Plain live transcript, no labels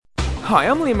Hi,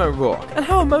 I'm Liam O'Rourke, and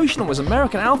how emotional was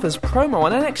American Alpha's promo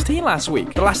on NXT last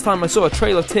week? The last time I saw a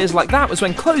trail of tears like that was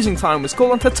when closing time was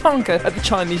called on Tatanka at the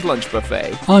Chinese lunch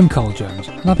buffet. I'm Cole Jones,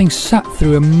 and having sat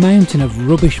through a mountain of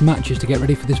rubbish matches to get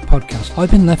ready for this podcast,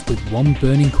 I've been left with one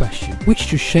burning question. Which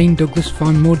does Shane Douglas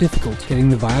find more difficult, getting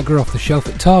the Viagra off the shelf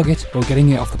at Target, or getting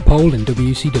it off the pole in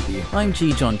WCW? I'm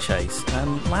G. John Chase,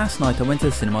 and last night I went to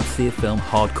the cinema to see the film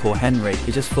Hardcore Henry.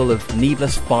 It's just full of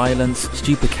needless violence,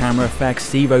 stupid camera effects,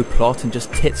 zero plot, and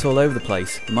just tits all over the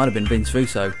place. It might have been Vince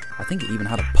Russo. I think it even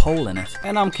had a pole in it.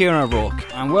 And I'm Kieran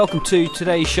O'Rourke, and welcome to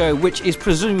today's show, which is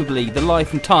presumably the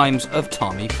life and times of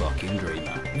Tommy fucking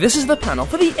Dreamer. This is the panel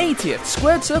for the 80th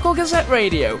Squared Circle Gazette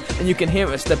Radio, and you can hear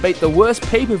us debate the worst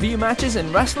pay-per-view matches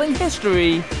in wrestling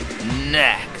history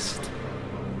next.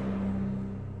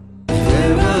 We're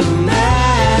a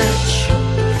match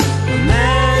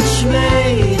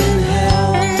made in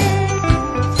hell.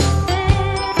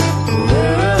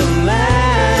 We're a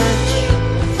match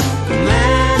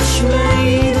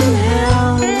made in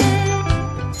hell.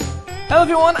 Hello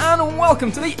everyone, and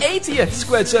welcome to the 80th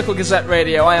Squared Circle Gazette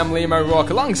Radio. I am Liam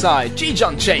O'Rourke alongside G.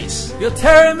 John Chase. You're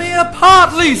tearing me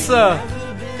apart, Lisa!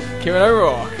 Kieran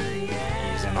O'Rourke.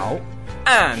 He's out.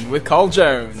 And with Cole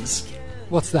Jones.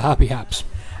 What's the happy haps?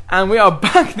 And we are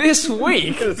back this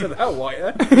week for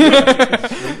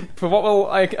what will,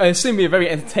 I assume, be a very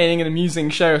entertaining and amusing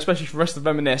show, especially for us to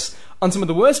reminisce on some of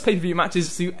the worst pay-per-view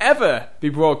matches to ever be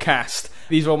broadcast.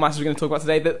 These are all matches we're going to talk about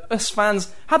today that us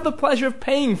fans had the pleasure of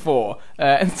paying for.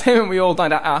 Entertainment we all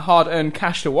dined out our hard-earned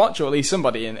cash to watch, or at least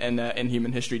somebody in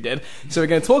human history did. So we're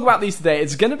going to talk about these today.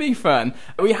 It's going to be fun.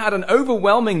 We had an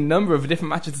overwhelming number of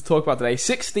different matches to talk about today.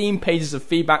 16 pages of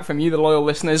feedback from you, the loyal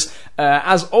listeners.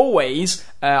 As always,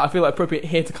 I feel it appropriate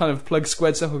here to kind of plug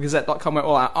SquaredCircleGazette.com, where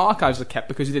all our archives are kept,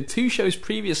 because we did 2 shows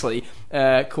previously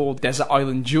called Desert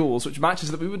Island Duels, which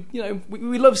matches that we would,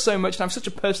 we love so much and have such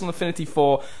a personal affinity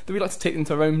for that we'd like to take them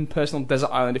to our own personal desert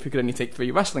island if we could only take 3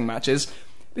 wrestling matches.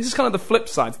 This is kind of the flip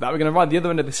side to that. We're going to ride the other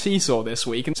end of the seesaw this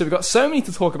week, and so we've got so many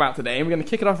to talk about today, and we're going to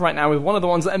kick it off right now with one of the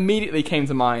ones that immediately came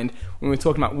to mind when we were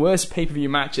talking about worst pay-per-view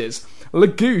matches.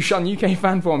 Lagoosh on UK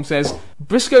Fan Forum says,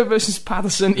 Briscoe versus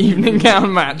Patterson evening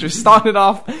gown match. We started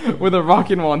off with a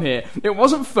rocking one here. It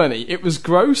wasn't funny. It was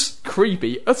gross,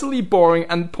 creepy, utterly boring,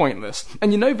 and pointless.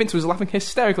 And Vince was laughing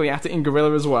hysterically at it in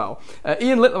Gorilla as well.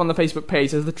 Ian Littler on the Facebook page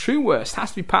says, the true worst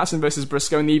has to be Patterson versus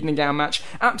Briscoe in the evening gown match.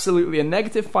 Absolutely a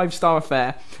negative 5-star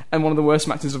affair, and one of the worst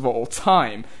matches of all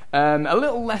time. A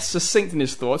little less succinct in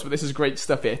his thoughts, but this is great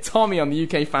stuff here. Tommy on the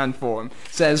UK Fan Forum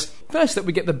says, first up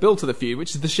we get the build to the feud,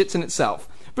 which is the shits in itself.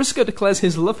 Briscoe declares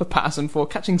his love for Patterson for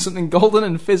catching something golden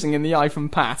and fizzing in the eye from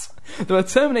Pat. There are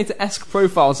Terminator-esque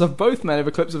profiles of both men over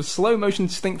clips of slow-motion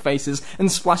stink faces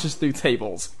and splashes through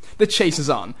tables. The chase is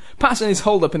on. Patterson is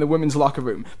holed up in the women's locker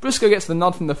room. Briscoe gets the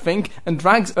nod from the Fink and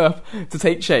drags up to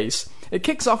take chase. It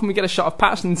kicks off and we get a shot of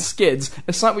Patterson's skids,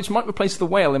 a sight which might replace the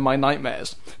whale in my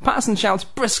nightmares. Patterson shouts,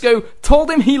 Briscoe told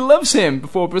him he loves him,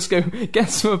 before Briscoe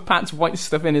gets some of Pat's white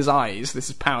stuff in his eyes. This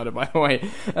is powder, by the way.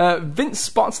 Vince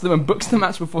spots them and books the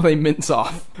match before they mince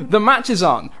off. The match is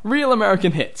on. Real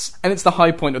American hits. And it's the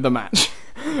high point of the match.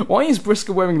 Why is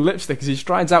Briscoe wearing lipstick as he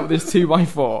strides out with his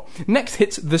 2x4? Next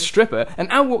hits The Stripper, and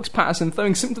out walks Patterson,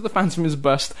 throwing something to the fans from his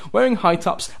bust, wearing high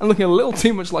tops, and looking a little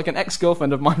too much like an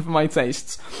ex-girlfriend of mine for my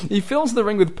tastes. He fills the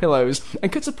ring with pillows,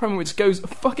 and cuts a promo which goes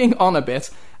fucking on a bit,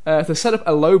 to set up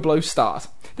a low blow start.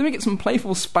 Then we get some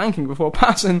playful spanking before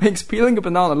Patterson makes peeling a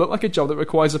banana look like a job that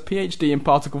requires a PhD in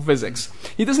particle physics.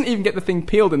 He doesn't even get the thing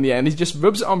peeled in the end, he just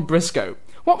rubs it on Briscoe.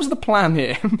 What was the plan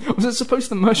here? Was it supposed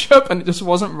to mush up and it just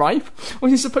wasn't ripe?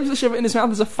 Was he supposed to shove it in his mouth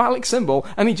as a phallic symbol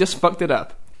and he just fucked it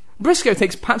up? Briscoe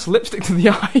takes Pat's lipstick to the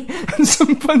eye and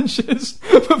some punches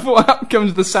before out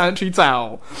comes the sanitary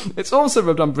towel. It's also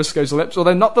rubbed on Briscoe's lips,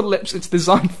 although not the lips it's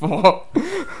designed for.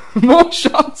 More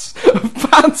shots of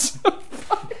Pat's...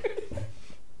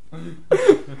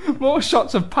 More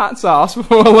shots of Pat's ass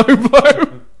before a low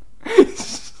blow.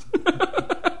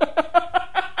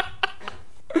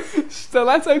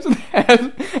 Stiletto to the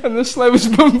head and the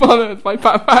slowest bump on it by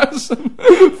Pat Patterson.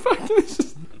 Fuck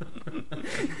this.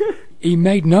 He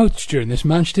made notes during this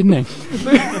match, didn't he?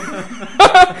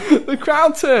 The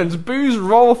crowd turns, boos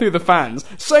roll through the fans.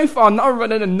 So far, not a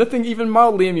run-in and nothing even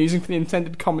mildly amusing for the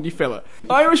intended comedy filler.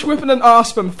 Irish whipping and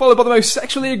arse bump, followed by the most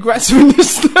sexually aggressive and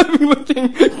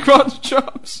disturbing-looking crotch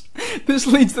chops. This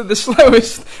leads to the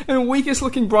slowest and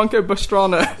weakest-looking Bronco Buster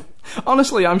on earth.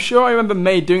 Honestly, I'm sure I remember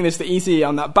May doing this to Easy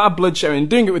on that Bad Blood show and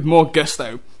doing it with more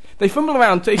gusto. They fumble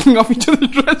around taking off each other's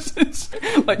dresses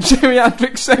like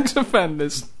geriatric sex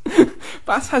offenders.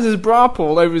 Bass has his bra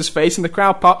pulled over his face and the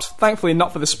crowd pops, thankfully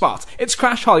not for the spot. It's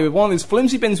Crash Hollywood, one of those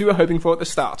flimsy bins we were hoping for at the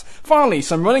start. Finally,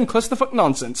 some running clusterfuck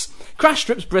nonsense. Crash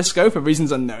strips Briscoe for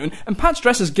reasons unknown, and Pat's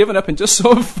dress has given up and just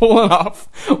sort of fallen off.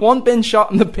 One bin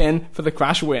shot and the pin for the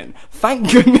Crash win.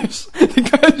 Thank goodness. The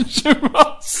guy Jim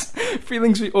Ross.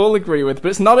 Feelings we all agree with, but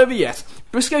it's not over yet.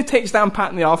 Briscoe takes down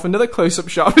Pat in the arm for another close-up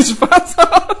shot of his fat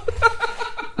arm.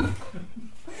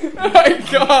 Alright,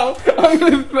 Carl, I'm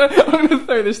gonna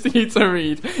throw this to you to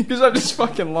read, because I've just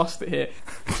fucking lost it here.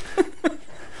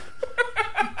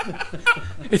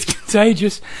 It's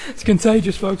contagious. It's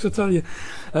contagious, folks, I tell you.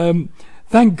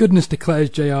 Thank goodness, declares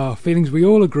JR. Feelings we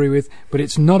all agree with, but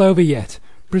it's not over yet.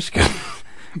 Briscoe...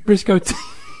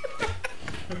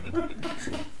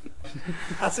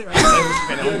 That's it, right?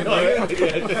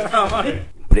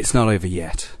 But it's not over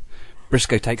yet.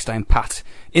 Briscoe takes down Pat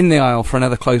in the aisle for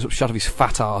another close-up shot of his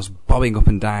fat arse bobbing up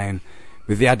and down,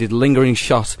 with the added lingering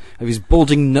shot of his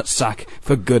bulging nutsack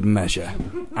for good measure.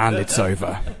 And it's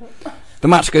over. The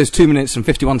match goes 2 minutes and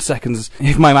 51 seconds,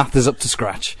 if my math is up to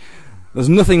scratch. There's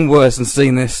nothing worse than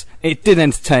seeing this. It didn't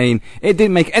entertain. It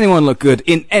didn't make anyone look good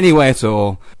in any way at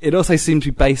all. It also seemed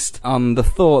to be based on the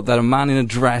thought that a man in a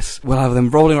dress will have them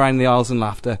rolling around the aisles in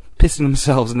laughter, pissing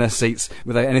themselves in their seats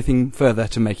without anything further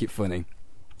to make it funny.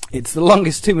 It's the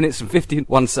longest 2 minutes and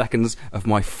 51 seconds of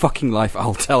my fucking life,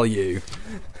 I'll tell you.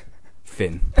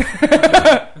 Finn.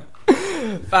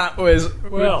 That was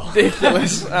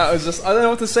ridiculous. That was just, I don't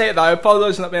know what to say at that. I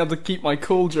apologise for not being able to keep my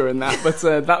cool during that, but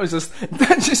that was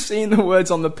just seeing the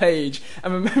words on the page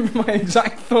and remembering my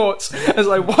exact thoughts as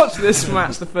I watched this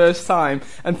match the first time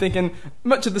and thinking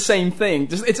much of the same thing.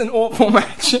 Just, it's an awful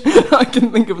match. I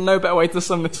can think of no better way to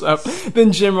sum this up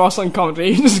than Jim Ross on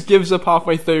commentary. He just gives up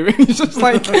halfway through and he's just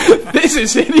like, this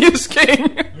is Hideous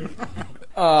King.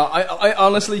 I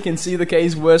honestly can see the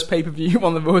case worst pay-per-view,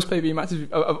 one of the worst pay-per-view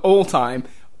matches of all time.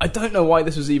 I don't know why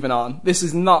this was even on. This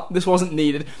wasn't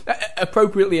needed.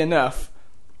 Appropriately enough,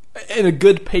 in a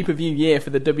good pay-per-view year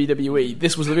for the WWE,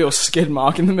 this was a real skid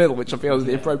mark in the middle, which I feel is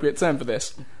the appropriate term for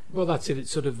this. Well, that's it. It's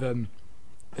sort of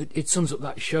it sums up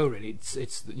that show really.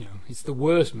 It's the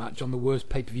worst match on the worst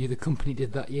pay-per-view the company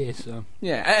did that year. So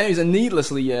yeah, and it was a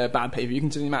needlessly bad pay-per-view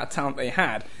considering the amount of talent they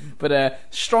had. But a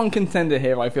strong contender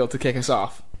here, I feel, to kick us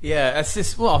off. Yeah, it's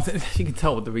just, well, you can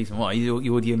tell the reason why. You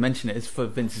already mentioned it. It's for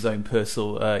Vince's own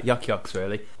personal yucks,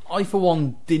 really. I, for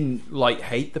one, didn't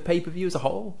hate the pay-per-view as a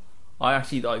whole. I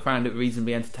actually found it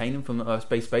reasonably entertaining from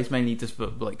Space, mainly just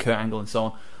for Kurt Angle and so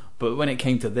on. But when it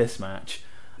came to this match,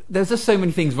 there's just so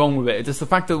many things wrong with it. Just the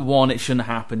fact that 1, it shouldn't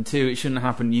happen. 2, it shouldn't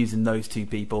happen using those two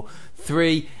people.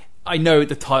 3, I know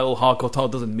the title, hardcore title,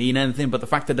 doesn't mean anything, but the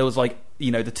fact that there was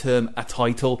the term a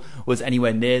title was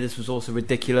anywhere near this was also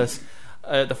ridiculous.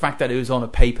 The fact that it was on a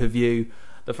pay-per-view,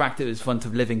 the fact that it was in front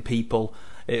of living people,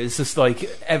 it was just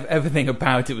everything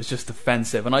about it was just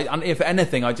offensive. And if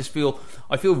anything, I feel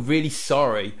really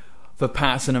sorry for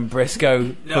Patterson and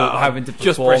Briscoe for having to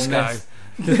perform this.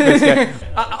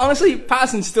 Honestly,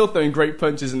 Patterson's still throwing great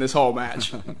punches in this whole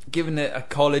match. Giving it a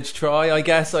college try, I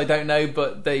guess. I don't know,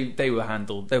 but they were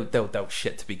handled. They were dealt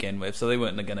shit to begin with, so they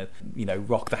weren't going to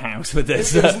rock the house with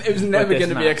this. It was never going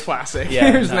to be a classic.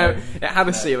 Yeah, it had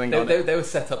a ceiling on it. They were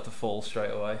set up to fall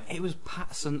straight away. It was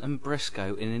Patterson and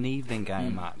Briscoe in an evening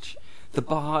game match. The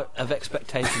bar of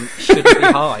expectation should be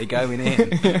high going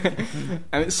in.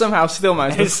 And it somehow still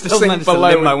managed to still sink managed to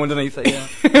below limbo underneath it,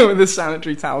 yeah. with the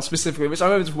sanitary towel specifically, which I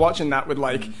remember just watching that with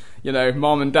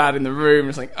mom and dad in the room.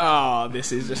 It's like,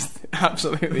 this is just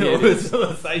absolutely hideous.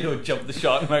 You jumped the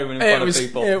shark moment in front of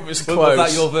people. It was close.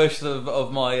 Was that your version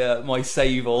of my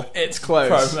Sable? It's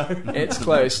close. Promo? It's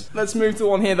close. Let's move to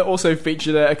one here that also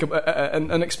featured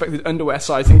an unexpected underwear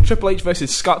sighting. Triple H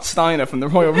versus Scott Steiner from the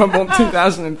Royal Rumble in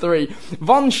 2003.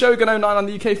 Von Shogun 09 on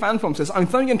the UK fan forum says, I'm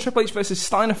throwing in Triple H versus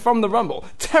Steiner from the Rumble.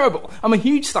 Terrible. I'm a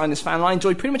huge Steiner's fan and I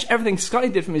enjoyed pretty much everything Scotty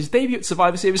did from his debut at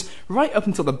Survivor Series right up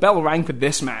until the bell rang for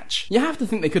this match. You have to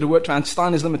think they could have worked around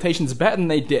Steiner's limitations better than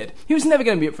they did. He was never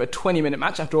going to be up for a 20-minute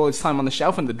match after all his time on the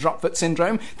shelf and the drop foot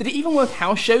syndrome. Did he even work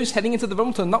house shows heading into the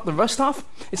Rumble to knock the rust off?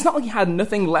 It's not like he had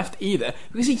nothing left either,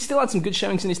 because he still had some good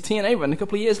showings in his TNA run a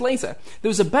couple of years later. There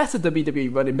was a better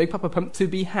WWE run in Big Papa Pump to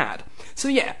be had. So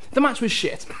yeah, the match was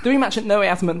shit. The rematch at No Way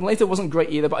Out a month later wasn't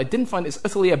great either, but I didn't find it as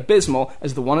utterly abysmal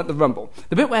as the one at the Rumble.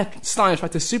 The bit where Steiner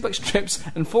tried to suplex Trips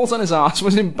and falls on his arse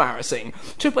was embarrassing.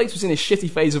 Triple H was in his shitty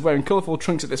phase of wearing colourful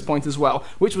trunks at this this point as well,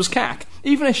 which was CAC.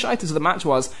 Even as shite as the match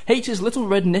was, H's little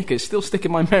red knickers still stick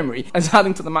in my memory as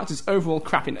adding to the match's overall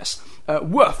crappiness.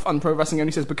 Woof on Pro Wrestling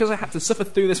Only says, because I had to suffer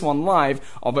through this one live,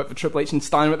 I'll vote for Triple H and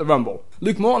Steiner at the Rumble.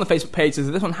 Luke Moore on the Facebook page says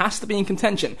that this one has to be in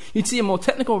contention. You'd see a more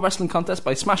technical wrestling contest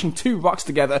by smashing two rocks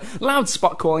together, loud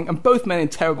spot calling, and both men in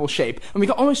terrible shape, and we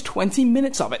got almost 20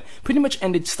 minutes of it. Pretty much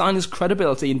ended Steiner's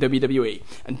credibility in WWE.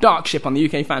 And Darkship on the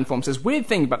UK fan forum says, weird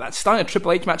thing about that Steiner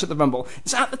Triple H match at the Rumble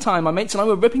is at the time my mates and I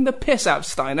were ripping the piss out of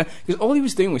Steiner because all he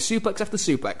was doing was suplex after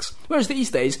suplex. Whereas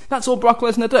these days, that's all Brock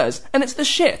Lesnar does, and it's the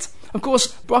shit. Of course,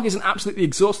 Brock isn't absolutely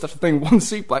exhausted after throwing one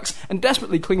suplex and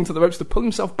desperately clinging to the ropes to pull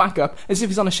himself back up as if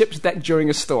he's on a ship's deck during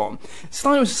a storm.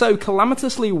 Steiner was so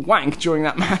calamitously wank during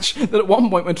that match that at one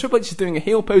point when Triple H is doing a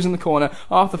heel pose in the corner,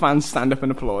 half the fans stand up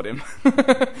and applaud him.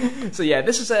 So yeah,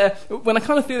 this is when I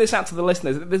kind of threw this out to the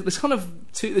listeners, there's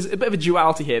a bit of a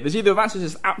duality here. There's either a match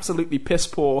that's just absolutely piss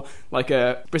poor, like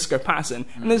a Briscoe Patterson,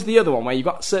 and there's the other one where you've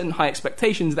got certain high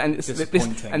expectations and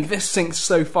this sinks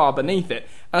so far beneath it.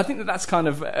 And I think that that's kind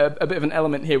of a bit of an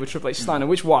element here with Triple H Steiner,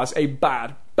 which was a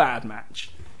bad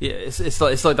match. Yeah, it's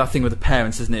like that thing with the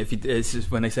parents, isn't it? It's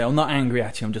just when they say, "I'm not angry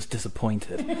at you, I'm just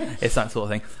disappointed." It's that sort of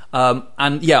thing.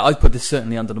 And yeah, I put this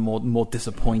certainly under the more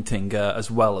disappointing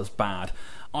as well as bad.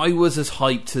 I was as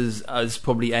hyped as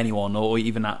probably anyone, or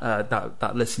even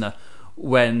that listener,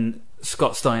 when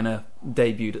Scott Steiner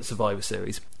debuted at Survivor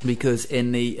Series, because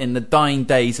in the dying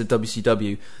days of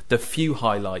WCW, the few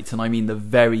highlights, and I mean the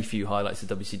very few highlights of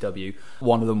WCW,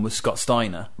 one of them was Scott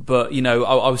Steiner. But you know,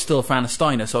 I was still a fan of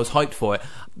Steiner, so I was hyped for it.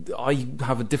 I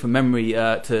have a different memory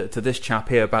to this chap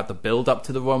here about the build up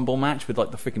to the Rumble match with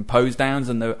like the freaking pose downs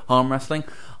and the arm wrestling.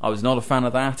 I was not a fan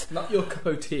of that. Not your cup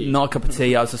of tea. Not a cup of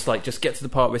tea. I was just like, just get to the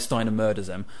part where Steiner murders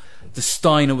him. The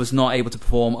Steiner was not able to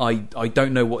perform. I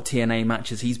don't know what TNA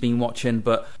matches he's been watching,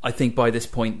 but I think by this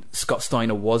point Scott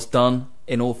Steiner was done,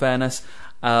 in all fairness.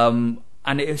 And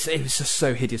it was just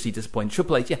so hideously disappointing.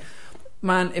 Triple H, yeah.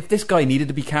 Man, if this guy needed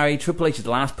to be carried, Triple H is the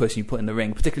last person you put in the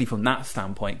ring, particularly from that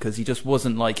standpoint, because he just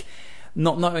wasn't like...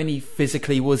 Not only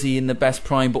physically was he in the best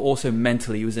prime, but also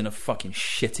mentally he was in a fucking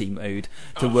shitty mood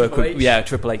to work with. Yeah,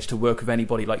 Triple H to work with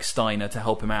anybody like Steiner to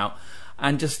help him out,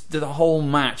 and just the whole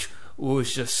match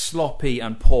was just sloppy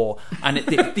and poor. And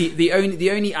the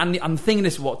only and the thing in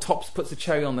this, what tops puts the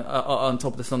cherry on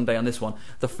top of the sundae on this one,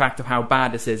 the fact of how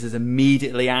bad this is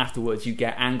immediately afterwards you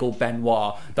get Angle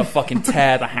Benoit that fucking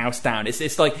tear the house down.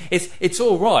 It's like it's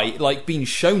all right, like being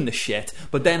shown the shit,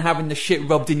 but then having the shit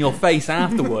rubbed in your face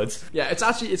afterwards. Yeah,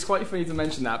 it's quite funny to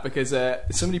mention that, because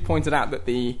somebody pointed out that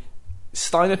the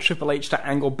Steiner Triple H to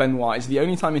Angle Benoit is the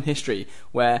only time in history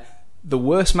where the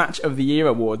worst match of the year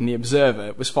award in The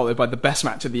Observer was followed by the best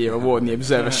match of the year award in The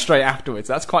Observer straight afterwards.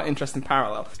 That's quite an interesting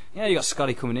parallel. Yeah, you got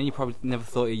Scotty coming in. You probably never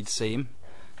thought you'd see him.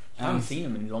 I haven't seen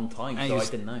him in a long time, so I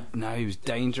didn't know. No, he was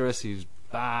dangerous. He was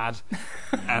bad,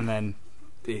 and then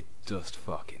it just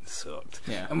fucking sucked.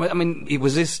 Yeah. And, I mean,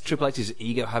 was this Triple H's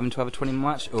ego having to have a 20-minute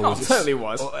match? Or It totally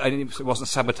was. It wasn't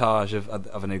sabotage of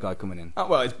a new guy coming in. Oh,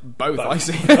 well, it's both. I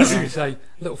see. As you say,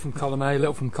 little from column A,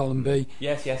 little from column B.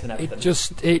 Yes, and everything.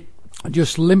 It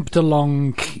just limped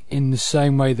along in the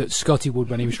same way that Scotty would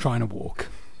when he was trying to walk.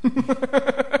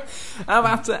 How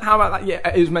about that? Yeah,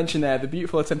 it was mentioned there, the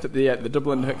beautiful attempt at the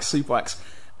double underhook suplex,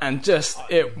 and just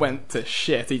it went to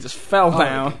shit. He just fell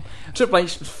down. Triple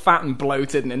H was fat and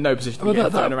bloated and in no position to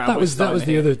get thrown around. That was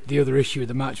the other issue with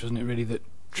the match, wasn't it? Really, that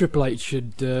Triple H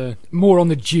should more on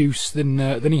the juice than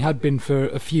he had been for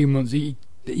a few months. He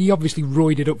obviously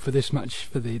roided up for this match,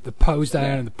 for the pose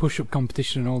down and the push-up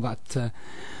competition and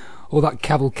all that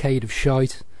cavalcade of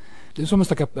shite. It was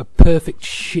almost like a perfect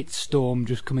shitstorm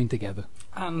just coming together.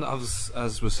 And as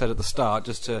was said at the start,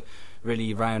 just to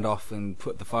really round off and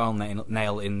put the final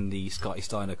nail in the Scotty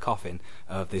Steiner coffin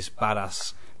of this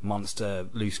badass monster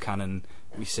loose cannon,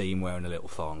 we see him wearing a little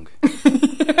thong.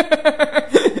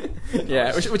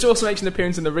 Yeah, which also makes an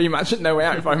appearance in the rematch at No Way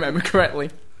Out, if I remember correctly.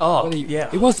 Oh, Well, yeah.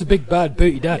 It was the big bad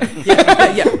booty daddy.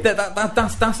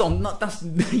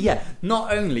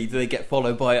 Not only do they get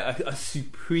followed by a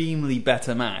supremely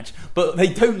better match, but they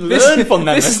don't learn from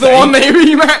their mistake. This is the one they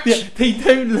rematch. Yeah, they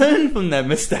don't learn from their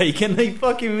mistake, and they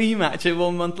fucking rematch it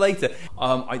 1 month later. If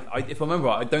I remember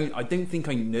right, I don't think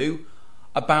I knew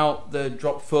about the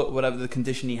drop foot, whatever the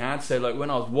condition he had. So like when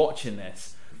I was watching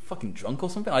this, fucking drunk or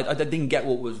something? I didn't get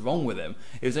what was wrong with him.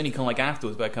 It was only kind of like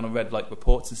afterwards where I kind of read like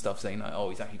reports and stuff saying like, oh,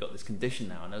 he's actually got this condition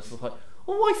now, and I was like,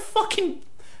 well, why fucking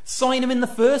sign him in the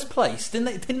first place?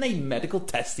 Didn't they medical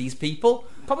test these people?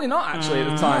 Probably not, actually, at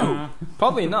the time.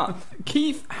 Probably not.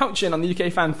 Keith Houchin on the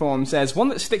UK fan forum says, one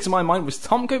that sticks in my mind was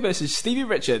Tomko versus Stevie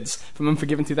Richards from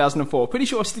Unforgiven 2004. Pretty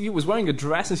sure Stevie was wearing a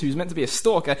dress as he was meant to be a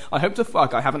stalker. I hope to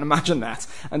fuck, I haven't imagined that.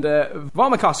 And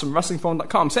Varmakas from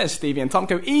WrestlingForum.com says, Stevie and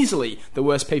Tomko easily the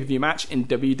worst pay-per-view match in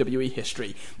WWE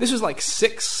history. This was like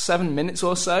 6-7 minutes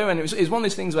or so, and it was one of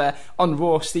those things where on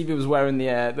Raw, Stevie was wearing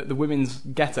the women's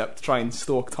get-up to try and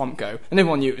stalk Tomko, and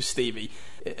everyone knew it was Stevie.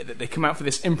 They come out for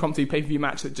this impromptu pay-per-view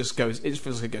match that just goes, it just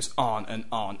feels like it goes on and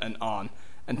on and on,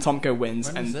 and Tomko wins,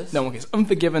 and no one gets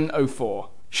Unforgiven 04.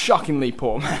 Shockingly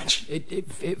poor match.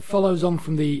 It follows on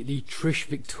from the Trish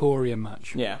Victoria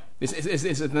match. Yeah,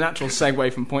 it's a natural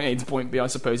segue from point A to point B, I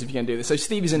suppose, if you can do this. So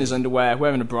Stevie's in his underwear,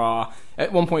 wearing a bra.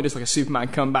 At one point, it's like a Superman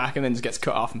comeback, and then just gets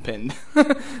cut off and pinned.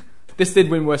 This did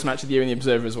win Worst Match of the Year in the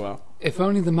Observer as well. If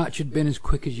only the match had been as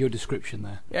quick as your description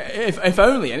there. Yeah, if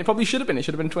only, and it probably should have been. It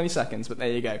should have been 20 seconds, but there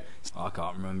you go. I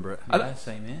can't remember it. Yeah,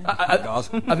 same here.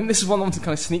 I think this is one that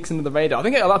kind of sneaks under the radar. I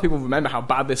think a lot of people remember how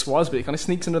bad this was, but it kind of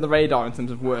sneaks under the radar in terms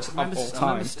of worst of all I remember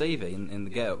time. Stevie in the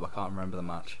get-up. I can't remember the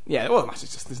match. Yeah, well, the match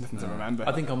is just, there's nothing to remember.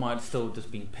 I think I might have still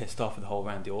just been pissed off with the whole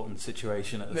Randy Orton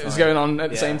situation at the time. It was going on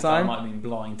at the same time. I might have been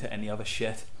blind to any other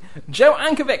shit. Joe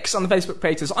Ankovics on the Facebook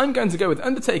page says, I'm going to go with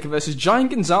Undertaker versus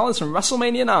Giant Gonzalez from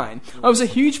WrestleMania 9. I was a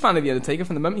huge fan of The Undertaker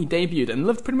from the moment he debuted and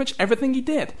loved pretty much everything he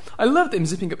did. I loved him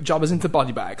zipping up jobbers into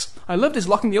body bags. I loved his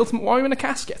locking the Ultimate Warrior in a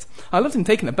casket. I loved him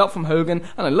taking the belt from Hogan,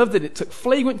 and I loved that it took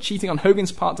flagrant cheating on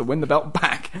Hogan's part to win the belt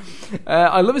back.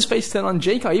 I love his face turn on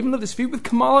Jake. I even loved his feud with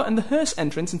Kamala and the hearse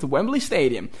entrance into Wembley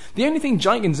Stadium. The only thing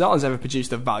Giant Gonzalez ever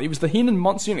produced of value was the Heenan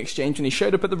Monsoon exchange when he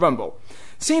showed up at the Rumble.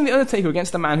 Seeing The Undertaker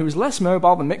against a man who was less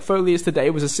mobile than Mick Foley is today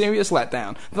was a serious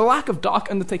letdown. The lack of dark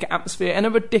Undertaker atmosphere and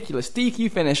a ridiculous DQ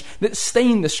finish that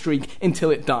stained the streak until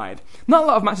it died. Not a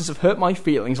lot of matches have hurt my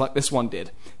feelings like this one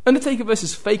did. Undertaker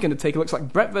versus fake Undertaker looks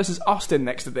like Brett versus Austin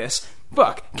next to this.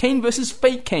 Fuck, Kane versus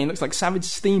fake Kane looks like Savage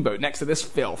Steamboat next to this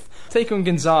filth. Taker and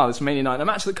Gonzalez from Mania 9, a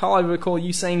match that Carl, I recall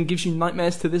you saying gives you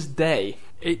nightmares to this day.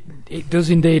 It does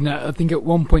indeed, and I think at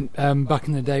one point back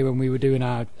in the day when we were doing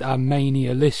our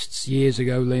Mania lists years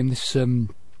ago, Liam,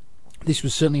 this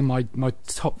was certainly my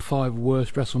top 5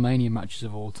 worst WrestleMania matches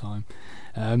of all time.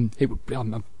 I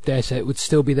dare say it would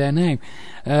still be there now.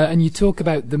 And you talk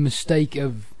about the mistake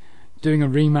of doing a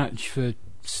rematch for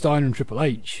Steiner and Triple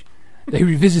H. They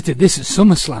revisited this at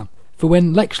SummerSlam. For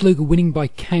when Lex Luger winning by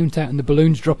count out and the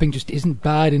balloons dropping just isn't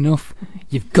bad enough,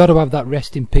 you've got to have that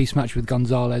rest in peace match with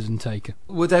Gonzalez and Taker.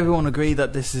 Would everyone agree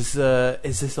that this is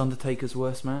this Undertaker's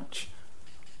worst match?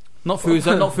 Not through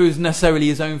his necessarily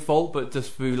his own fault, but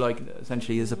just through like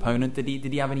essentially his opponent. Did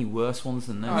he have any worse ones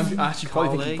than this? I actually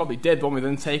probably think he probably did. The one with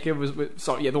Undertaker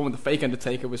the one with the fake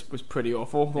Undertaker was pretty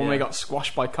awful. The one where he got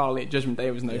squashed by Carly at Judgment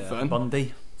Day was no fun.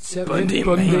 Bundy. Bundy.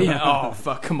 Oh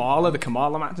fuck, Kamala. The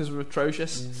Kamala matches were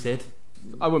atrocious. Sid.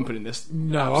 I wouldn't put in this.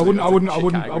 No, I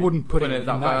wouldn't put it in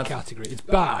that category. It's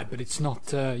bad, but it's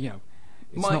not.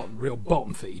 It's not real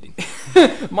bottom feeding.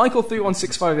 Michael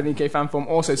 3165 in the UK fan forum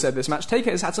also said this match. Taker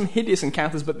has had some hideous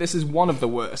encounters, but this is one of the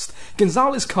worst.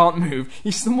 Gonzalez can't move. He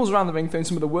stumbles around the ring throwing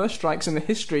some of the worst strikes in the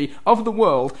history of the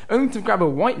world, only to grab a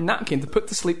white napkin to put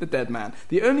to sleep the dead man.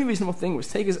 The only reasonable thing was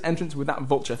Taker's entrance with that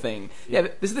vulture thing. Yeah,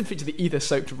 this did feature the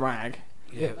ether-soaked rag.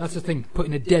 Yeah, that's the thing,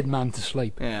 putting a dead man to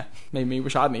sleep. Yeah, made me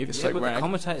wish I had an ether-soaked but rag. the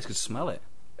commentators could smell it.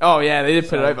 Oh yeah, they did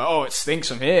put it over. Oh, it stinks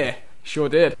from here. Sure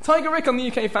did. Tiger Rick on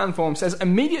the UK fan forum says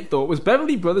immediate thought was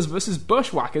Beverly Brothers vs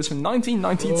Bushwhackers from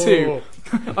 1992.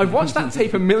 I've watched that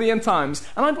tape 1,000,000 times,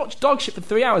 and I'd watch dog shit for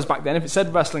 3 hours back then if it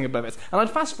said wrestling above it, and I'd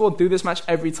fast forward through this match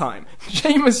every time.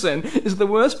 Jameson is the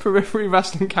worst periphery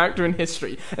wrestling character in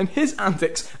history, and his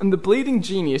antics and the bleeding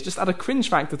genius just add a cringe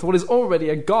factor to what is already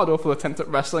a god-awful attempt at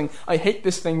wrestling. I hate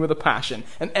this thing with a passion.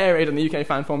 And Air Raid on the UK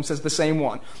fan forum says the same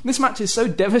one. This match is so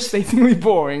devastatingly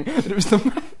boring that it was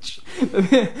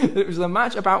the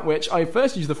match about which I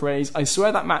first used the phrase, I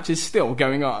swear that match is still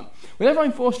going on. Whenever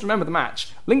I'm forced to remember the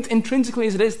match, linked intrinsically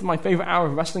as it is to my favourite hour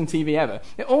of wrestling TV ever,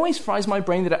 it always fries my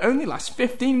brain that it only lasts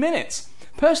 15 minutes.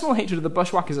 Personal hatred of the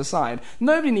Bushwhackers aside,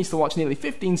 nobody needs to watch nearly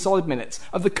 15 solid minutes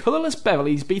of the colourless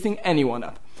Beverleys beating anyone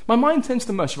up. My mind turns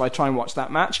to mush if I try and watch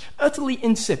that match. Utterly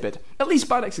insipid. At least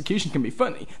bad execution can be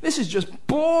funny. This is just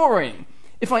boring.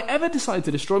 If I ever decide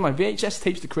to destroy my VHS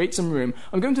tapes to create some room,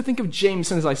 I'm going to think of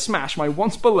Jameson as I smash my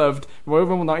once beloved Royal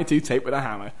Rumble 92 tape with a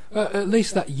hammer. At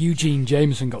least that Eugene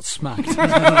Jameson got smacked.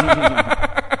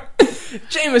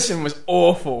 Jameson was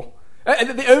awful.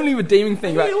 The only redeeming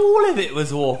thing about... All of it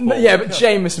was awful. Yeah, but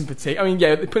Sheamus in particular. I mean,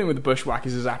 yeah, putting him with the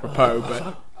Bushwhackers is apropos,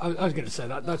 but... I was going to say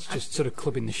that's just sort of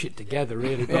clubbing the shit together,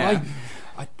 really. But Yeah.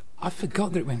 I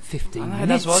forgot that it went 15 minutes.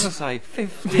 That's what I was going to say.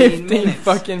 15 minutes.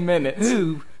 fucking minutes.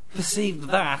 Who perceived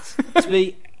that to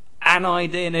be an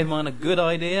idea, never mind a good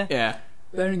idea? Yeah.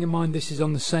 Bearing in mind this is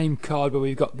on the same card where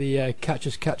we've got the Catch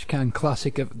As Catch Can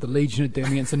Classic of the Legion of Doom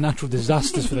against the Natural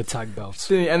Disasters for the tag belts.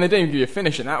 And they don't even give you a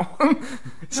finish in that one.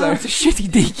 So it's a shitty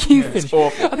DQ finish. It's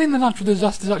awful. I think the Natural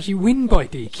Disasters actually win by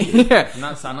DQ. Yeah. And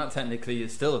that technically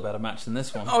is still a better match than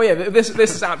this one. Oh yeah, this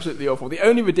is absolutely awful. The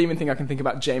only redeeming thing I can think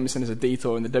about Jameson as a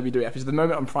detour in the WWF is the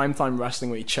moment on Primetime Wrestling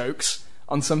where he chokes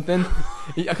on something.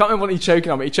 I can't remember what he's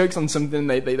choking on, but he chokes on something.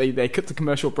 They cut the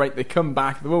commercial break. They come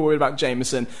back. They're all worried about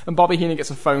Jameson, and Bobby Heenan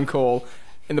gets a phone call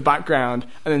in the background,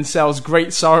 and then sells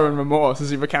great sorrow and remorse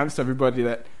as he recounts to everybody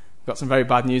that we've got some very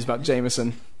bad news about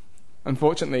Jameson.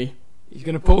 Unfortunately, He's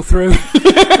going to pull through.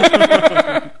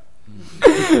 yeah,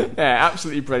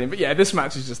 absolutely brilliant. But yeah, this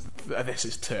match is just this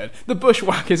is turd. The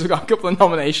Bushwhackers have got a couple of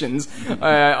nominations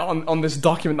on this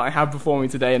document that I have before me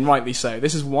today, and rightly so.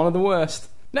 This is one of the worst.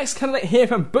 Next candidate here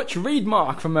from Butch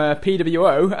Reedmark from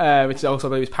PWO, which is also,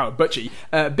 I believe, is Power Butchie.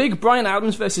 Big Brian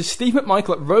Adams versus Steve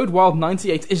McMichael at Road Wild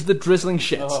 98 is the drizzling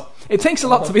shit. It takes a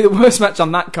lot to be the worst match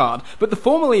on that card, but the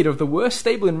former leader of the worst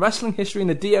stable in wrestling history in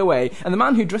the DOA and the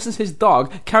man who dresses his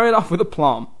dog carried off with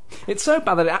aplomb. It's so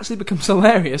bad that it actually becomes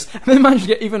hilarious, and then managed to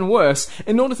get even worse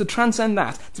in order to transcend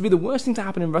that to be the worst thing to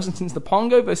happen in wrestling since the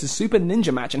Pongo versus Super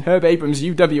Ninja match in Herb Abrams'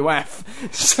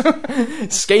 UWF. So,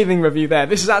 scathing review there.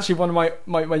 This is actually one of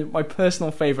my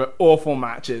personal favourite awful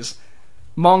matches.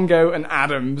 Mongo and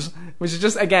Adams, which is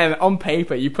just, again, on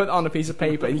paper, you put it on a piece of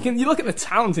paper, and you look at the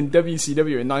talent in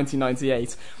WCW in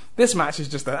 1998. This match is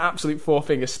just an absolute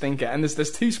four-finger stinker, and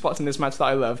there's two spots in this match that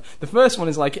I love. The first one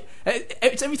is like,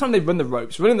 it's every time they run the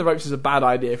ropes. Running the ropes is a bad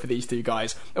idea for these two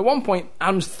guys. At one point,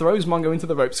 Adams throws Mongo into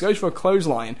the ropes, goes for a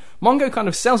clothesline. Mongo kind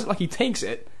of sells it like he takes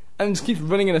it, and just keeps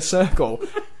running in a circle.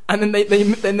 And then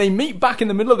they meet back in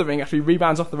the middle of the ring after he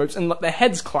rebounds off the ropes, and like, their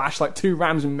heads clash like two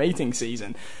rams in mating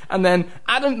season. And then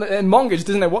Mongo just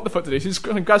doesn't know what the fuck to do, so he just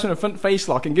grabs him in a front face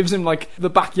lock and gives him like the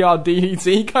backyard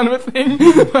DDT kind of a thing.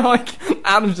 Where like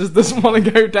Adams just doesn't want to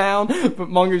go down, but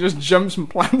Mongo just jumps and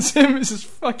plants him. It's just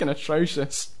fucking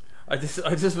atrocious. I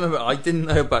just remember I didn't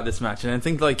know about this match, and I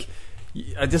think like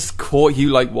I just caught you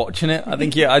like watching it. I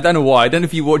think I don't know why. I don't know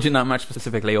if you're watching that match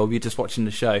specifically or if you're just watching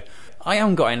the show. I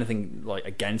haven't got anything like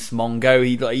against Mongo.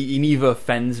 He neither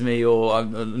offends me or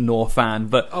I'm nor fan.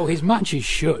 But His matches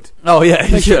should. Oh yeah,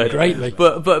 he They should should greatly.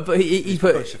 But he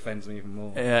put. Bush offends me even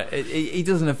more. Yeah, he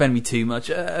doesn't offend me too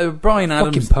much. Brian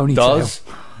Adams ponytail. does.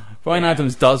 Brian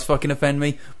Adams does fucking offend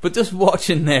me. But just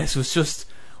watching this was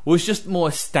just more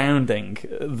astounding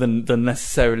than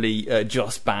necessarily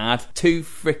just bad. Two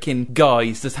freaking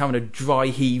guys just having a dry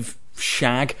heave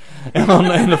shag in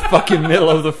the fucking middle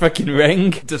of the freaking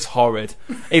ring. Just horrid.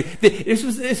 This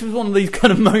was one of these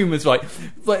kind of moments, like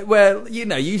where you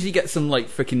usually get some like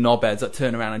freaking knobheads that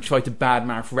turn around and try to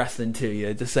badmouth wrestling to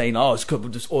you, just saying, "Oh, it's a couple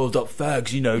of just oiled up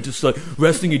fags, just like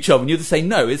wrestling each other," and you just say,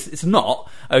 "No, it's not.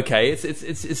 Okay,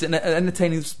 it's an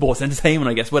entertaining sports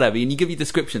entertainment, I guess, whatever." And you give your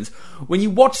descriptions. When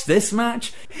you watch this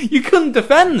match, you couldn't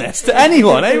defend this to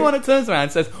anyone. Anyone that turns around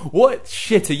and says, "What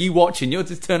shit are you watching?" You'll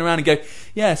just turn around and go,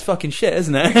 "Yeah, it's fucking shit,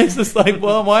 isn't it?" It's just like,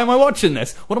 well, why am I watching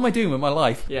this? What am I doing with my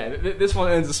life? Yeah, this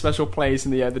one earns a special place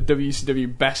in the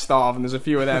WCW Best of, and there's a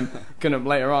few of them coming up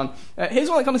later on. Here's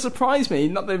one that kind of surprised me.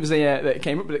 Not that it was that it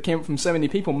came up, but it came up from so many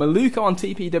people. Maluka on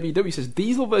TPWW says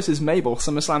Diesel versus Mabel,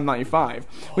 SummerSlam 95.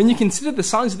 When you consider the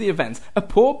size of the event, a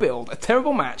poor build, a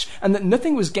terrible match, and that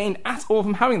nothing was gained at all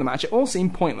from having the match, it all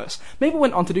seemed pointless. Mabel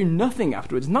went on to do nothing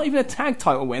afterwards, not even a tag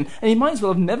title win, and he might as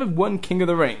well have never won King of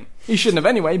the Ring. He shouldn't have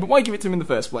anyway, but why give it to him in the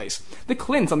first place? The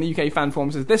Clint on the UK fan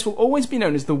forum says this will always be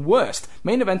known as the worst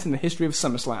main event in the history of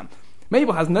SummerSlam.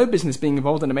 Mabel has no business being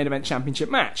involved in a main event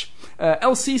championship match.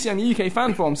 LCC on the UK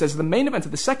fan forum says the main event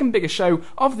of the second biggest show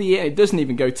of the year, it doesn't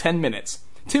even go 10 minutes.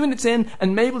 2 minutes in,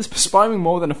 and Mabel is perspiring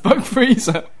more than a fuck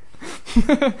freezer.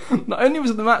 Not only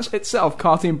was the match itself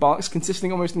cartoon bollocks,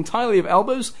 consisting almost entirely of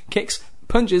elbows, kicks,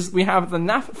 punches, we have the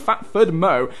naff fat fud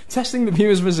Mo testing the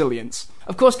viewer's resilience.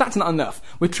 Of course, that's not enough.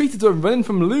 We're treated to a run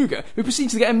from Luger, who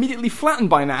proceeds to get immediately flattened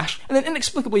by Nash, and then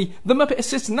inexplicably, the Muppet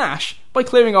assists Nash by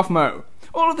clearing off Mo.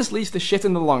 All of this leads to shit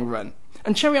in the long run.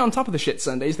 And cherry on top of the shit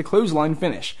Sunday is the clothesline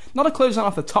finish. Not a clothesline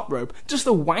off the top rope, just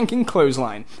a wanking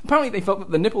clothesline. Apparently they felt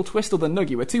that the nipple twist or the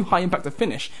nuggy were too high impact to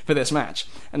finish for this match.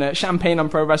 And Champagne on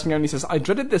Pro Wrestling Only says, I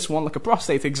dreaded this one like a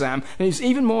prostate exam, and it's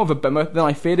even more of a bummer than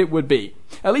I feared it would be.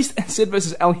 At least Sid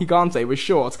vs El Gigante was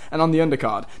short and on the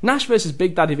undercard. Nash vs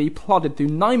Big Daddy V plodded through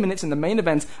 9 minutes in the main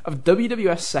event of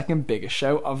WWF's second biggest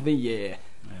show of the year.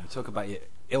 Talk about your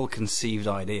ill-conceived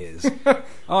ideas.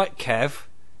 Alright, Kev,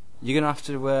 you're going to have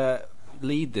to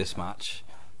lead this match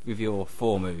with your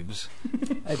 4 moves.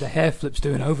 Hey, the hair flip's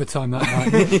doing overtime that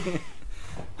night.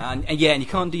 and you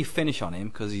can't do your finish on him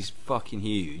because he's fucking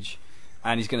huge.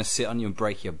 And he's going to sit on you and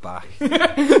break your back.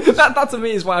 that to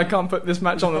me is why I can't put this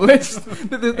match on the list.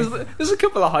 There's a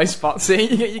couple of high spots here.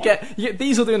 You get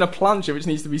Diesel doing a plancha, which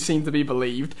needs to be seen to be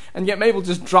believed, and you get Mabel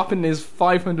just dropping his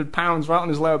 500 pounds right on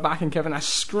his lower back, and Kevin Nash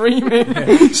screaming,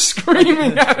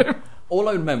 screaming at him. All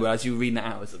I remember as you were reading that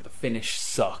out is that the finish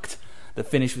sucked. The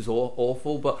finish was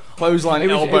awful, but clothesline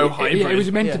elbow hybrid. It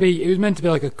was meant to be. It was meant to be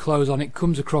like a clothesline. It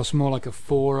comes across more like a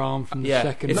forearm from the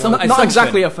second. It's not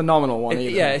exactly a phenomenal one.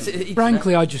 Either.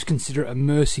 Frankly, I just consider it a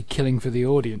mercy killing for the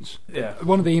audience. Yeah.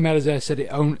 One of the emailers there said it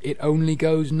only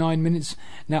goes 9 minutes.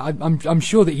 Now I'm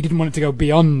sure that he didn't want it to go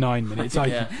beyond 9 minutes.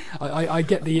 I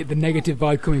get the negative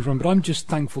vibe coming from, but I'm just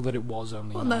thankful that it was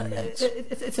only 9 minutes.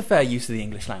 It's a fair use of the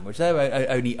English language. They were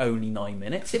only 9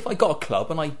 minutes. If I got a club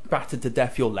and I battered to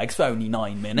death your legs for only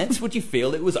 9 minutes, would you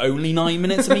feel it was only 9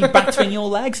 minutes of me battering your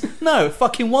legs? No, it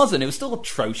fucking wasn't. It was still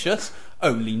atrocious.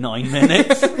 Only 9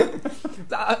 minutes.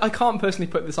 I can't personally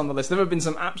put this on the list. There have been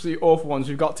some absolutely awful ones.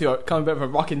 We've got to kind of a bit of a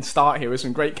rocking start here with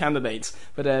some great candidates,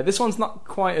 but this one's not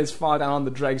quite as far down on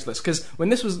the dregs list, because when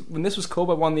this was called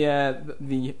by one of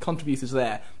the contributors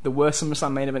there, the worst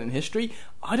SummerSlam main event in history,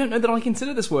 I don't know that I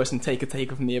consider this worse than Taker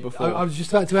from the year before. I was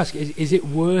just about to ask, is it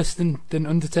worse than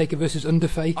Undertaker versus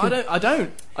Underfaker? I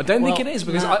don't think it is,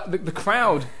 because the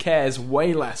crowd cares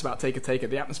way less about Taker.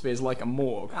 The atmosphere is like a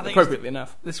morgue, appropriately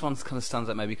enough. This one kind of stands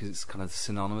out maybe because it's kind of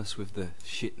synonymous with the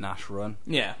shit Nash run.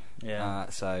 Yeah.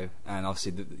 And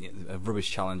obviously a rubbish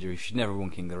challenger who should never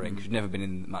won King of the Ring, should never been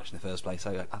in the match in the first place.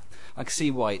 So I can see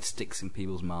why it sticks in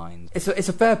people's minds. It's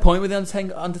a fair point with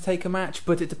the Undertaker match,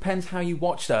 but it depends how you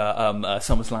watched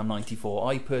SummerSlam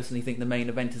 '94. I personally think the main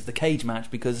event is the cage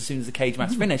match, because as soon as the cage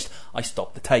match finished, I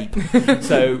stopped the tape.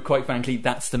 So quite frankly,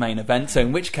 that's the main event. So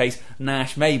in which case,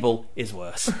 Nash Mabel is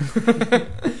worse.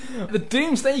 The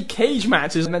Doomsday Cage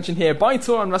match is mentioned here by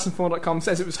Tor on WrestlingForm.com.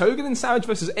 Says it was Hogan and Savage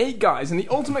versus 8 guys in the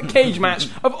Ultimate Cage match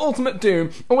of Ultimate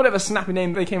Doom, or whatever snappy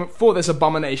name they came up for this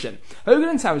abomination. Hogan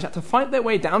and Savage had to fight their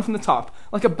way down from the top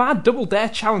like a bad Double Dare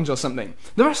challenge or something.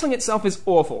 The wrestling itself is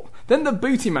awful. Then the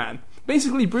Booty Man,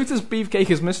 basically Brutus Beefcake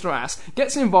as Mr. Ass,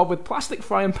 gets involved with plastic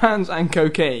frying pans and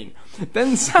cocaine.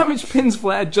 Then Savage pins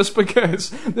Flair just because.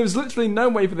 There was literally no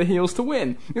way for the heels to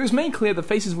win. It was made clear the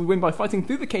faces would win by fighting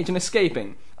through the cage and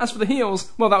escaping. As for the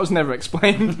heels, well, that was never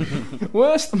explained.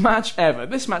 Worst match ever.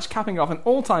 This match, capping off an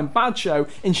all-time bad show,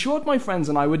 ensured my friends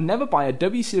and I would never buy a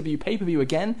WCW pay-per-view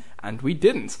again, and we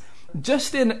didn't.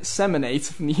 Justin Seminate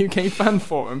from the UK Fan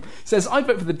Forum says, I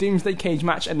vote for the Doomsday Cage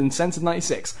match and Uncensored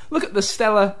 96. Look at the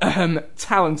stellar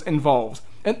talent involved.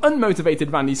 An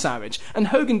unmotivated Randy Savage, and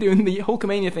Hogan doing the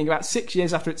Hulkamania thing about 6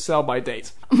 years after its sell-by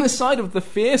date. On the side of the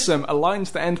fearsome Alliance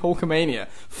to End Hulkamania,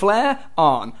 Flair,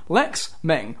 Arn, Lex,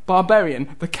 Meng,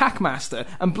 Barbarian, the Cackmaster,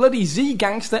 and bloody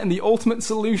Z-Gangster and the Ultimate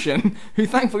Solution, who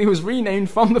thankfully was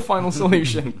renamed from the Final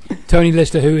Solution. Tony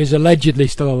Lister, who is allegedly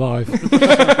still alive.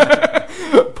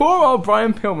 Poor old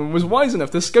Brian Pillman was wise enough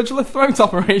to schedule a throat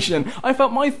operation. I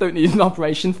felt my throat needed an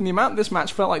operation from the amount this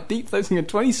match felt like deep throating a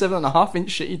 27.5-inch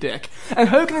shitty dick. And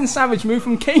Hogan and Savage moved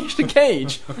from cage to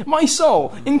cage. My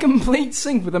soul, in complete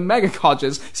sync with the Mega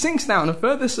Codgers, sinks down a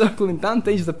further circle in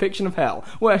Dante's depiction of hell,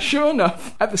 where, sure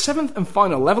enough, at the 7th and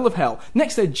final level of hell,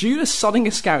 next to Judas sodding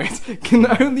Iscariot,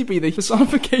 can only be the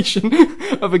personification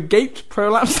of a gaped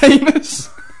prolapsed anus.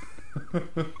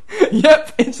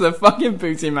 Yep, it's the fucking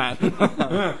Booty Man.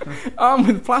 Armed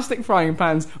with plastic frying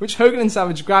pans, which Hogan and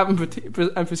Savage grab and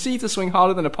proceed to swing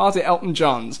harder than a party at Elton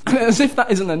John's. And as if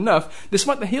that isn't enough,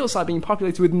 despite the heel side being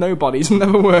populated with nobodies, in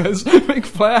other words, Ric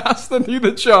Flair has to do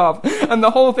the job, and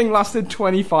the whole thing lasted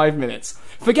 25 minutes.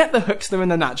 Forget the Hookster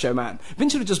and the Nacho Man.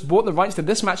 Vince should have just bought the rights to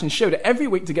this match and showed it every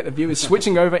week to get the viewers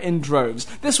switching over in droves.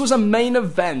 This was a main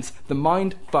event. The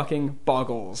mind fucking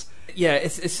boggles. Yeah,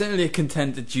 it's certainly a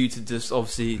contender due to just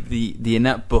obviously the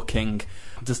inept booking,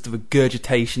 just the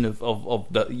regurgitation of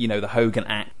the the Hogan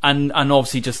act, and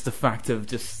obviously just the fact of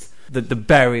just the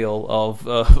burial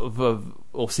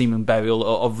or seeming burial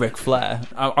of Ric Flair.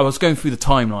 I was going through the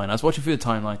timeline. I was watching through the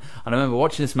timeline, and I remember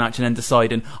watching this match and then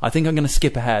deciding I think I'm going to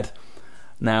skip ahead.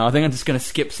 now. I think I'm just going to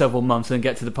skip several months and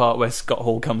get to the part where Scott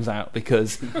Hall comes out,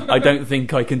 because I don't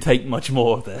think I can take much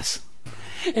more of this.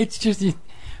 It's just,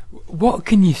 what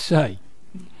can you say?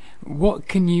 What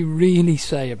can you really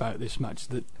say about this match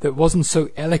that wasn't so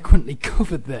eloquently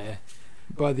covered there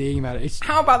by the email?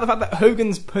 How about the fact that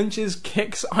Hogan's punches,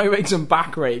 kicks, eye rakes and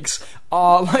back rakes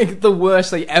are like the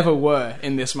worst they ever were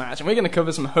in this match? And we're going to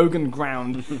cover some Hogan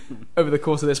ground over the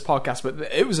course of this podcast,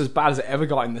 but it was as bad as it ever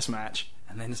got in this match.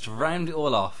 And then just to round it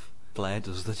all off, Flair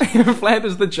does the job. Flair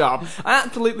does the job. I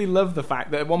absolutely love the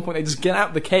fact that at one point they just get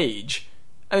out the cage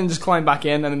and just climb back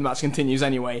in, and then the match continues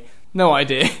anyway. No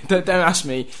idea. Don't ask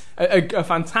me. A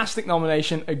fantastic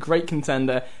nomination, a great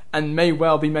contender, and may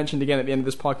well be mentioned again at the end of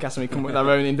this podcast when we come up with our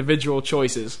own individual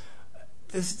choices.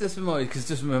 This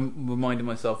reminded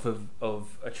myself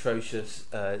of atrocious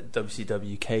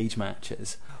WCW cage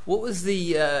matches. What was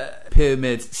the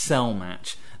Pyramid Cell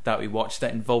match that we watched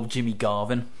that involved Jimmy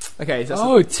Garvin? Okay,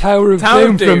 so Tower of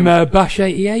Doom from Bash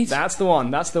 88. That's the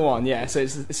one. Yeah, so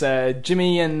it's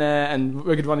Jimmy and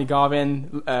Rugged Ronnie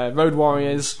Garvin, Road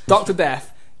Warriors, Dr.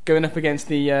 Death going up against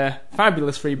the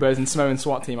fabulous Freebirds and Samoan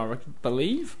SWAT team, I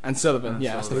believe, and Sullivan.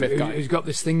 Yeah, that's the fifth guy. Who's got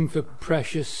this thing for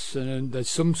Precious, and there's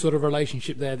some sort of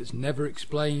relationship there that's never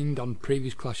explained on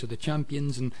previous Clash of the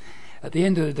Champions, and at the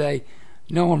end of the day,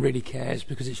 no one really cares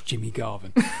because it's Jimmy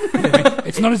Garvin.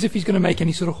 It's not as if he's going to make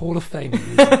any sort of Hall of Fame.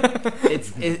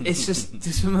 It's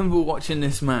just remember watching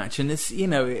this match, and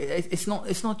it's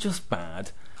not just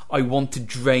bad. I want to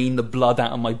drain the blood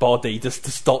out of my body just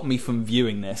to stop me from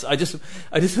viewing this. I just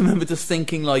remember just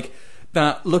thinking like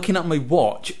that, looking at my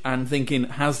watch and thinking,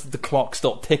 has the clock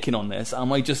stopped ticking on this?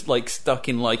 Am I just like stuck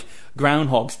in like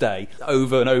Groundhog's Day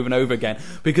over and over and over again?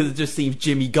 Because it just seems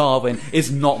Jimmy Garvin is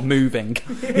not moving.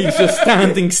 He's just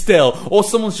standing still. Or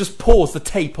someone's just paused the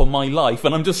tape on my life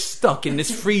and I'm just stuck in this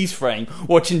freeze frame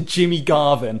watching Jimmy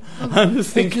Garvin. I'm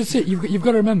just thinking... You've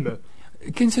got to remember,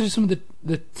 consider some of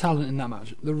the talent in that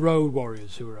match. The Road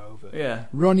Warriors who were over. Yeah.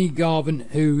 Ronnie Garvin,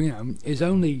 who is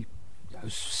only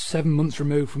 7 months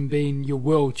removed from being your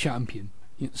world champion.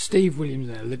 Steve Williams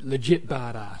there, legit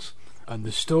badass. And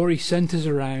the story centres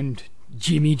around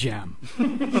Jimmy Jam.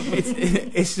 I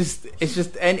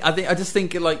just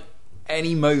think like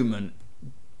any moment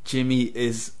Jimmy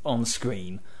is on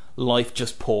screen, life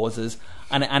just pauses.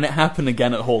 And it happened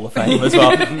again at Hall of Fame as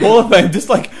well. Hall of Fame, just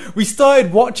like, we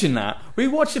started watching that. We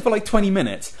watched it for like 20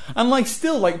 minutes. And like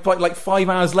still like 5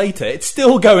 hours later, it's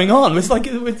still going on. It's like,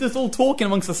 we're just all talking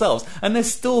amongst ourselves. And they're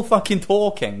still fucking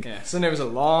talking. Yeah, so it was a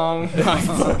long night.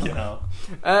 Fucking hell.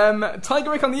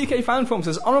 Tiger Rick on the UK fan forum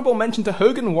says, honourable mention to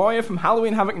Hogan Warrior from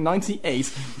Halloween Havoc 98,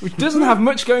 which doesn't have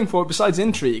much going for it besides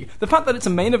intrigue. The fact that it's a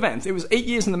main event, it was 8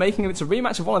 years in the making, and it's a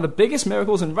rematch of one of the biggest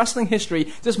miracles in wrestling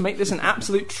history, just make this an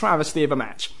absolute travesty of a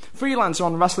match. Freelancer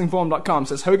on WrestlingForum.com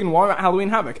says, Hogan Warrior at Halloween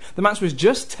Havoc. The match was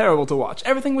just terrible to watch.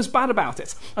 Everything was bad about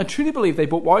it. I truly believe they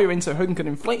brought Warrior in so Hogan could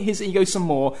inflate his ego some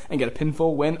more and get a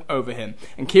pinfall win over him.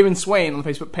 And Kieran Swain on the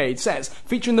Facebook page says,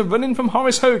 featuring the run-in from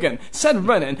Horace Hogan, said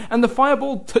run-in, and the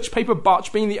fireball touch paper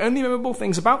botch being the only memorable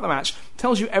things about the match,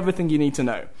 tells you everything you need to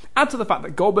know. Add to the fact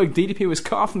that Goldberg DDP was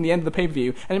cut off from the end of the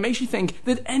pay-per-view, and it makes you think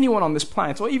that anyone on this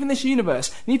planet, or even this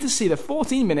universe, need to see the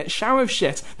 14-minute shower of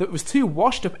shit that was two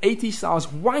washed-up 80 stars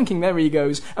wanking their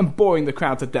egos and boring the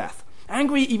crowd to death.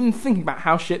 Angry even thinking about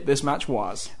how shit this match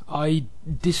was. I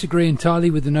disagree entirely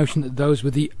with the notion that those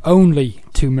were the only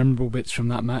two memorable bits from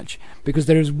that match, because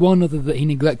there is one other that he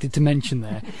neglected to mention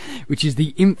there, which is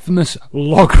the infamous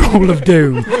log roll of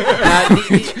doom.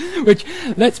 which,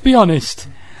 let's be honest,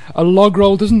 a log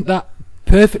roll, doesn't that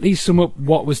perfectly sum up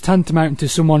what was tantamount to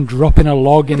someone dropping a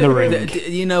log in the ring?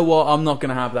 You know what? I'm not going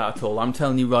to have that at all. I'm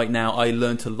telling you right now, I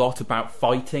learnt a lot about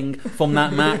fighting from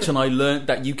that match, and I learnt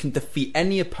that you can defeat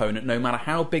any opponent, no matter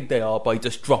how big they are, by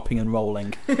just dropping and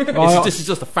rolling. This is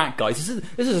just a fact, guys.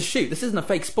 This is a shoot. This isn't a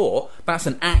fake sport. That's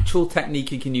an actual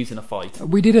technique you can use in a fight.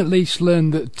 We did at least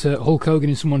learn that Hulk Hogan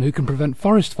is someone who can prevent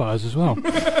forest fires as well.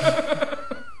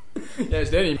 Yeah,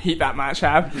 it's the only heat that match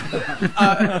had.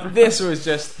 This was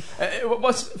just...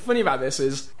 what's funny about this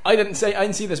is I didn't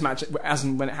see this match as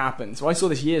and when it happened. So I saw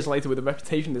this years later with the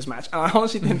reputation of this match, and I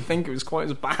honestly didn't think it was quite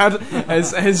as bad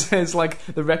as like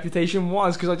the reputation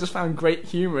was, because I just found great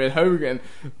humour in Hogan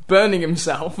burning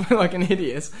himself like an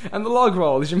idiot. And the log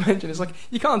roll, as you mentioned, is like,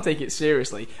 you can't take it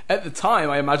seriously. At the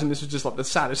time, I imagine this was just like the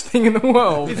saddest thing in the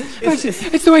world.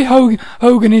 It's the way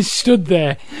Hogan is stood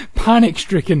there,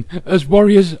 panic-stricken, as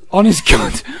Warriors on his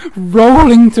gut,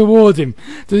 rolling towards him.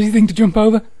 Does he think to jump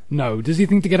over? No. Does he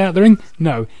think to get out of the ring?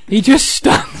 No. He just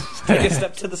stands. Take a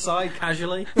step to the side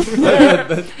casually.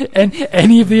 And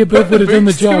any of the above would have done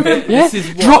the job. Yeah. This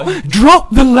is why- Drop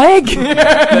the leg.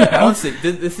 Honestly,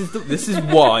 this is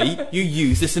why you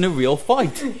use this in a real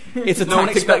fight. It's a No one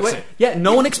tactic expects that it. Yeah,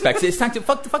 no one expects it. It's tactic.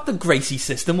 Fuck the Gracie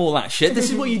system, all that shit. This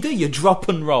is what you do. You drop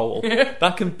and roll.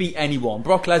 That can beat anyone.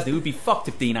 Brock Lesnar would be fucked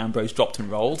if Dean Ambrose dropped and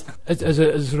rolled. As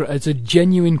a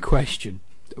genuine question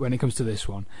when it comes to this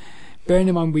one, bearing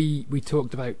in mind we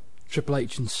talked about Triple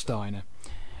H and Steiner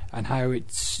and how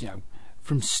it's,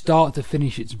 from start to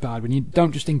finish it's bad when you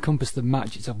don't just encompass the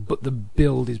match itself but the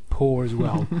build is poor as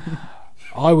well.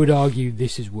 I would argue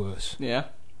this is worse. Yeah.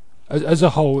 As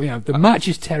a whole, the match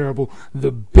is terrible,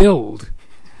 the build,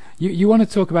 you want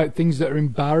to talk about things that are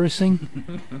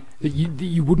embarrassing that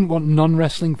you wouldn't want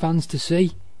non-wrestling fans to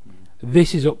see.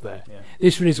 This is up there. Yeah.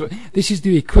 This is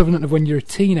the equivalent of when you're a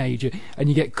teenager and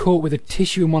you get caught with a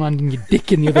tissue in one hand and your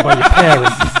dick in the other by your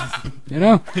parents.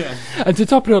 Yeah. And to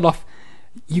top it all off,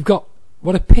 you've got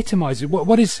what epitomises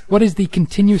what is the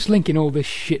continuous link in all this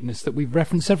shitness that we've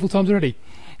referenced several times already.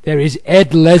 There is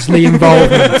Ed Leslie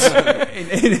involvement.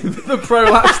 The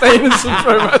Prolapse Danish from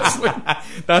Pro Wrestling.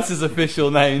 That's his official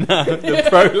name now. The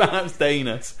Prolapse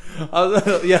Danish.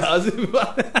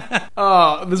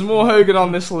 There's more Hogan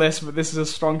on this list, but this is a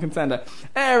strong contender.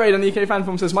 Air Raid on the UK Fan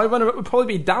Forum says, my runner-up would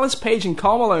probably be Dallas Page and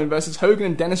Karl Malone versus Hogan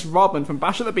and Dennis Rodman from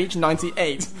Bash at the Beach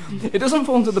 98. It doesn't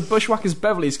fall into the Bushwhackers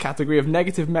Beverly's category of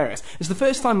negative merit. It's the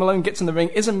first time Malone gets in the ring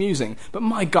is amusing, but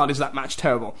my god is that match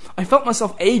terrible. I felt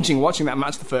myself aging watching that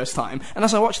match the first time, and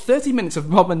as I watched 30 minutes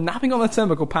of Rodman napping on the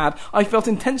turnbuckle pad, I felt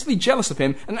intensely jealous of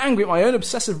him and angry at my own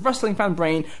obsessive wrestling fan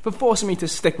brain for forcing me to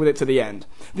stick with it to the end.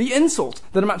 The insult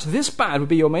that a match this bad would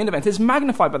be your main event is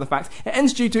magnified by the fact it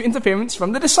ends due to interference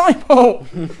from the Disciple.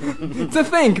 To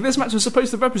think this match was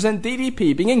supposed to represent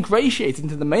DDP being ingratiated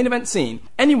into the main event scene,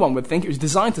 anyone would think it was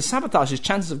designed to sabotage his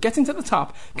chances of getting to the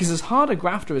top, because as hard a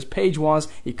grafter as Page was,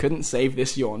 he couldn't save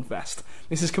this yawn fest.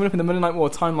 This is coming up in the Monday Night War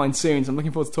timeline soon, so I'm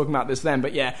looking forward to talking about this then.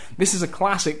 But yeah, this is a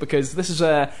classic because this is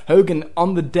Hogan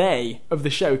on the day of the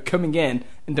show coming in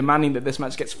and demanding that this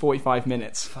match gets 45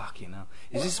 minutes. Fucking hell.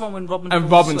 Is this one when Rodman And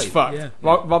falls Robin's asleep? fucked. Yeah.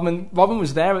 Robin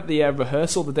was there at the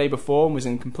rehearsal the day before and was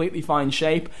in completely fine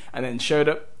shape, and then showed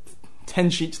up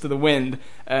 10 sheets to the wind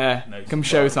come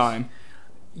showtime.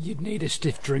 You'd need a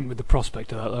stiff drink with the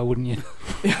prospect of that, though, wouldn't you?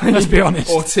 Let's be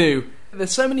honest. Or two.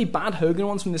 There's so many bad Hogan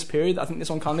ones from this period that I think this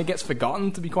one kind of gets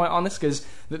forgotten, to be quite honest, because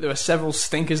there are several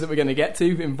stinkers that we're going to get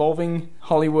to involving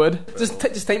Hollywood. Just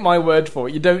take my word for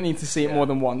it. You don't need to see it more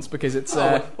than once, because it's...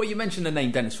 Well, you mentioned the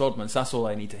name Dennis Rodman, so that's all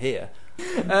I need to hear.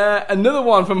 Another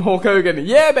one from Hulk Hogan.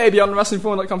 Yeah, baby, on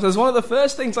WrestlingForum.com says, one of the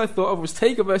first things I thought of was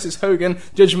Taker versus Hogan,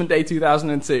 Judgment Day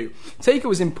 2002. Taker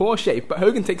was in poor shape, but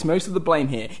Hogan takes most of the blame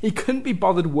here. He couldn't be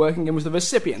bothered working and was the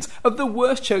recipient of the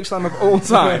worst chokeslam of all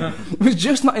time. Was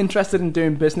just not interested in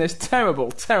doing business.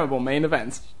 Terrible, terrible main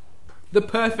event. The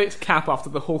perfect cap after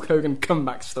the Hulk Hogan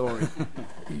comeback story.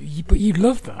 But you'd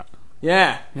love that.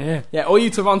 Yeah. Yeah. All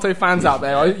you Toronto fans out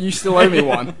there, you still owe me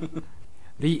one.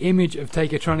 The image of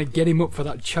Taker trying to get him up for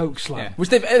that choke slam. Yeah. Which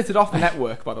they've edited off the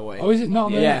network, by the way. Oh, is it not?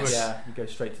 on the Yes. network? Yeah, you go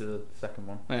straight to the second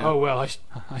one. Yeah. Oh, well,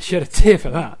 I shed a tear for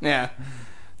that. Yeah.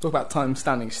 Talk about time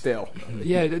standing still.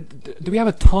 Yeah, do we have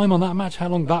a time on that match? How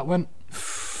long that went?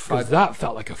 Because that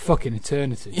felt like a fucking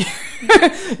eternity.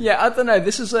 Yeah, I don't know.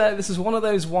 This is one of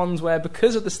those ones where,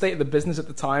 because of the state of the business at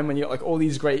the time, when you got like all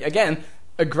these great, again,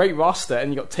 a great roster,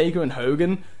 and you got Taker and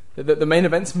Hogan. The main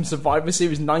events from Survivor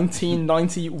Series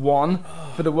 1991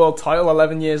 for the world title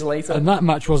 11 years later. And that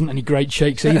match wasn't any great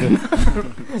shakes either.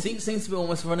 Seems to be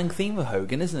almost a running theme for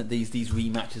Hogan, isn't it? These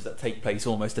rematches that take place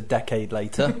almost a decade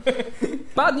later.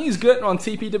 Bad News Gertner on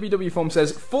TPWW Forum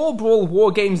says, Fall Brawl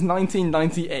War Games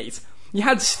 1998. You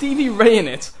had Stevie Ray in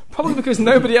it, probably because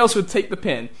nobody else would take the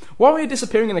pin. Warrior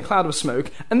disappearing in a cloud of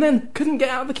smoke, and then couldn't get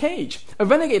out of the cage. A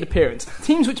Renegade appearance.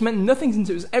 Teams which meant nothing since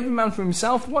it was every man for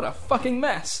himself. What a fucking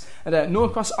mess. And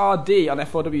Norcross RD on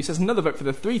F4W says, another vote for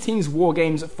the 3 teams War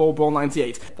Games at Fall Brawl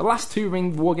 98. The last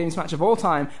 2-ring War Games match of all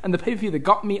time, and the pay-per-view that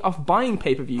got me off buying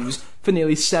pay-per-views for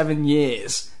nearly 7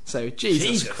 years. So,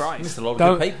 Jesus Christ. Missed a lot of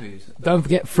Don't- good pay-per-views. Don't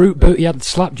forget Fruit Boot, he had the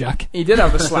slapjack. He did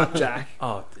have the slapjack.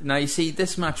 Oh, now you see,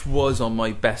 this match was on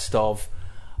my best of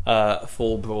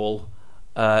Fall Brawl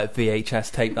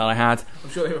VHS tape that I had.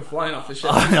 I'm sure they were flying off the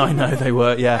ship. I know they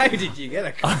were, yeah. How did you get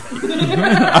a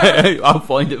copy? I'll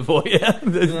find it for you.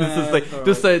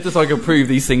 Just so I can prove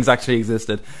these things actually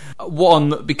existed.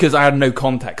 One, because I had no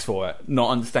context for it,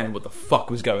 not understanding what the fuck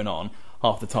was going on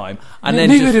half the time, and then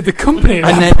Neither just, did the company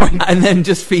at that point. and then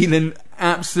just feeling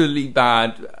absolutely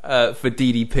bad for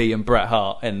DDP and Bret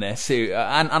Hart in this,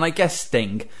 and I guess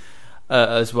Sting.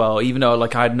 as well. Even though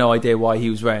like I had no idea why he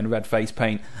was wearing red face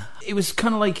paint, it was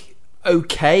kind of like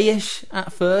okay-ish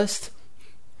at first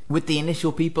with the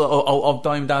initial people of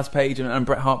Diamond Dallas Page and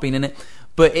Bret Hart being in it.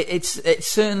 But it's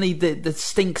certainly the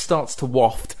stink starts to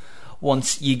waft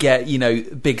once you get, you know,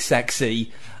 Big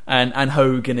Sexy and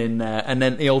Hogan in there, and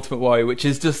then the Ultimate Warrior, which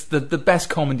is just the best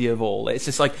comedy of all. It's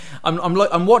just like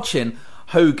I'm watching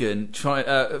Hogan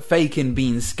faking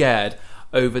being scared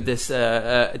over this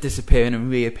disappearing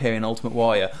and reappearing Ultimate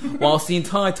Warrior, whilst the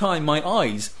entire time my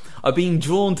eyes are being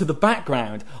drawn to the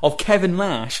background of Kevin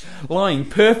Nash lying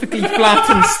perfectly flat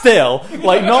and still,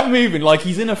 like not moving, like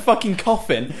he's in a fucking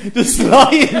coffin, just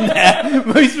lying there.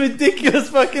 Most ridiculous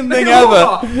fucking thing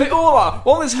ever. They all are.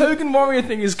 While this Hogan Warrior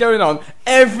thing is going on,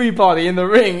 everybody in the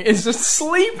ring is just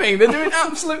sleeping. They're doing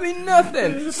absolutely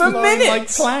nothing for minutes. Like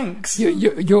planks.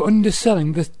 You're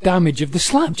underselling the damage of the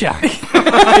slapjack.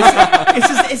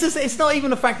 It's not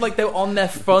even the fact like they're on their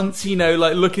fronts, you know,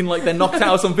 like looking like they're knocked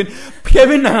out or something.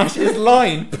 Kevin Nash is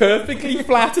lying perfectly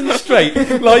flat and straight,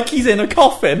 like he's in a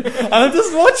coffin, and I'm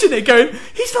just watching it going,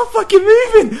 he's not fucking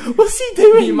moving. What's he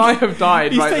doing? He might have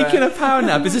died. He's taking a power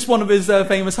nap. Is this one of his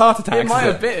famous heart attacks? It might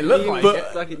have been. It looked like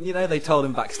it. Like, you know, they told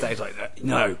him backstage like,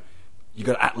 no, you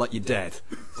got to act like you're dead.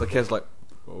 So Kev's like,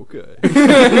 okay.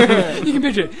 You can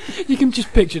picture it. You can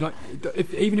just picture, like,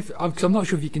 because I'm not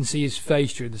sure if you can see his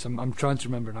face during this. I'm trying to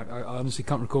remember, and I honestly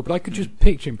can't recall. But I could just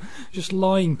picture him just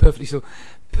lying perfectly still,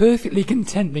 perfectly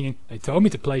content, thinking, "They told me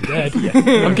to play dead.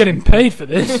 I'm getting paid for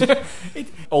this."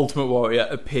 Ultimate Warrior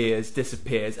appears,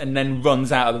 disappears, and then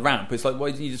runs out of the ramp. It's like,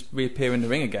 why didn't you just reappear in the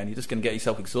ring again? You're just going to get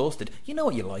yourself exhausted. You know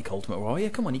what you like, Ultimate Warrior.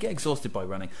 Come on, you get exhausted by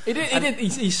running.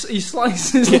 He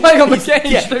slices his leg on the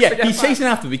cage. He's chasing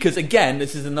after, because again,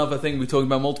 this is another thing we're talking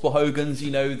about. Multiple Hogans.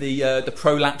 You know, the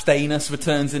prolapsed anus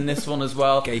returns in this one as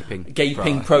well. Gaping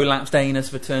prolapsed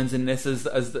anus returns in this as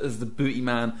the booty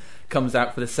man comes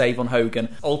out for the save on Hogan.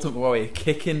 Ultimate Warrior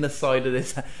kicking the side of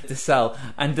the cell,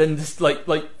 and then just like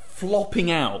flopping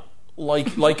out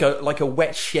like a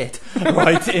wet shit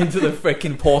right into the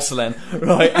freaking porcelain,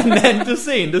 right? And then just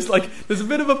seeing there's a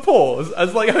bit of a pause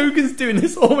as like Hogan's doing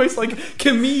this almost like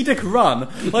comedic run,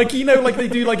 like, you know, like they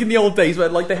do like in the old days where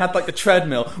like they had like the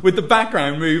treadmill with the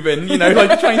background moving, you know,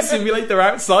 like trying to simulate they're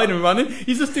outside and running.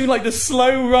 He's just doing like the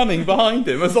slow running behind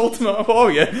him as Ultimate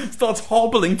Warrior starts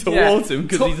hobbling towards him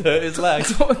because he's hurt his leg.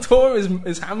 Tore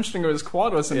his hamstring or his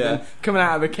quad or something coming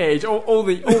out of the cage. All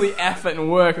the effort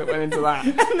and work that went into that.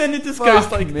 And then it just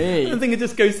goes like me. I think it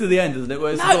just goes to the end, doesn't it?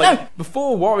 Where it's No.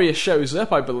 Before Warrior shows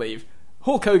up, I believe,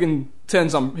 Hulk Hogan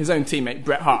turns on his own teammate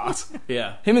Bret Hart.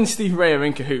 Yeah. Him and Steve Ray are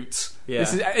in cahoots. Yeah.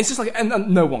 It's just like, and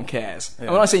no one cares. Yeah.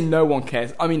 And when I say no one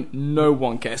cares, I mean no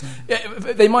one cares.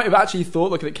 They might have actually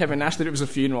thought, looking at Kevin Nash, that it was a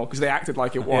funeral because they acted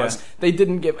like it was. Yeah. They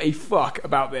didn't give a fuck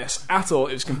about this at all.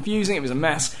 It was confusing. It was a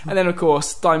mess. And then, of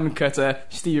course, Diamond Cutter,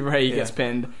 Steve Ray gets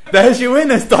pinned. There's your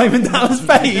winners, Diamond Dallas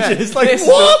Page. Yeah. It's like,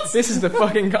 what? This is the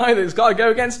fucking guy that's got to go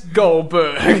against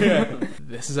Goldberg.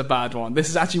 This is a bad one. This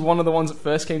is actually one of the ones that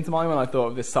first came to mind when I thought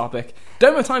of this topic.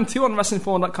 Domo Time 2 on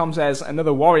WrestlingForum.com says,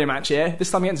 another Warrior match here,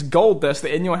 this time against Goldust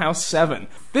at In Your House 7.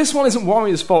 This one isn't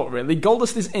Warrior's fault, really.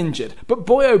 Goldust is injured. But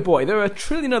boy oh boy, there are a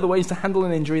trillion other ways to handle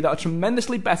an injury that are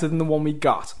tremendously better than the one we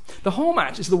got. The whole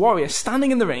match is the Warrior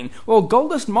standing in the ring while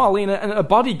Goldust, Marlena, and a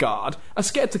bodyguard are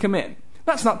scared to come in.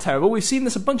 That's not terrible. We've seen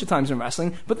this a bunch of times in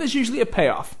wrestling, but there's usually a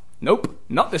payoff. Nope,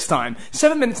 not this time.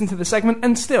 7 minutes into the segment,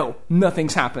 and still,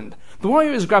 nothing's happened. The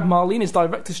Warrior has grabbed Marlena's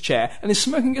director's chair and is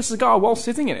smoking a cigar while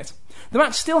sitting in it. The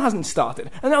match still hasn't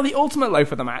started, and now the ultimate low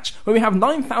for the match, where we have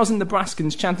 9,000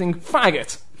 Nebraskans chanting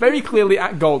faggot very clearly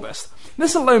at Goldust.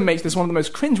 This alone makes this one of the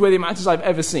most cringeworthy matches I've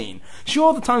ever seen.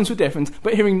 Sure, the times were different,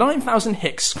 but hearing 9,000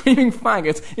 hicks screaming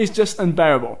faggot is just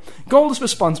unbearable. Goldust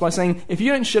responds by saying, if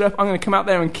you don't shut up, I'm going to come out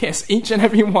there and kiss each and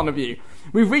every one of you.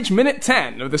 We've reached minute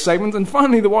 10 of the segment, and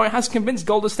finally the Warrior has convinced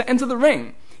Goldust to enter the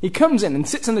ring. He comes in and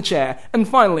sits in the chair, and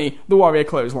finally the Warrior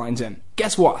clotheslines in.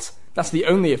 Guess what? That's the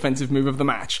only offensive move of the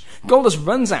match. Goldust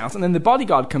runs out, and then the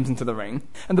bodyguard comes into the ring,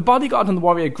 and the bodyguard and the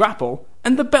Warrior grapple,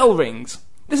 and the bell rings.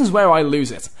 This is where I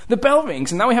lose it. The bell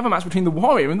rings, and now we have a match between the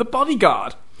Warrior and the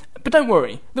bodyguard. But don't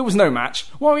worry, there was no match.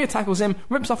 Warrior tackles him,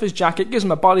 rips off his jacket, gives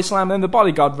him a body slam, and then the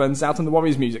bodyguard runs out and the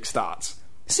Warrior's music starts.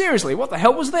 Seriously, what the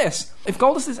hell was this? If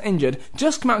Goldust is injured,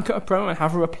 just come out and cut a promo and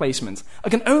have a replacement. I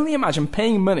can only imagine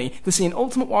paying money to see an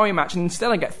Ultimate Warrior match, and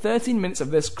instead I get 13 minutes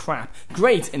of this crap.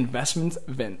 Great investment,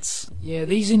 Vince. Yeah,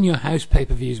 these In Your House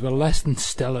pay-per-views were less than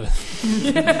stellar.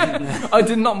 I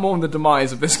did not mourn the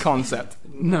demise of this concept.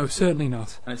 No, certainly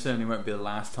not. And it certainly won't be the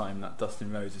last time that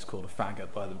Dustin Rhodes is called a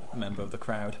faggot by the member of the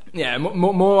crowd. Yeah,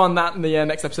 more on that in the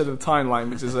next episode of the Timeline,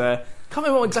 which is can't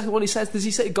remember exactly what he says. Does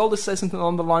he say Goldust says something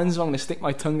along the lines of "I'm going to stick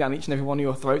my tongue down each and every one of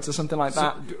your throats" or something like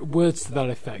that? Words to that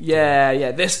effect.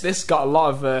 Yeah. This got a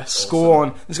lot of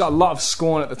scorn. This got a lot of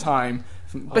scorn at the time.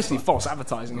 Basically, false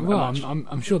advertising. Well,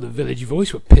 I'm sure the Village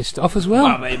Voice were pissed off as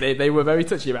well. Well, they were very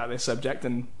touchy about this subject,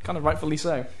 and kind of rightfully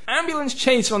so. Ambulance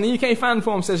Chase on the UK fan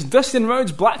forum says Dustin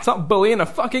Rhodes blacktop bully in a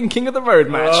fucking King of the Road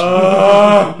match.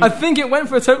 I think it went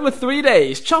for a total of 3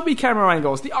 days. Choppy camera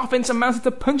angles. The offense amounted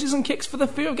to punches and kicks for the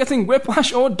fear of getting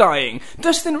whiplash or dying.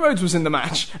 Dustin Rhodes was in the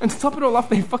match, and to top it all off,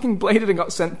 they fucking bladed and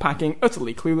got sent packing.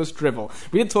 Utterly clueless drivel.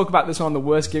 We did talk about this on the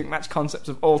worst gimmick match concepts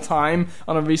of all time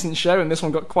on a recent show, and this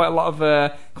one got quite a lot of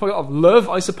love,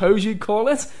 I suppose you'd call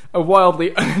it. A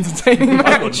wildly unentertaining match.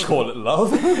 I wouldn't call it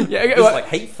love. Yeah, It's like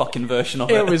hate fucking version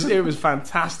of it. It was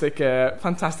fantastic,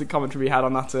 fantastic commentary we had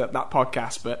on that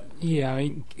podcast. But yeah, I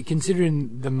mean,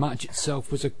 considering the match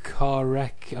itself was a car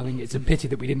wreck, I think it's a pity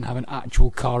that we didn't have an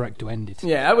actual car wreck to end it.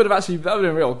 yeah, that would have been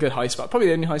a real good high spot. Probably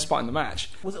the only high spot in the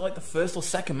match. Was it like the first or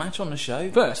second match on the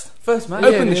show? First match.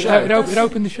 Open the show. It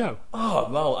opened the show. Oh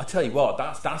well, I tell you what,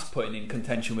 that's putting in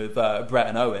contention with Brett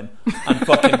and Owen and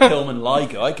fucking Pillman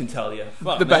Liger. I can tell you,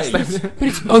 fuck The best. me. But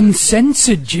it's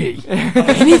uncensored, G.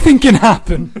 Anything can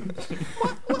happen.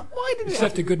 Why did It's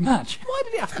left a good match. Why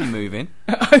did it have to be moving?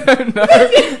 Why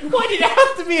did it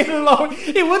have to be in a lorry?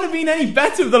 It wouldn't have been any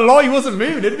better if the lorry wasn't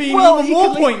moving. It'd be even you more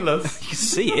could pointless. You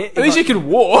see it. At least you can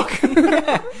walk.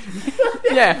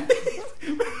 Yeah.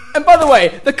 And by the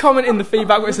way, the comment in the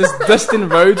feedback where it says Dustin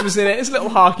Rhodes was in it, it's a little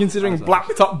hard considering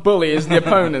Blacktop Bully is the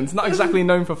opponent, not exactly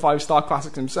known for 5-star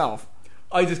classics himself.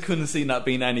 I just couldn't have seen that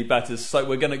being any better. So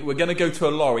we're gonna go to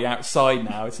a lorry outside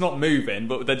now. It's not moving,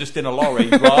 but they're just in a lorry,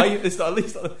 right? It's at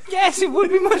least. Yes, it would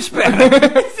be much better.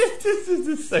 This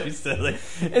is so silly.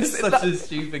 It's such a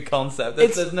stupid concept.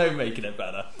 There's no making it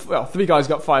better. Well, 3 guys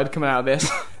got fired coming out of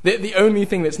this. The only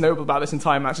thing that's notable about this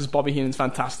entire match is Bobby Heenan's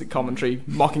fantastic commentary,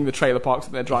 mocking the trailer parks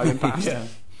that they're driving past. Yeah.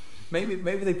 Maybe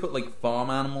they put like farm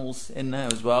animals in there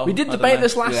as well. We did I don't debate know.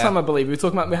 this last time, I believe. We were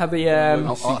talking about, we had the...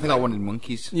 I think I wanted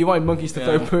monkeys. you wanted monkeys to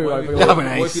throw poo Well, over if- your...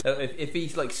 Yeah, an ace. If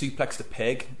he's like suplexed a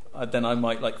pig, then I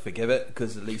might like forgive it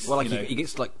because at least Well, like you know. he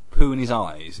gets like poo in his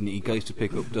eyes, and he goes to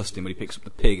pick up Dustin, but he picks up the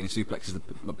pig and he suplexes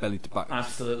the belly to back.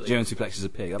 Absolutely. Jones suplexes a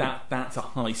pig. That's a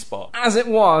high spot. As it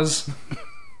was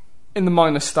in the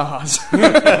Minor Stars.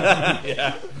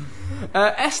 Yeah.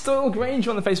 S. Doyle Grange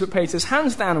on the Facebook page says,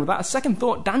 hands down, without a second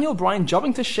thought, Daniel Bryan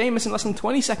jobbing to Sheamus in less than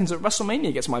 20 seconds at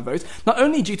WrestleMania gets my vote, not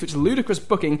only due to its ludicrous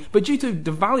booking, but due to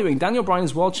devaluing Daniel Bryan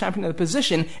as world champion in the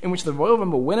position in which the Royal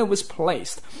Rumble winner was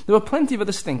placed. There were plenty of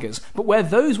other stinkers, but where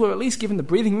those were at least given the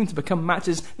breathing room to become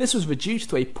matches, this was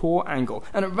reduced to a poor angle.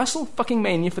 And at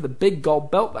Wrestle-fucking-Mania for the big gold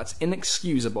belt, that's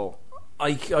inexcusable.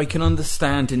 I can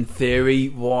understand in theory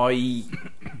why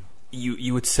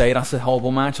you would say that's a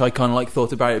horrible match. I kind of like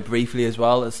thought about it briefly as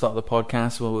well at the start of the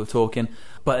podcast while we were talking.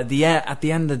 But at the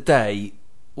end of the day,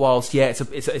 whilst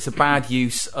it's a bad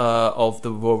use of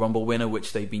the Royal Rumble winner,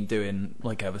 which they've been doing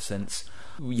like ever since.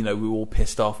 You know, we were all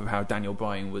pissed off of how Daniel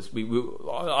Bryan was.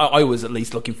 I was at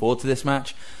least looking forward to this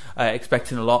match,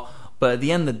 expecting a lot. But at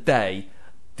the end of the day,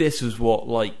 this was what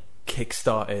like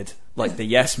kick-started like the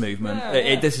Yes movement.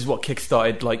 Yeah. This is what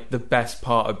kick-started like the best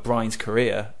part of Bryan's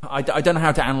career. I don't know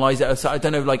how to analyse it. So I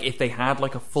don't know like if they had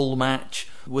like a full match,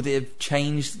 would it have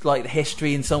changed like the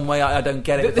history in some way? I don't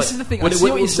get it. This is the thing. I see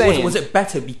what you're saying. Was it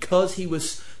better because he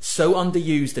was so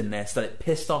underused in this that it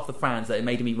pissed off the fans, that it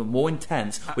made him even more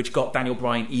intense, which got Daniel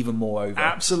Bryan even more over?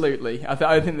 Absolutely. I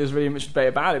don't think there's really much debate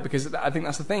about it, because I think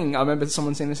that's the thing. I remember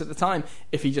someone saying this at the time.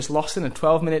 If he just lost in a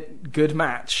 12-minute good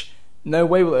match, no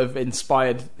way will it have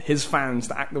inspired his fans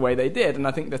to act the way they did. And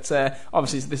I think that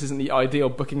obviously this isn't the ideal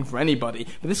booking for anybody,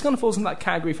 but this kind of falls in that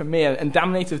category for me. And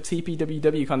Dominator of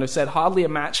TPWW kind of said hardly a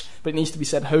match, but it needs to be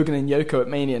said Hogan and Yoko at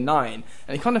Mania 9,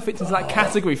 and it kind of fits into that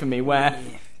category for me, where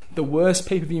the worst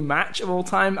pay-per-view match of all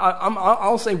time,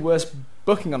 I'll say worst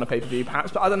booking on a pay-per-view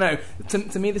perhaps, but I don't know,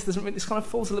 to me this kind of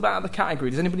falls a little bit out of the category.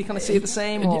 Does anybody kind of see it the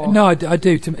same, or? No, I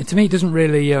do. To me, it doesn't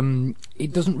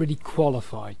really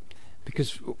qualify.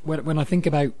 Because when I think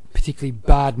about particularly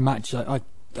bad matches,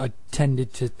 I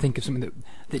tended to think of something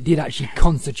that did actually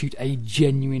constitute a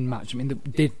genuine match. I mean,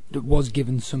 that was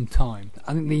given some time.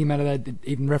 I think the emailer there did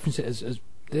even reference it as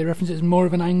they reference it as more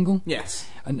of an angle. Yes.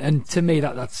 And to me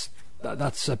that's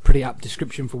a pretty apt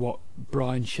description for what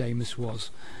Bryan Sheamus was.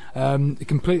 I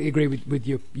completely agree with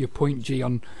your point, G,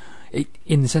 on it,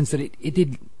 in the sense that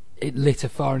it lit a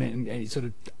fire in it, and it sort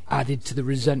of added to the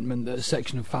resentment that a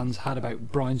section of fans had about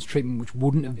Bryan's treatment, which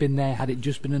wouldn't have been there had it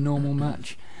just been a normal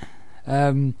match.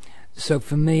 So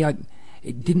for me,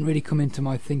 it didn't really come into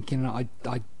my thinking. I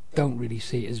don't really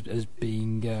see it as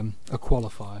being a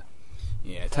qualifier.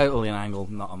 Yeah, totally an angle,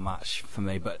 not a match for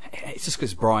me. But it's just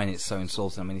because Brian is so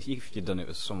insulting. I mean, if you'd done it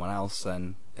with someone else,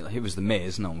 then if it was The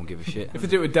Miz, no one would give a shit. If they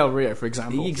do it with Del Rio, for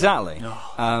example. Exactly.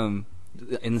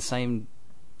 In the same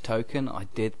token, I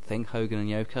did think Hogan and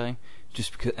Yoko,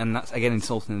 just because, and that's again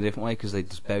insulting in a different way because they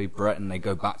just bury Brett and they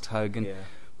go back to Hogan. Yeah.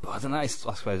 But I don't know, it's,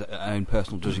 I suppose, our own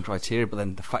personal judging criteria. But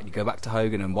then the fact you go back to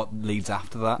Hogan and what leads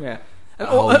after that. Yeah. And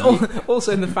Oh,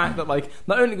 also in the fact that, like,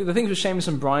 not only the things with Sheamus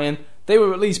and Bryan, they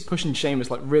were at least pushing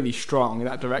Sheamus, like, really strong in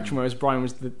that direction, whereas Bryan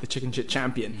was the chicken shit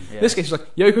champion. In this case, it's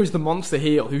like, Yoko's the monster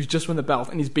heel who's just won the belt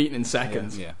and he's beaten in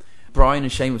seconds. Yeah. Bryan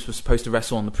and Sheamus were supposed to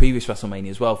wrestle on the previous WrestleMania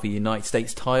as well for the United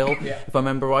States title, if I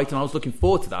remember right, and I was looking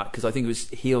forward to that because I think it was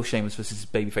heel Sheamus versus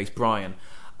babyface Bryan,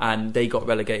 and they got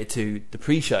relegated to the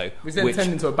pre-show, Which then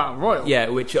turned into a battle royal. Yeah,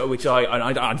 which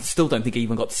I still don't think I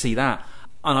even got to see that.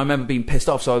 And I remember being pissed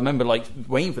off, so I remember like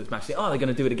waiting for this match. They're going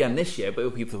to do it again this year, but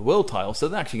it'll be for the world title. So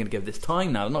they're actually going to give this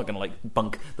time now. They're not going to like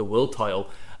bunk the world title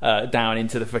down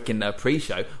into the freaking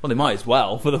pre-show. Well, they might as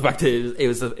well for the fact that it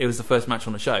was the first match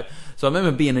on the show. So I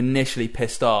remember being initially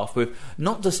pissed off with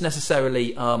not just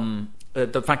necessarily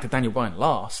the fact that Daniel Bryan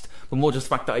lost, but more just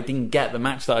the fact that I didn't get the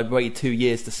match that I'd waited 2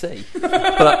 years to see.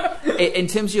 But in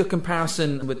terms of your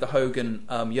comparison with the Hogan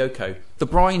Yoko, the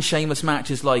Bryan Sheamus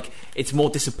match is like it's more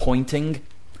disappointing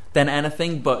than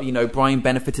anything, but you know Bryan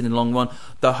benefited in the long run.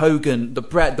 The Hogan, the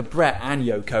Brett and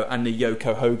Yoko, and the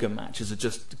Yoko Hogan matches are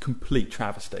just a complete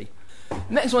travesty.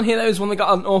 Next one here, though, is one that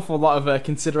got an awful lot of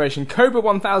consideration. Cobra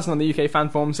 1000 on the UK fan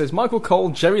forum says, Michael Cole,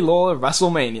 Jerry Lawler,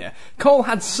 WrestleMania. Cole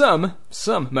had some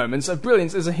moments of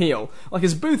brilliance as a heel, like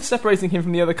his booth separating him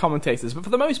from the other commentators, but for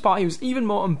the most part he was even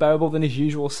more unbearable than his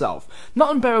usual self.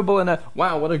 Not unbearable in a,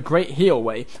 wow, what a great heel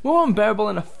way, more unbearable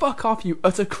in a fuck off you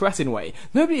utter cretin way.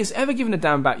 Nobody has ever given a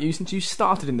damn about you since you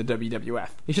started in the WWF.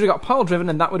 You should have got pile driven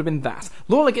and that would have been that.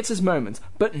 Lawler gets his moment,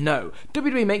 but no.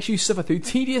 WWE makes you suffer through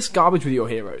tedious garbage with your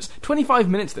heroes. 25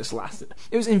 minutes this lasted.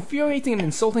 It was infuriating and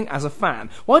insulting as a fan.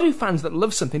 Why do fans that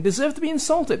love something deserve to be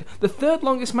insulted? The third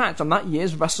longest match on that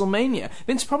year's WrestleMania.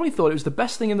 Vince probably thought it was the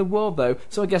best thing in the world though,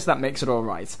 so I guess that makes it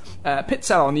alright. Pit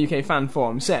Seller on the UK fan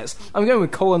forum says, I'm going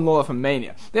with Cole and Lawler from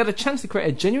Mania. They had a chance to create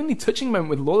a genuinely touching moment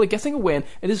with Lawler getting a win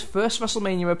at his first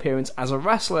WrestleMania appearance as a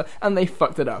wrestler, and they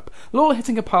fucked it up. Lawler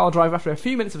hitting a pile drive after a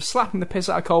few minutes of slapping the piss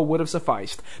out of Cole would have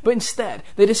sufficed, but instead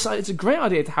they decided it's a great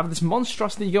idea to have this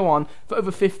monstrosity go on for over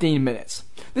 15 minutes.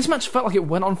 This match felt like it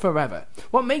went on forever.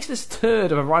 What makes this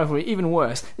turd of a rivalry even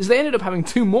worse is they ended up having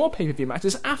 2 more pay-per-view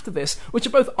matches after this, which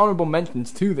are both honourable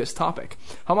mentions to this topic.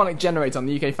 Harmonic Generator on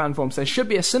the UK fan forum says, should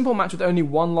be a simple match with only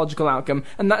one logical outcome,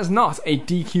 and that is not a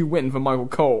DQ win for Michael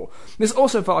Cole. This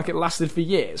also felt like it lasted for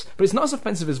years, but it's not as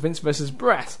offensive as Vince vs.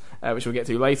 Brett, which we'll get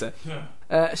to later.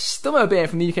 Stummer Beer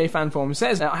from the UK fan forum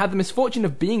says, I had the misfortune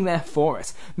of being there for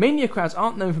it. Mania crowds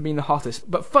aren't known for being the hottest,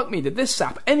 but fuck me, did this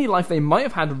sap any life they might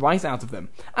have had right out of them.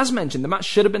 As mentioned, the match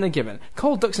should have been a given.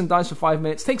 Cole ducks and dives for 5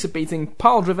 minutes, takes a beating,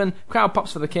 pile driven, crowd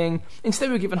pops for the king. Instead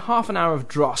we were given half an hour of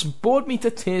dross, bored me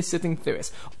to tears sitting through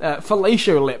it.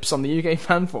 Fellatio Lips on the UK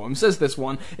fan forum says this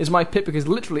one is my pick because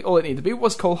literally all it needed to be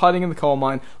was Cole hiding in the coal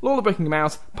mine, Lawler breaking him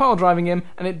out, pile driving him,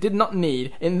 and it did not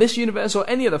need, in this universe or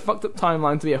any other fucked up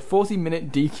timeline, to be a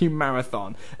 40-minute DQ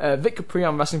marathon. Vic Capri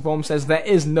on Wrestling Forum says there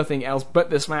is nothing else but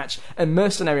this match, and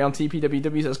Mercenary on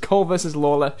TPWW says Cole vs.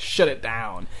 Lawler, shut it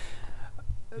down.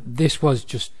 This was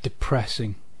just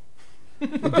depressing.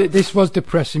 This was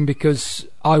depressing because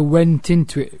I went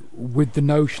into it with the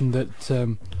notion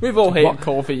that we've all hated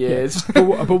Cole for years.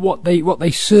 Yeah, but what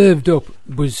they served up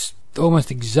was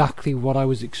almost exactly what I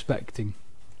was expecting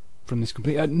from this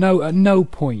complete. At no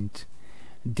point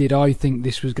did I think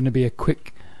this was going to be a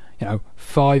quick,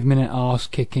 5-minute arse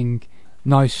kicking,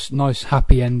 nice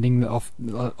happy ending off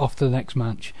to the next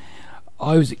match.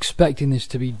 I was expecting this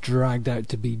to be dragged out,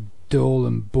 to be dull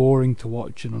and boring to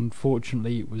watch, and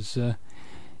unfortunately it was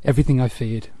everything I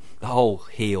feared. The whole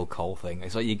heel Cole thing,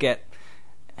 it's like you get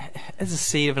as a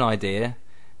seed of an idea.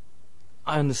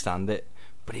 I understand it,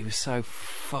 but he was so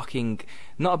fucking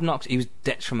not obnoxious. He was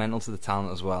detrimental to the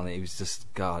talent as well, and he was just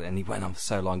God. And he went on for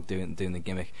so long doing the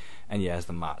gimmick. And yeah, as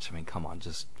the match, I mean, come on,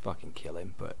 just fucking kill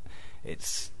him. But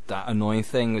it's that annoying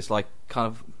thing. It's like kind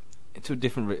of to a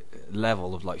different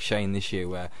level of like Shane this year,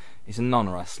 where he's a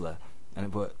non-wrestler.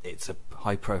 But it's a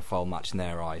high-profile match in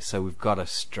their eyes, so we've got to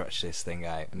stretch this thing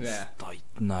out. And yeah. Like,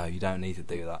 no, you don't need to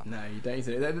do that. No, you don't need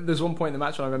to. There's one point in the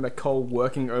match when I remember Cole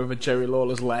working over Jerry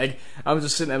Lawler's leg. I was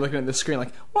just sitting there looking at the screen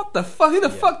like, what the fuck? Who the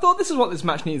fuck thought this is what this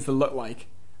match needs to look like?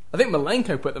 I think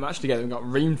Malenko put the match together and got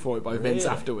reamed for it by Vince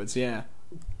afterwards, yeah.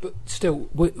 But still,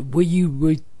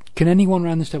 can anyone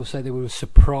around this table say they were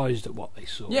surprised at what they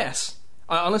saw? Yes.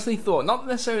 I honestly thought, not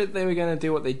necessarily that they were going to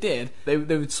do what they did, they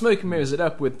would smoke and mirrors it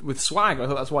up with swagger. I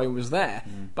thought that's why he was there.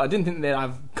 But I didn't think they'd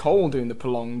have Cole doing the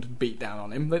prolonged beatdown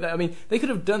on him. I mean, they could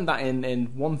have done that in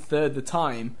 1/3 the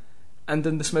time and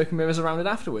done the smoke and mirrors around it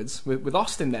afterwards with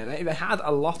Austin there. They had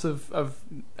a lot of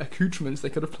accoutrements they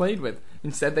could have played with.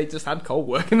 Instead, they just had Cole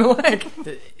working the leg.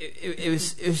 It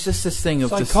was just this thing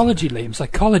of psychology, Liam,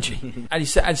 psychology. And you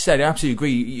said, I absolutely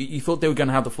agree. You thought they were going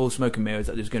to have the full smoke and mirrors,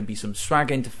 that there was going to be some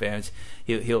Swagger interference.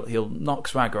 He'll knock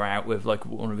Swagger out with like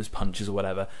one of his punches or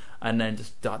whatever, and then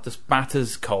just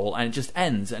batters Cole, and it just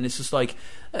ends. And it's just like,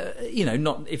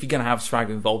 not if you're going to have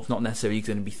Swagger involved, not necessarily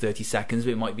going to be 30 seconds,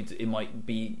 but it might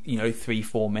be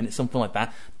 3-4 minutes, something like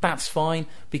that. That's fine,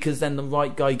 because then the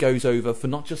right guy goes over for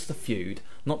not just the feud,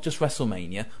 not just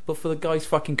WrestleMania, but for the guy's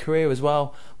fucking career as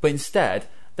well. But instead,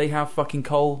 they have fucking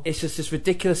Cole. It's just this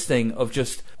ridiculous thing of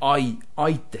just I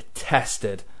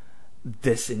detested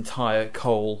this entire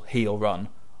Cole heel run.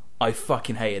 I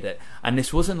fucking hated it. And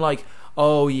this wasn't like,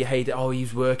 oh, you hate it, oh,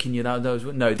 he's working you. No,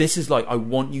 this is like, I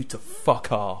want you to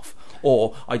fuck off.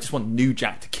 Or I just want New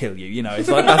Jack to kill you. It's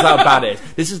like, that's how bad it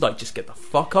is. This is like, just get the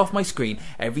fuck off my screen.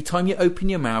 Every time you open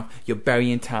your mouth, you're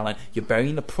burying talent. You're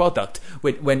burying the product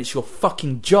when it's your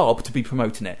fucking job to be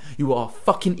promoting it. You are a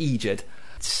fucking idiot.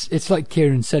 It's like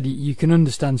Kieran said, you can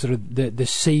understand sort of the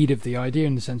seed of the idea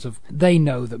in the sense of they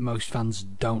know that most fans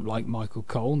don't like Michael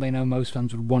Cole. They know most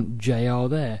fans would want JR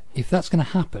there. If that's going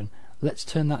to happen, let's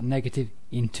turn that negative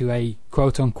into a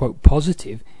quote-unquote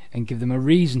positive and give them a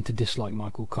reason to dislike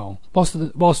Michael Cole.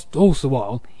 Whilst also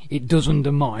while it does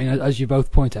undermine, as you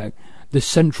both point out, the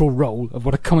central role of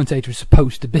what a commentator is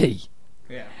supposed to be.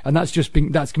 Yeah. And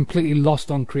that's completely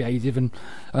lost on creative and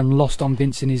lost on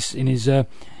Vince in his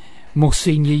more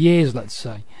senior years, let's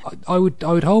say. I would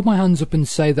hold my hands up and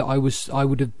say that I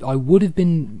would have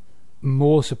been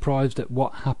more surprised at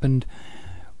what happened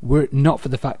were it not for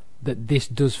the fact that this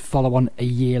does follow on a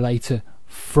year later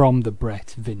from the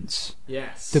Bret Vince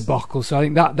debacle. So I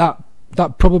think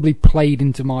that probably played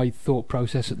into my thought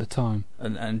process at the time.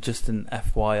 And just an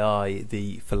FYI,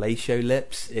 the fellatio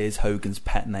lips is Hogan's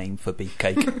pet name for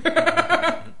beefcake.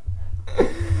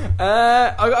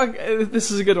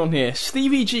 This is a good one here.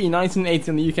 Stevie G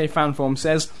 1980 on the UK fan forum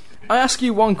says, I ask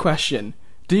you one question.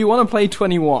 Do you want to play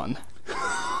 21?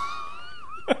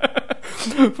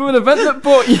 From an event that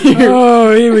brought you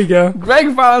oh, here we go.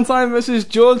 Greg Valentine versus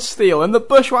George Steele and the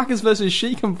Bushwhackers versus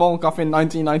Sheik and Volkov in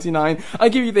 1999, I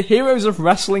give you the Heroes of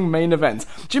Wrestling main event.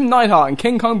 Jim Neidhart and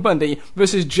King Kong Bundy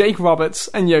versus Jake Roberts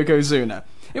and Yokozuna.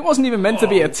 It wasn't even meant to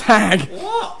be a tag.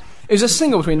 What? It was a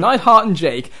single between Neidhart and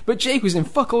Jake, but Jake was in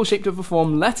fuck all shape to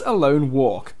perform, let alone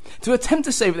walk. To attempt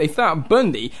to save it, they throw out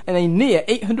Bundy and a near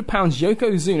 800 pounds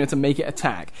Yokozuna to make it a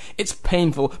tag. It's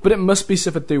painful, but it must be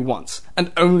suffered through once,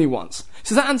 and only once.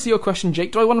 So does that answer your question,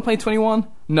 Jake? Do I want to play 21?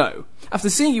 No. After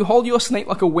seeing you hold your snake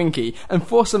like a winky and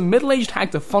force a middle-aged hag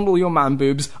to fondle your man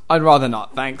boobs, I'd rather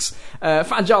not, thanks.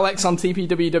 Fat Joel X on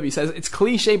TPWW says, it's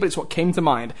cliche, but it's what came to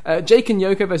mind. Jake and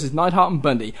Yoko versus Neidhart and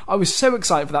Bundy. I was so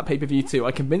excited for that pay-per-view too,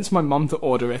 I convinced my mum to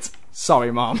order it.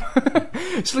 Sorry, Mom.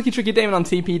 Slicky Tricky Damon on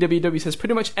TPWW says,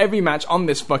 pretty much every match on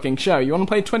this fucking show. You want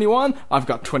to play 21? I've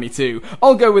got 22.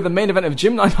 I'll go with the main event of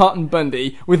Jim Neidhart and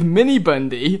Bundy, with Mini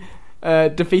Bundy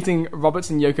defeating Roberts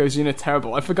and Yokozuna.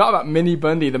 Terrible. I forgot about Mini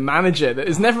Bundy, the manager, that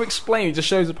is never explained. He just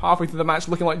shows up halfway through the match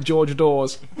looking like George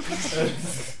Dawes.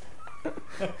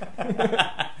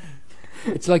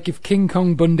 It's like if King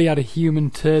Kong Bundy had a human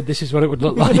turd, this is what it would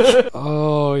look like.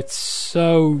 Oh, it's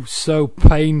so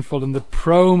painful. And the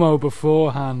promo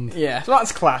beforehand. Yeah, so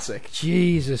that's classic.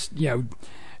 Jesus,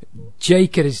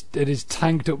 Jake at his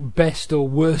tanked up best or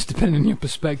worst, depending on your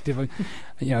perspective.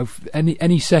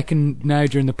 Any second now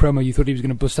during the promo, you thought he was going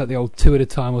to bust out the old two at a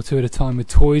time with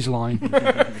toys line.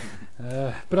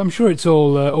 But I'm sure it's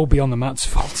all beyond the Mat's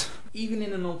fault. Even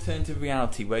in an alternative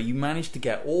reality where you manage to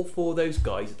get all four of those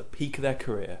guys at the peak of their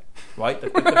career, right?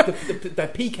 Their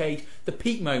peak age, the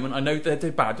peak moment. I know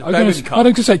they're bad. I was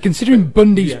going to say, considering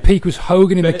Bundy's peak was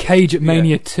Hogan in the cage at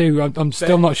Mania 2, I'm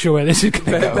still not sure where this is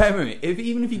going to go. Bear with me.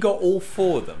 Even if you got all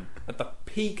four of them at the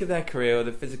peak of their career, or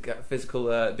the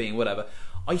physical being, whatever,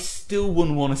 I still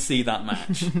wouldn't want to see that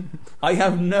match. I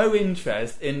have no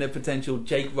interest in the potential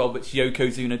Jake Roberts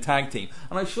Yokozuna tag team,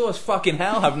 and I sure as fucking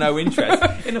hell have no interest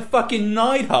in a fucking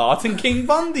Neidhart and King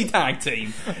Bundy tag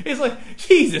team. It's like,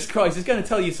 Jesus Christ, it's going to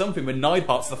tell you something when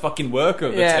Neidhart's the fucking worker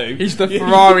of the two. He's the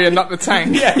Ferrari and not the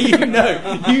tank. Yeah, you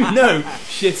know,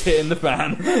 shit's hitting the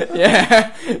fan.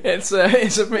 Yeah, it's I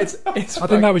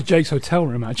think that was Jake's hotel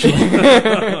room, actually.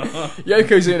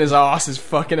 Yokozuna's arse is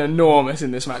fucking enormous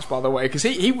in this match, by the way, because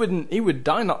he would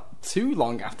die not too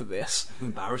long after this.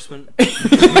 Embarrassment.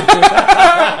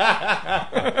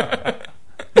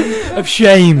 Of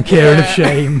shame, Kieran, of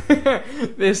shame.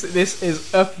 This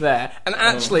is up there, and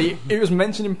actually, it was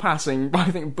mentioned in passing. But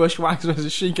I think Bushwhackers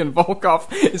versus Sheik and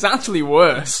Volkov is actually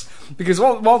worse, because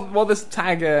while this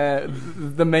tag,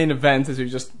 the main event, as we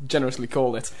just generously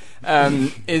call it,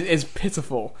 is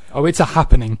pitiful. Oh, it's a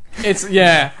happening. It's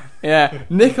yeah.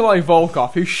 Nikolai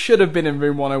Volkov, who should have been in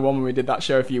Room 101 when we did that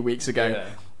show a few weeks ago,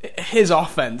 his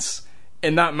offense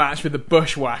in that match with the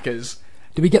Bushwhackers.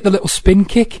 Did we get the little spin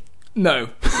kick? No,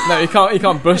 he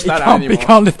can't bust that out anymore. He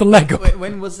can't lift the leg up. Wait,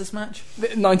 when was this match?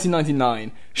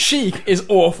 1999. Sheik is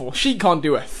awful. Sheik can't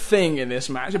do a thing in this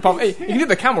match. He can do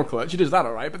the camel clutch. He does that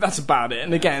all right, but that's about it.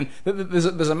 And again, there's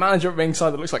a manager at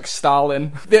ringside that looks like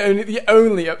Stalin. The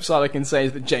only upside I can say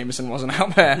is that Jameson wasn't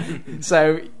out there.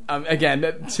 So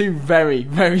again, two very,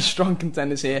 very strong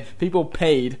contenders here. People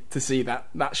paid to see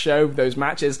that show, those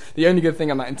matches. The only good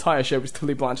thing on that entire show was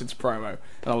Tully Blanchard's promo,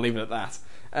 and I'll leave it at that.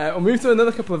 We'll move to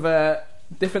another couple of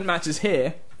different matches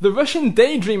here. The Russian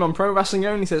Daydream on Pro Wrestling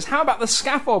Only says, how about the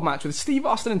scaffold match with Steve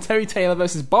Austin and Terry Taylor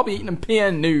versus Bobby Eaton and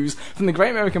PN News from the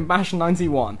Great American Bash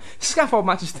 91? Scaffold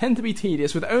matches tend to be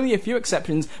tedious with only a few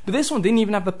exceptions, but this one didn't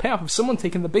even have the payoff of someone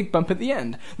taking the big bump at the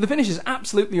end. The finish is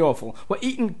absolutely awful, where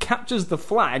Eaton captures the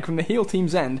flag from the heel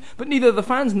team's end, but neither the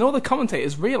fans nor the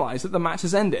commentators realise that the match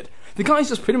has ended. The guys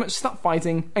just pretty much stop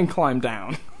fighting and climb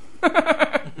down.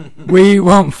 We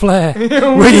want Flair.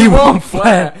 We want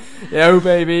Flair. Yo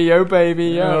baby, yo.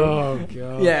 Oh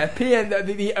god. Yeah,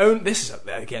 PN. This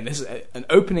is an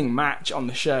opening match on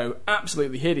the show.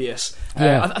 Absolutely hideous.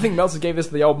 Yeah. I think Meltzer gave this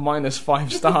the old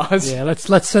 -5 stars. Yeah,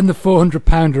 let's send the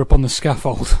 400-pounder up on the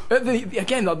scaffold. I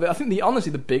think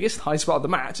honestly the biggest high spot of the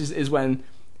match is when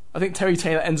I think Terry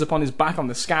Taylor ends up on his back on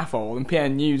the scaffold and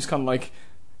PN News kind of like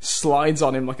slides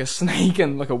on him like a snake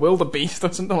and like a wildebeest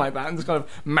or something like that, and just kind of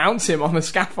mounts him on the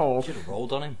scaffold. Should have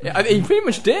rolled on him. Yeah, he pretty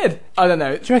much did. I don't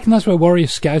know. Do you reckon that's where Warrior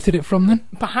scouted it from then?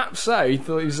 Perhaps so. He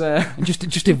thought he was. And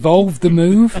just evolved the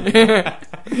move.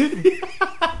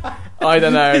 I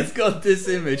don't know. It's got this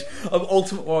image of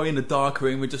Ultimate Warrior in a dark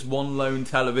room with just one lone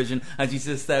television, as he's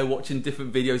just there watching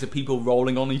different videos of people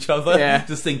rolling on each other. Yeah.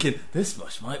 Just thinking, this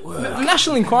much might work. The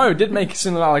National Enquirer did make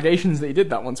similar allegations that he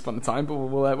did that once upon a time, but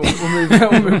we'll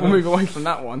move away from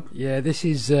that one. Yeah, this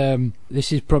is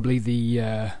probably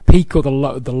the peak or the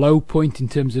low point in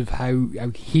terms of how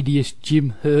hideous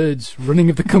Jim Herd's running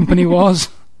of the company was.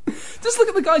 Just look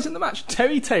at the guys in the match: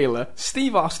 Terry Taylor,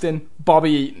 Steve Austin,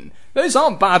 Bobby Eaton. Those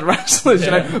aren't bad wrestlers,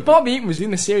 you know. Bobby Eaton was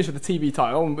doing the series with the TV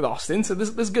title and with Austin, so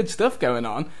there's good stuff going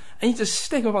on. And you just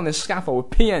stick up on this scaffold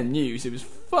with PN News. It was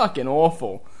fucking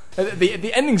awful.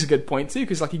 The ending's a good point too,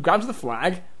 because like he grabs the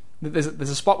flag. There's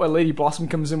a spot where Lady Blossom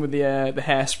comes in with the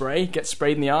hairspray, gets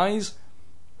sprayed in the eyes,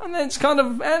 and then it kind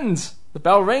of ends. The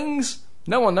bell rings.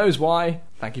 No one knows why.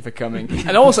 Thank you for coming.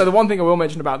 And also, the one thing I will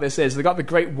mention about this is they got the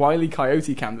great Wile E.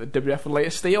 Coyote cam that WWF would later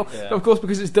steal. Yeah. But of course,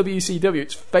 because it's WCW,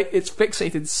 it's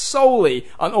fixated solely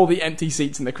on all the empty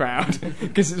seats in the crowd.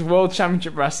 Because it's World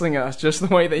Championship Wrestling, and that's just the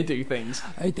way they do things.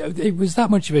 It was that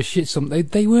much of a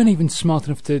shitstorm. They weren't even smart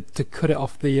enough to cut it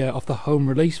off the home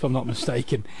release, if I'm not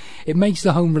mistaken. It makes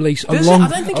the home release a long... I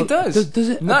don't think it does. Does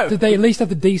it? No. Did they at least have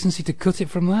the decency to cut it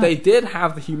from that? They did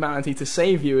have the humanity to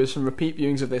save viewers from repeat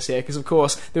viewings of this here, because of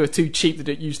course they were too cheap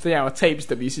to use 3-hour tapes,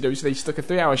 WCW, so they stuck a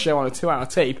 3-hour show on a 2-hour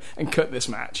tape and cut this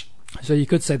match. So you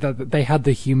could say that they had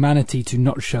the humanity to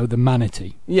not show the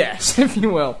manatee. Yes, if you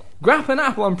will. Grap and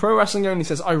Apple on Pro Wrestling Only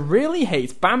says, I really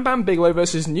hate Bam Bam Bigelow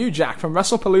versus New Jack from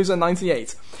WrestlePalooza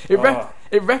 98.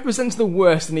 It represents the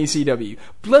worst in ECW.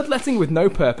 Bloodletting with no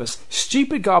purpose,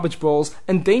 stupid garbage brawls,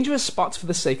 and dangerous spots for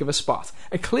the sake of a spot.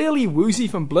 A clearly woozy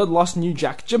from blood lost New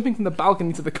Jack jumping from the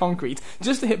balcony to the concrete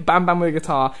just to hit Bam Bam with a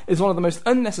guitar is one of the most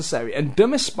unnecessary and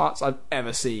dumbest spots I've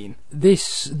ever seen.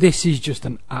 This is just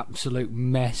an absolute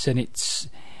mess, and it's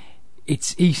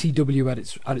ECW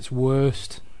at its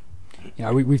worst. You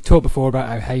know, we've talked before about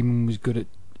how Heyman was good at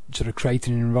sort of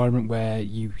creating an environment where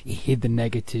you hid the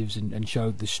negatives and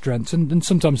showed the strengths, and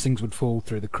sometimes things would fall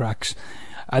through the cracks,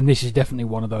 and this is definitely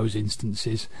one of those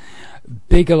instances.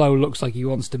 Bigelow looks like he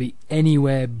wants to be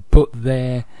anywhere but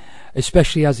there.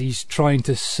 especially as he's trying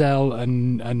to sell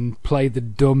and play the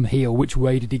dumb heel. Which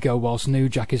way did he go whilst New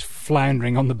Jack is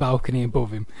floundering on the balcony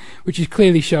above him, which is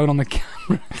clearly shown on the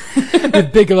camera,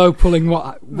 with Bigelow pulling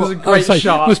what was a great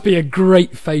shot. Must be a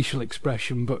great facial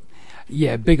expression. But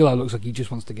yeah, Bigelow looks like he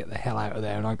just wants to get the hell out of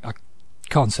there, and I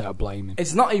can't say I blame him.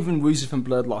 It's not even Rusev from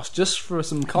Blood Loss. Just for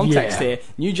some context here,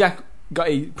 New Jack got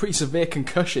a pretty severe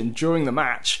concussion during the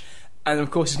match, and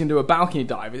of course he's going to do a balcony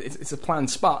dive. It's a planned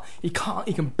spot. He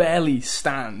can barely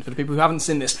stand, for the people who haven't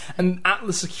seen this. And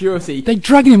Atlas security, they're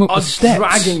dragging him up are the steps.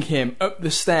 dragging him up the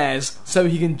stairs so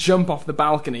he can jump off the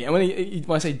balcony. And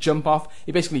when I say jump off,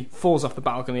 he basically falls off the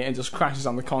balcony and just crashes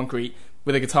on the concrete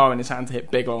with a guitar in his hand to hit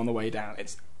Bigelow on the way down.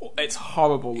 It's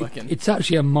horrible looking. It's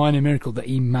actually a minor miracle that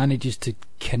he manages to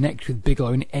connect with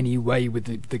Bigelow in any way with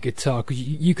the guitar, because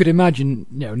you could imagine,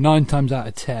 9 times out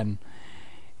of 10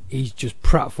 he's just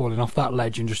pratfalling off that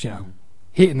ledge and just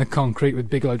hitting the concrete, with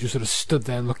Bigelow just sort of stood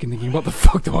there looking, thinking, what the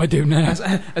fuck do I do now?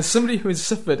 As somebody who has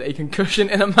suffered a concussion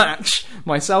in a match,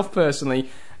 myself personally,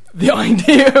 the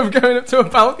idea of going up to a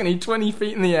balcony 20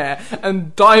 feet in the air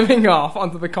and diving off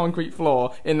onto the concrete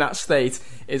floor in that state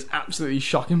is absolutely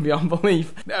shocking beyond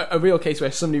belief. A real case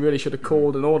where somebody really should have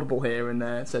called an audible here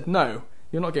and said, no,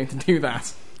 you're not going to do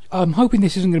that. I'm hoping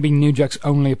this isn't going to be New Jack's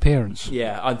only appearance.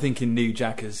 Yeah, I'm thinking New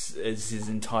Jack as his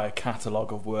entire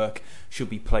catalogue of work should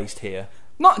be placed here.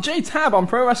 Not J Tab on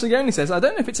Pro Wrestling Only says, I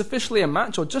don't know if it's officially a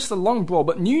match or just a long brawl,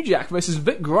 but New Jack versus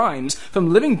Vic Grimes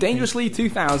from Living Dangerously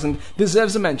 2000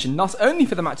 deserves a mention, not only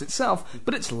for the match itself,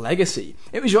 but its legacy.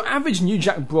 It was your average New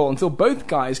Jack brawl until both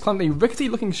guys climbed a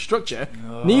rickety-looking structure,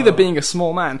 neither being a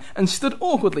small man, and stood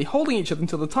awkwardly holding each other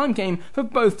until the time came for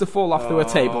both to fall off through a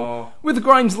table, with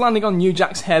Grimes landing on New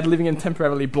Jack's head, leaving him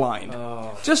temporarily blind.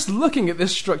 Just looking at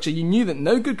this structure, you knew that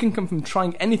no good can come from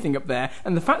trying anything up there,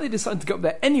 and the fact they decided to go up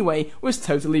there anyway was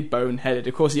totally boneheaded.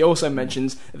 Of course, he also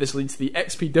mentions that this leads to the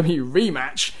XPW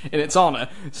rematch in its honour.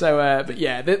 So, but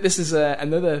yeah, this is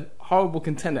another horrible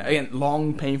contender. Again,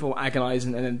 long, painful,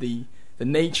 agonising, and then the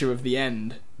nature of the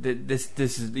end. This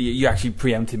is, you actually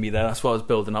preempted me there. That's what I was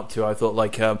building up to. I thought,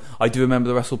 I do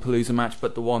remember the WrestlePalooza match,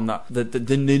 but the one that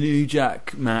the New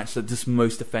Jack match that just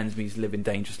most offends me is Living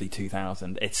Dangerously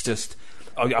 2000. It's just,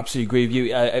 I absolutely agree with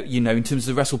you. In terms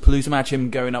of the WrestlePalooza match, him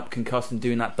going up concussed and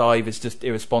doing that dive is just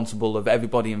irresponsible of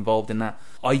everybody involved in that.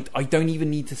 I don't even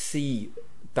need to see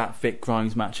that Vic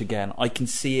Grimes match again. I can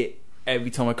see it every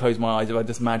time I close my eyes. If I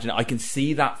just imagine it, I can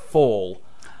see that fall.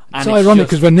 It's ironic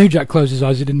because when New Jack closed his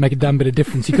eyes, it didn't make a damn bit of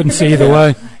difference. He couldn't see either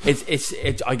way.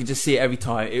 I could just see it every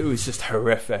time. It was just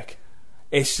horrific.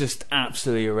 It's just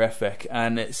absolutely horrific,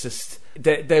 and it's just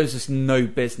there was just no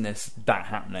business that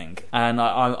happening. And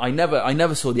I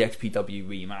never saw the XPW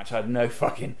rematch. I had no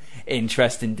fucking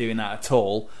interest in doing that at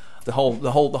all. The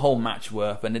whole match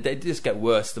worth, and it just get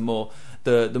worse the more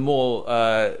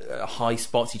high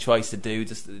spots he tries to do.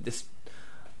 Just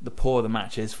the poorer the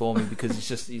match is for me, because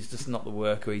he's just not the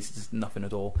worker. He's just nothing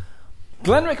at all.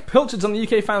 Glenrick Pilchards on the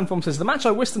UK fan forum says, the match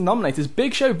I wish to nominate is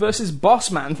Big Show versus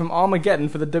Bossman from Armageddon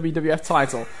for the WWF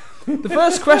title. The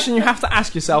first question you have to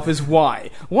ask yourself is why?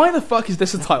 Why the fuck is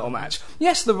this a title match?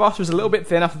 Yes, the roster was a little bit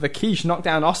thin after the quiche knocked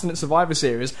down Austin at Survivor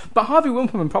Series, but Harvey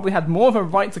Wippleman probably had more of a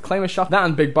right to claim a shot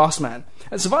than Big Boss Man.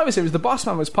 At Survivor Series, the Boss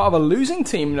Man was part of a losing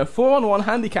team in a 4-on-1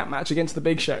 handicap match against the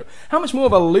Big Show. How much more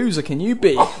of a loser can you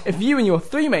be if you and your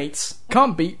 3 mates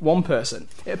can't beat one person?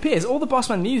 It appears all the Boss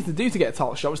Man needed to do to get a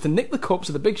title shot was to nick the corpse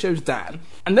of the Big Show's dad.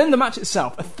 And then the match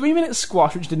itself, a 3-minute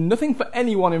squash which did nothing for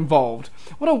anyone involved.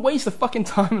 What a waste of fucking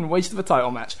time and waste of a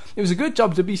title match. It was a good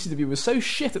job WCW was so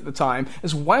shit at the time,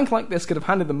 as wank like this could have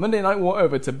handed the Monday Night War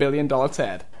over to $1 Billion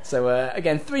Ted. So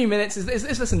again, 3 minutes, is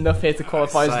this enough here to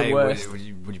qualify as the worst? Would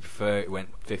you prefer it went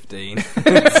 15?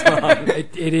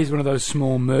 It is one of those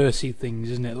small mercy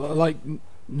things, isn't it? Like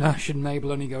Nash and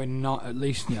Mabel only going at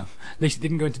least it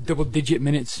didn't go into double-digit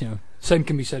minutes. Same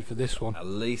can be said for this one. At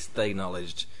least they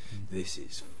acknowledged this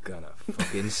is gonna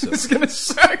fucking suck. It's gonna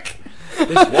suck.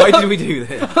 Why did we do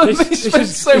this? They spent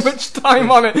so much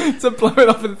time on it to blow it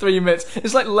off in 3 minutes.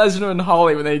 It's like Lesnar and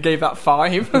Harley when they gave that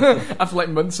 5 after like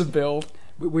months of build.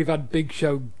 We've had Big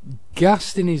Show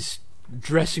gassed in his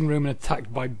dressing room and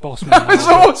attacked by Bossman. That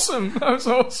was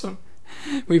awesome.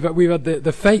 We've had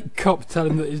the fake cop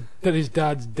telling that his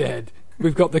dad's dead.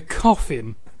 We've got the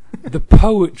coffin, the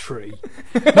poetry,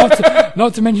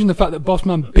 not to mention the fact that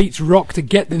Bossman beats Rock to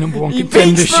get the #1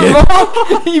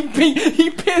 contendership. He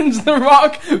pins the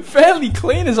Rock fairly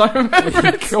clean, as I remember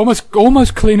it.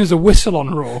 Almost clean as a whistle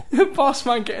on Raw.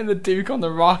 Bossman getting the Duke on the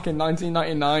Rock in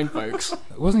 1999, folks.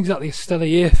 It wasn't exactly a stellar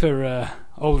year for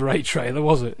old Ray Trailer,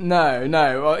 was it? No.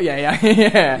 Well,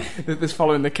 yeah. This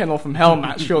following the Kennel from Hell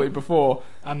match shortly before.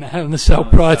 And the Hell in a Cell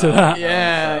prior to that.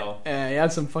 Yeah, he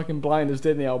had some fucking blinders,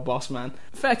 didn't he, old boss man?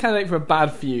 Fair candidate for a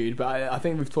bad feud, but I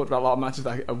think we've talked about a lot of matches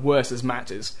that are worse as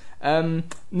matches.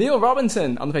 Neil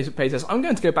Robinson on the Facebook page says, I'm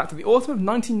going to go back to the autumn of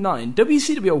 99.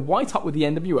 WCW are white hot with the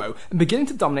NWO and beginning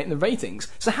to dominate in the ratings.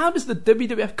 So how does the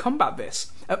WWF combat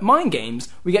this? At Mind Games,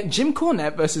 we get Jim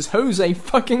Cornette versus Jose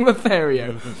fucking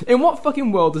Lothario. In what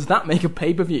fucking world does that make a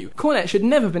pay-per-view? Cornette should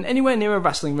never have been anywhere near a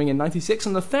wrestling ring in 96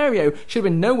 and Lothario should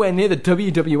have been nowhere near the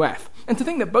WWF. And to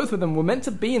think that both of them were meant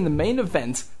to be in the main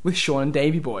event with Shawn and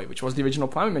Davey Boy, which was the original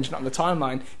plan we mentioned on the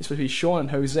timeline. It's supposed to be Shawn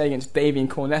and Jose against Davey and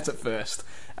Cornette at first.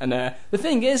 And the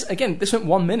thing is, again, this went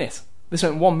 1 minute. There's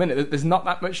not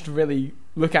that much to really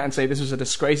look at and say this was a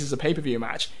disgrace as a pay-per-view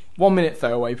match. 1 minute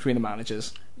throwaway between the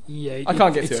managers. Yeah, I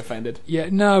can't get too offended. Yeah,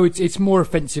 no, it's more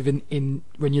offensive in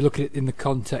when you look at it in the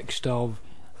context of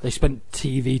they spent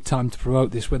TV time to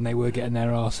promote this when they were getting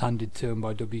their arse handed to them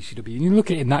by WCW. And you look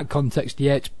at it in that context,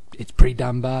 yeah, it's pretty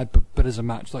damn bad. But as a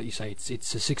match, like you say, it's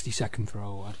a 60-second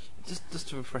throwaway. Just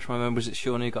to refresh my memory, was it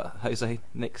Shawn who got Jose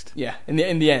nixed? Yeah, in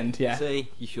the end, yeah. See,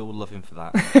 you sure will love him for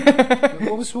that.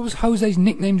 What was Jose's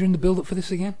nickname during the build-up for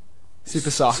this again?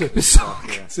 Super Sock. Super Sock.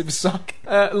 Yeah. Super Sock.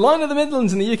 Line of the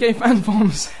Midlands in the UK fan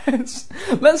forum says,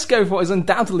 let's go for what is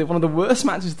undoubtedly one of the worst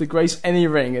matches to grace any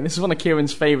ring, and this is one of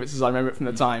Kieran's favourites as I remember it from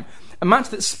the time. A match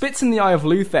that spits in the eye of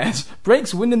Lou Thesz,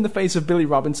 breaks wind in the face of Billy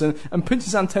Robinson, and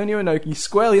punches Antonio Inoki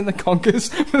squarely in the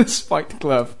conkers with a spiked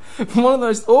glove. From one of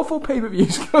those awful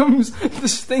pay-per-views comes the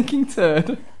stinking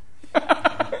turd.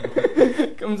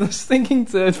 Comes a stinking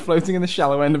turd floating in the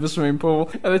shallow end of a swimming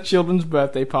pool at a children's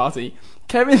birthday party.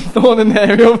 Kevin Thorne and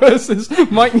Ariel versus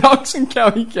Mike Knox and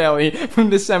Kelly Kelly from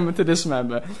December to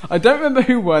Dismember. I don't remember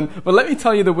who won, but let me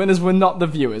tell you the winners were not the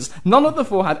viewers. None of the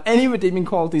four had any redeeming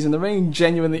qualities and the ring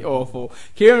genuinely awful.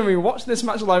 Kieran, we watched this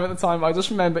match live at the time. I just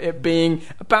remember it being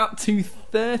about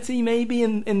 2:30 maybe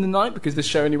in the night, because the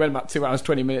show only went about 2 hours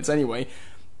 20 minutes anyway.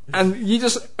 And you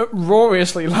just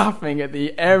uproariously laughing at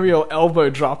the aerial elbow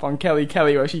drop on Kelly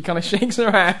Kelly, where she kind of shakes her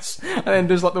ass and then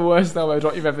does like the worst elbow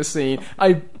drop you've ever seen.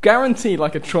 I guarantee,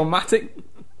 like a traumatic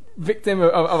victim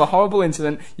of a horrible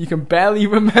incident, you can barely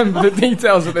remember the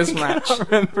details of this match. I can't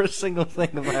remember a single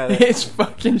thing about it. It's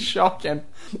fucking shocking.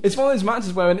 It's one of those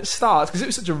matches where when it starts, because it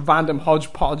was such a random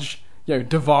hodgepodge,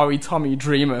 Davari Tommy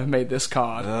Dreamer made this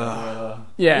card.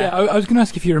 Yeah, I was going to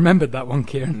ask if you remembered that one,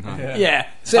 Kieran. Yeah.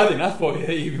 So, I think that's probably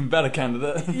an even better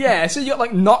candidate. yeah, so you got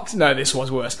like Knox. No, this was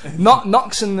worse.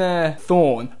 Knox and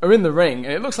Thorne are in the ring,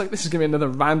 and it looks like this is going to be another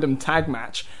random tag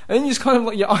match. And then you just kind of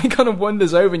like your eye kind of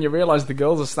wanders over, and you realise the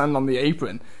girls are standing on the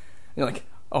apron. And you're like,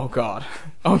 oh god,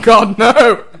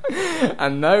 no!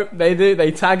 And no, they do.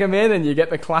 They tag him in, and you get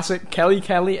the classic Kelly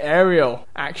Kelly aerial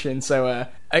action. So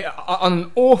on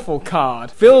an awful card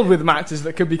filled with matches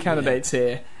that could be candidates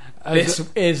here. This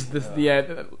is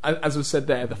the as was said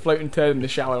there, the floating turd in the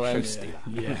shallow end.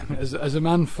 Yeah. As a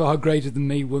man far greater than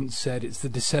me once said, it's the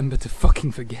December to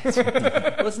fucking forget.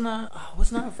 Wasn't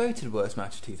that voted worst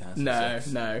match of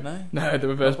 2006? No. The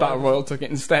Reverse Battle Royal took it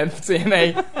instead for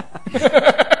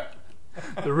TNA.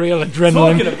 The real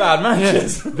adrenaline. Talking of bad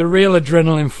matches. The real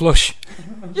adrenaline flush.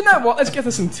 You know what? Let's get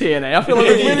to some TNA. I feel like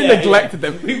we've really neglected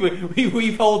them.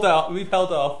 We've held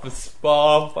off for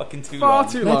far fucking too long.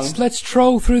 Far too long. Let's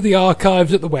troll through the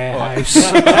archives at the warehouse.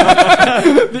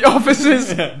 The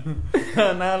offices.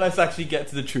 Now let's actually get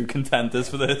to the true contenders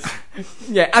for this.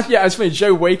 As for me,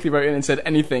 Joe Wakely wrote in and said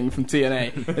anything from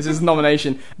TNA as his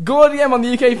nomination. Gordy M on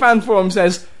the UK fan forum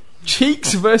says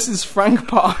Cheeks versus Frank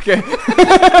Parker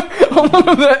on one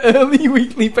of the early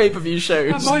weekly pay-per-view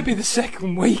shows. That might be the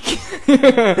second week.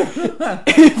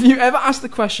 If you ever ask the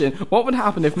question, what would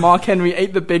happen if Mark Henry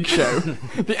ate the Big Show?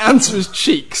 The answer is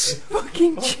Cheeks.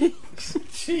 Fucking Cheeks.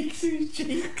 Cheeks.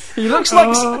 He looks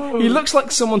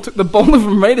like someone took the Bowler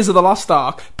from Raiders of the Lost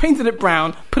Ark, painted it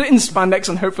brown, put it in spandex,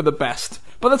 and hoped for the best.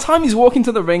 By the time he's walking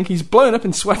to the ring, he's blown up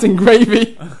in sweat and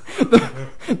gravy.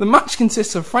 The match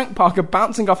consists of Frank Parker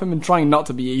bouncing off him and trying not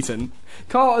to be eaten.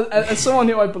 Carl, as someone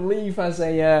who I believe has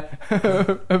a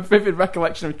vivid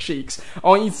recollection of Cheeks, I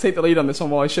want you to take the lead on this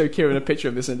one while I show Kieran a picture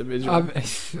of this individual. I don't know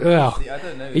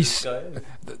who this guy is.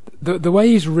 The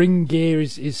way his ring gear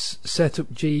is set up,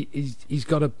 he's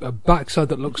got a backside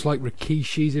that looks like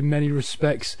Rikishi's in many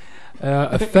respects.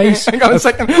 A face. Hang on a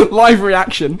second. Live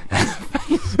reaction.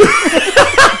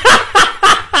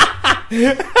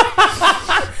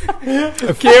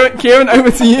 Kieran,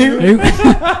 over to you.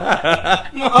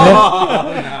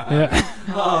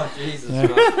 Oh, Jesus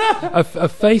Christ. A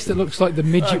face that looks like the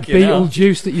midget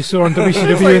Beetlejuice that you saw on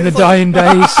WCW in the dying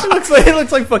days. It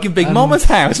looks like fucking Big Mama's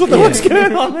house. What's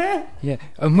going on there? Yeah,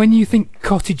 and when you think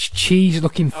cottage cheese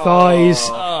looking thighs,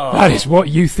 That is what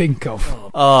you think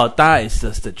of. Oh, that is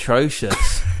just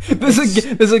atrocious.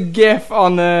 There's a GIF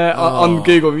on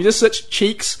Google. If you just search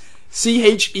Cheeks,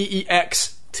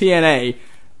 CHEEX TNA,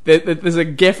 there's a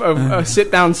GIF of a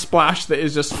sit-down splash that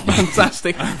is just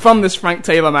fantastic from this Frank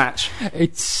Taylor match.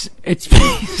 It's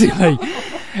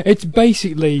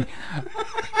basically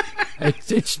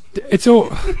it's all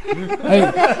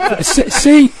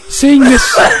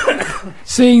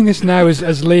seeing this now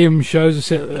as Liam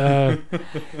shows us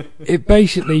it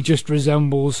basically just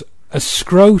resembles a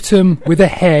scrotum with a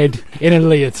head in a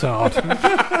leotard.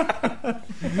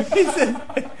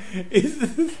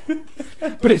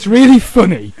 But it's really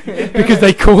funny because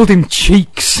they called him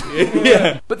Cheeks.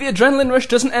 But the adrenaline rush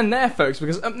doesn't end there, folks,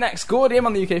 because up next, Gordium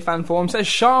on the UK fan forum says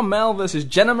Charmel versus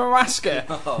Jenna Maraska.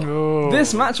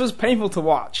 This match was painful to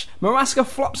watch. Maraska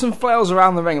flops and flails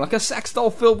around the ring like a sex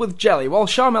doll filled with jelly, while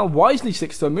Charmel wisely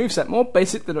sticks to a moveset more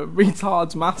basic than a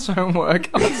retard's maths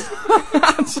homework.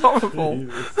 That's horrible.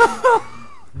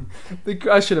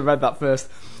 I should have read that first.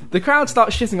 The crowd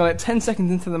starts shitting on it 10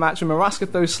 seconds into the match, and Maraska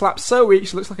throws slaps so weak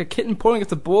she looks like a kitten pulling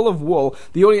at a ball of wool.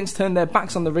 The audience turn their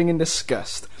backs on the ring in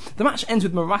disgust. The match ends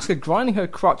with Maraska grinding her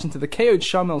crotch into the KO'd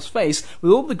Charmel's face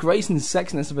with all the grace and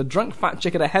sexiness of a drunk fat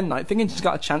chick at a hen night thinking she's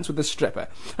got a chance with a stripper.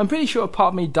 I'm pretty sure a part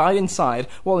of me died inside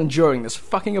while enduring this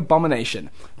fucking abomination.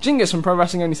 Jingus from Pro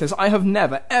Wrestling Only says, I have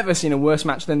never ever seen a worse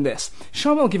match than this.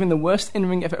 Charmel giving the worst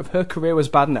in-ring effort of her career was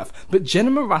bad enough, but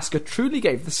Jenna Maraska truly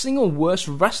gave the single worst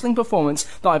wrestling performance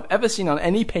that I've ever seen on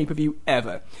any pay-per-view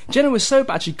ever. Jenna was so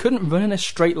bad she couldn't run in a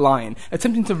straight line,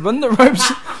 attempting to run the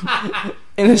ropes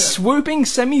in a swooping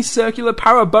semicircular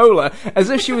parabola as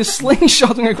if she was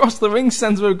slingshotting across the ring's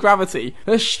centre of gravity.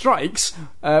 Her strikes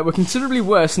were considerably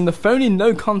worse than the phony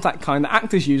no-contact kind that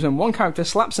actors use when one character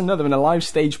slaps another in a live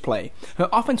stage play. Her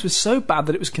offense was so bad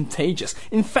that it was contagious,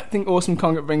 infecting Awesome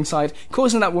Kong at ringside,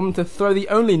 causing that woman to throw the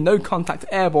only no-contact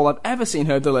airball I've ever seen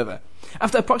her deliver.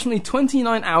 After approximately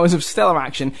 29 hours of stellar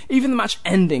action, even the match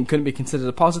ending couldn't be considered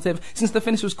a positive, since the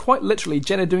finish was quite literally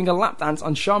Jenna doing a lap dance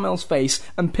on Charmel's face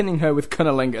and pinning her with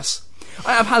cunnilingus.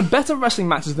 I have had better wrestling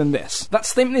matches than this. That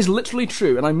statement is literally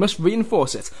true, and I must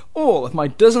reinforce it. All of my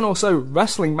dozen or so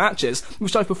wrestling matches,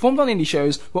 which I've performed on indie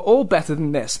shows, were all better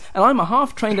than this, and I'm a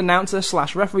half-trained announcer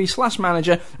slash referee slash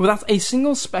manager without a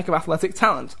single speck of athletic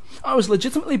talent. I was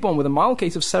legitimately born with a mild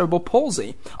case of cerebral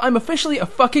palsy. I'm officially a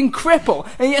fucking cripple,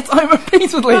 and yet I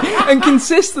repeatedly and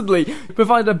consistently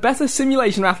provided a better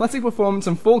simulation of athletic performance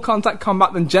and full contact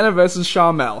combat than Jenna versus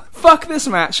Charmel. Fuck this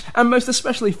match, and most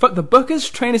especially fuck the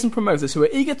bookers, trainers and promoters who are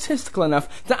egotistical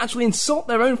enough to actually insult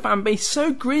their own fan base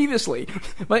so grievously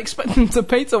by expecting them to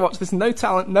pay to watch this no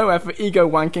talent, no effort, ego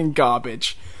wanking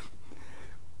garbage.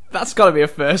 That's got to be a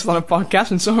first on a podcast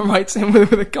when someone writes in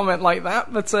with a comment like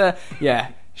that. But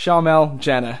yeah, Charmel,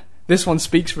 Jenna. This one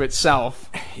speaks for itself.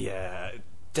 Yeah,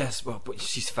 well, but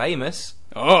she's famous.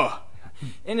 Oh.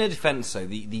 In her defence, though,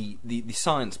 the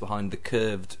science behind the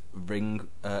curved ring,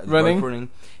 the Running? rope running,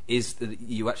 is that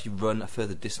you actually run a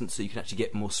further distance, so you can actually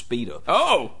get more speed up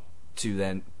Oh! to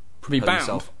then Be propel bound.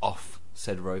 yourself off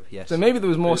said rope. Yes, So maybe there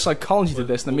was more psychology to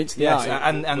this than meets the yes, eye.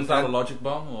 and Was that a logic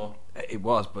bomb or? it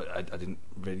was, but I didn't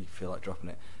really feel like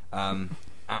dropping it.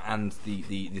 And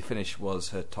the finish was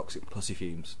her toxic pussy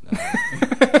fumes.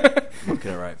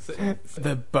 Looking her out.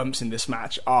 The bumps in this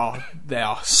match they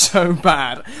are so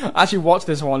bad. I actually watched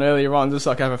this one earlier on just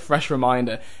so I can have a fresh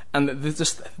reminder, and there's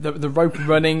just the rope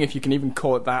running, if you can even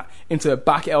call it that, into her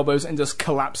back elbows and just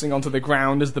collapsing onto the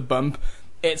ground as the bump.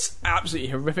 It's absolutely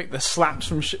horrific. The slaps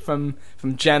from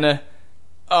Jenna.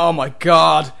 Oh my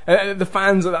god. The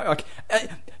fans are like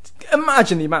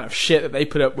imagine the amount of shit that they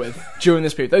put up with during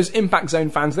this period. Those Impact Zone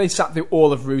fans, they sat through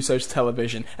all of Russo's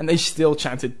television and they still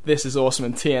chanted "This is awesome"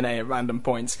 and TNA at random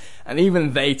points, and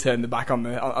even they turned their back on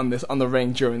the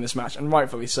ring during this match, and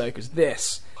rightfully so, because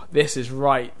this is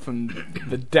right from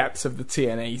the depths of the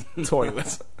TNA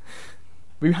toilet.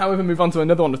 We, however, move on to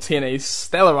another one of TNA's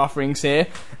stellar offerings here.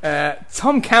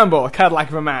 Tom Campbell, a Cadillac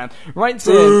of a man, writes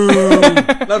in...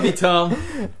 Love you, Tom.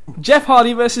 Jeff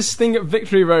Hardy versus Sting at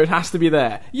Victory Road has to be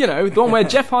there. You know, the one where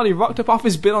Jeff Hardy rocked up off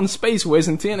his bill on Space Wiz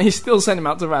and TNA still sent him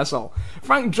out to wrestle.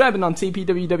 Frank Drebin on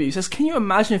TPWW says, can you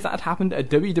imagine if that had happened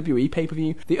at a WWE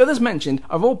pay-per-view? The others mentioned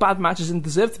are all bad matches and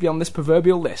deserve to be on this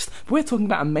proverbial list. But we're talking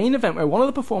about a main event where one of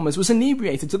the performers was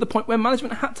inebriated to the point where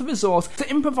management had to resort to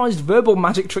improvised verbal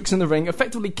magic tricks in the ring, effectively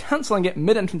effectively cancelling it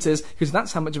mid-entrances because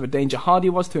that's how much of a danger Hardy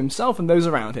was to himself and those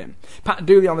around him. Pat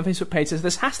Dooley on the Facebook page says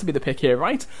this has to be the pick here,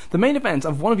 right? The main event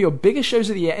of one of your biggest shows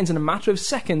of the year ends in a matter of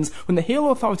seconds when the heel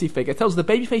authority figure tells the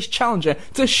babyface challenger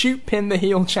to shoot pin the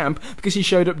heel champ because he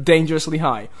showed up dangerously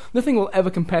high. Nothing will ever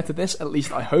compare to this, at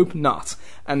least I hope not.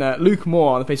 And Luke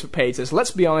Moore on the Facebook page says,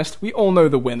 let's be honest, we all know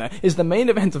the winner is the main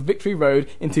event of Victory Road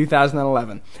in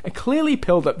 2011. A clearly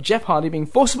pilled up Jeff Hardy being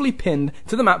forcibly pinned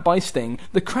to the mat by Sting,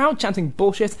 the crowd chanting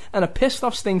bullshit, and a pissed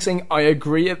off Sting saying, I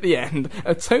agree at the end.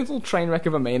 A total train wreck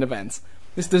of a main event.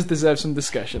 This does deserve some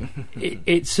discussion.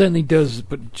 It certainly does,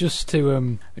 but just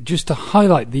to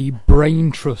highlight the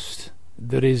brain trust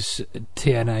that is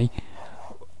TNA,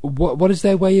 what is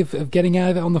their way of getting out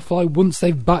of it on the fly once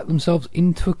they've backed themselves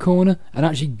into a corner and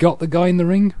actually got the guy in the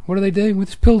ring? What do they do with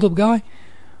this pulled up guy?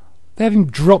 They have him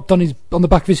dropped on the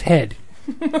back of his head.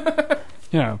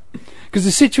 Because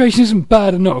the situation isn't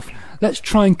bad enough. Let's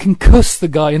try and concuss the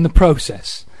guy in the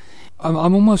process. I'm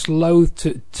almost loath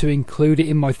to include it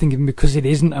in my thinking because it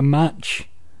isn't a match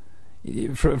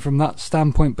from that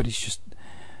standpoint, but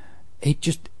it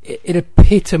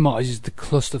epitomises the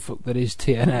clusterfuck that is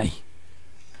TNA.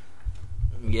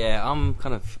 Yeah, I'm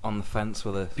kind of on the fence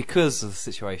with it because of the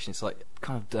situation. It's like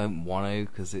kind of don't want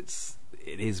to because it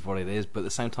is what it is, but at the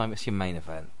same time it's your main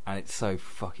event and it's so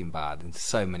fucking bad in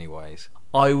so many ways.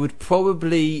 I would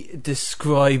probably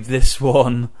describe this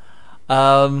one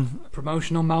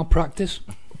Promotional malpractice?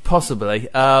 possibly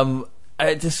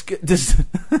just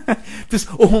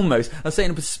almost, I'll say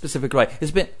in a specific way,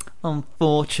 it's a bit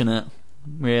unfortunate.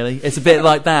 Really, it's a bit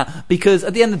like that because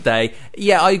at the end of the day,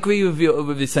 yeah, I agree with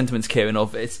your sentiments, Kieran.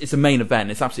 Of it's a main event.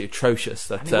 It's absolutely atrocious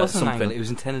that And it wasn't something. angled, it was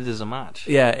intended as a match.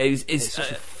 Yeah, It's such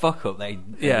a fuck up. They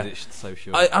ended it so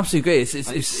short. I absolutely agree.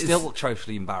 It's still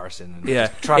atrociously embarrassing. And yeah,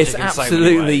 tragic it's in so many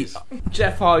absolutely. ways.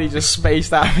 Jeff Hardy just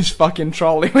spaced out of his fucking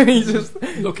trolley when he just...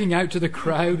 Looking out to the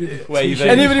crowd. Waving.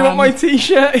 Anybody want my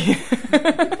t-shirt?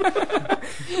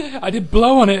 I did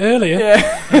blow on it earlier.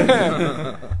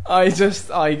 Yeah. This is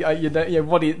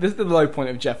the low point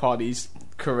of Jeff Hardy's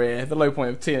career, the low point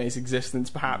of TNA's existence,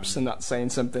 perhaps, and that's saying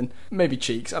something. Maybe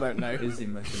Cheeks, I don't know. Is the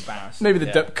most embarrassing. Maybe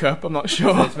the Duck Cup, I'm not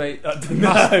sure. No,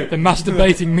 The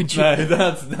masturbating midget.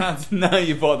 that's now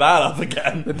you brought that up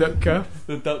again. The Duck Cup.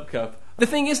 The Duck Cup. The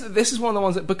thing is that this is one of the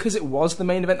ones that, because it was the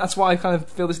main event, that's why I kind of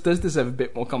feel this does deserve a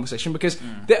bit more conversation, because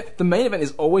the main event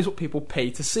is always what people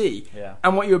pay to see. Yeah.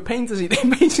 And what you were paying to see, they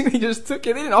basically just took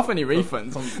it. They didn't offer any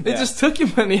refunds. They just took your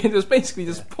money and just basically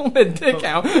just pulled their dick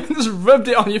out and just rubbed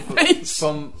it on your face.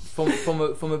 From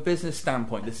a business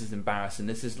standpoint, this is embarrassing.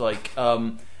 This is like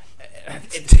TNA.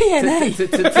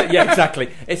 Yeah,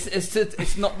 exactly.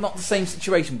 It's not the same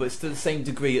situation, but it's to the same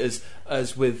degree as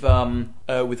with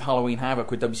Halloween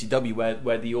Havoc with WCW,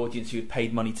 where the audience who had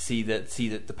paid money to see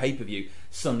the pay per view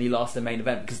suddenly lost their main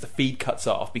event because the feed cuts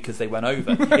off because they went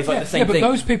over. It's like the same But thing.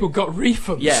 those people got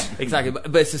refunds. Yeah, exactly.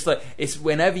 But it's just like it's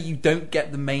whenever you don't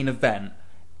get the main event,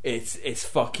 it's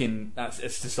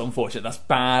just unfortunate. That's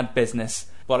bad business.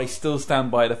 But I still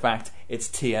stand by the fact it's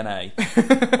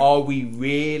TNA. Are we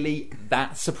really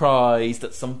that surprised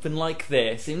that something like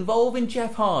this, involving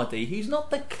Jeff Hardy, who's not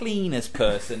the cleanest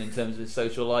person in terms of his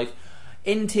social life,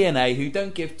 in TNA, who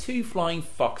don't give two flying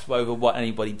fucks over what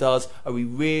anybody does, are we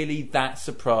really that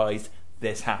surprised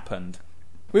this happened?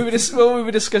 We were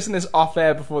discussing this off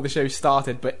air before the show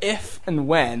started, but if and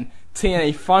when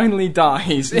TNA finally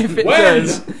dies, if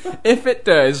it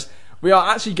does, we are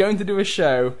actually going to do a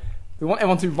show. We want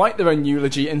everyone to write their own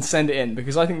eulogy and send it in,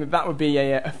 because I think that would be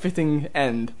a fitting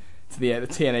end to the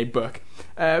TNA book.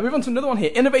 Move on to another one here.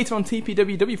 Innovator on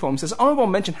TPWW forum says, honorable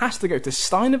mention has to go to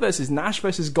Steiner versus Nash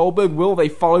versus Goldberg. Will they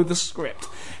follow the script?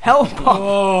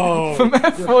 Hellpop from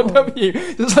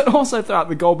F4W. Does that also throw out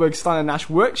the Goldberg Steiner Nash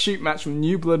work shoot match from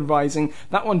New Blood Rising?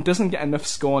 That one doesn't get enough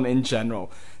scorn in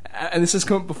general. And this has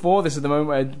come up before. This is the moment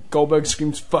where Goldberg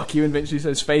screams "fuck you" in Vince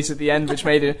Russo's face at the end, which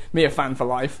made me a fan for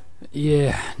life.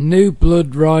 Yeah, New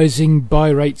Blood Rising,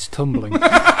 buy rates tumbling.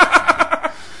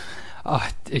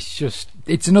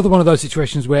 It's another one of those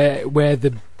situations where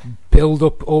the build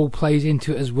up all plays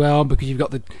into it as well, because you've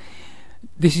got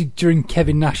this is during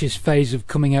Kevin Nash's phase of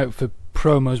coming out for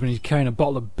promos when he's carrying a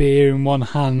bottle of beer in one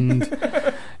hand,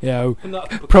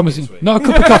 promising not a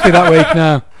cup of coffee that week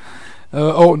now,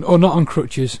 or not on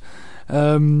crutches,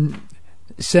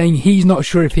 saying he's not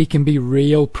sure if he can be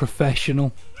real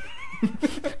professional.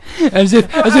 as if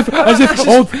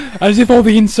all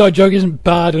the inside joke isn't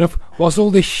bad enough, whilst all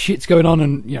this shit's going on,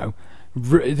 and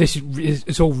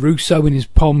it's all Russo in his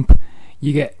pomp.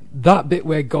 You get that bit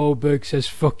where Goldberg says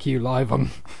 "fuck you" live on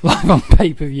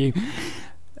pay per view,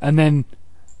 and then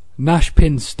Nash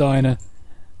pins Steiner,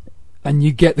 and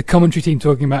you get the commentary team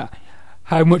talking about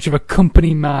how much of a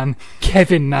company man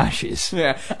Kevin Nash is.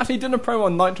 Yeah, after he'd done a promo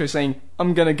on Nitro saying,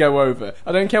 I'm going to go over.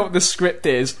 I don't care what the script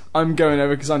is, I'm going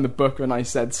over because I'm the booker and I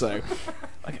said so.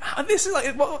 Like, this is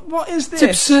like, what is this?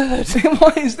 It's absurd.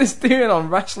 What is this doing on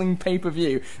wrestling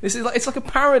pay-per-view? This is like, it's like a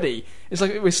parody. It's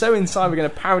like we're so inside we're going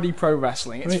to parody pro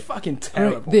wrestling. It's fucking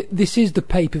terrible. This is the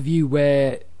pay-per-view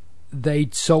where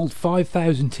they'd sold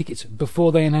 5,000 tickets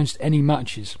before they announced any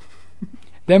matches.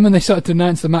 Then when they started to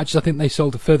announce the matches, I think they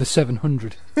sold a further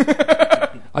 700.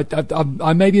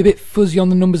 I may be a bit fuzzy on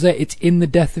the numbers there. It's in The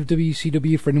Death of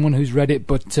WCW for anyone who's read it,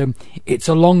 but it's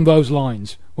along those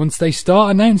lines. Once they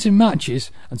start announcing matches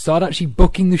and start actually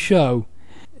booking the show,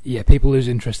 yeah, people lose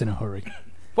interest in a hurry.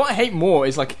 What I hate more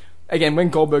is, like, again, when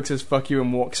Goldberg says fuck you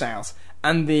and walks out,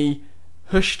 and the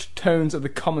hushed tones of the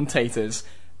commentators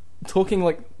talking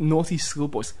like naughty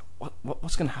schoolboys.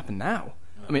 What's going to happen now?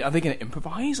 I mean, are they going to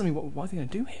improvise? I mean, what are they going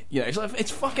to do here? You know, it's like, it's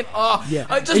fucking...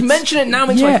 just mention it now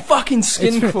makes my fucking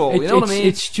skin crawl. You know what I mean?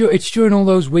 It's during all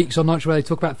those weeks on Nitro where they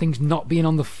talk about things not being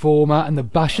on the format and the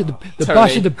bash of the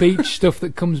bash of the beach stuff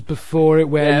that comes before it.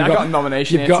 Where I got a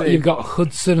nomination. You've got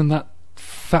Hudson and that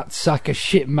fat sack of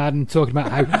shit Madden talking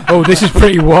about how this is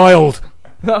pretty wild.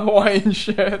 That Hawaiian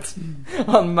shirt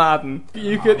on Madden.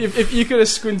 You could, if you could have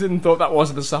squinted and thought that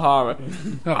was the Sahara.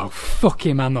 Oh, fuck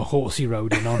him and the horse he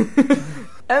rode in on.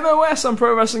 MOS on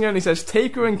Pro Wrestling Only says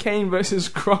Taker and Kane versus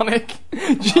Chronic.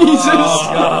 Jesus,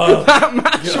 that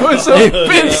match was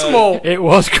abysmal. It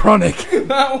was Chronic.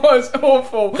 That was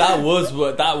awful. That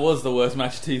was the worst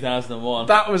match of 2001.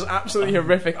 That was absolutely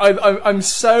horrific. I'm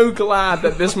so glad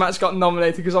that this match got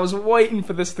nominated because I was waiting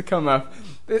for this to come up.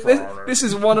 This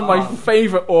is one of my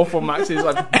favourite awful matches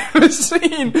I've ever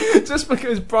seen. Just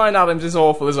because Bryan Adams is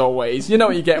awful as always. You know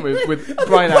what you get with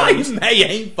Bryan Adams. Brian May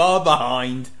ain't far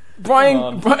behind.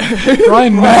 Brian May.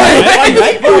 Brian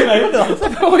May.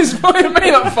 Oh, is Brian May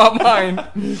not far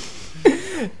behind?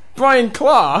 Brian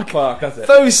Clark that's it.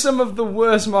 throws some of the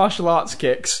worst martial arts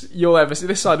kicks you'll ever see.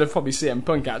 This side of probably CM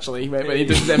Punk, actually, when he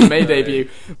does his MMA debut.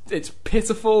 It's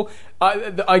pitiful.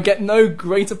 I get no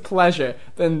greater pleasure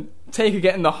than Taker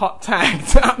getting the hot tag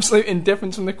to absolute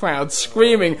indifference from the crowd,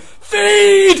 screaming,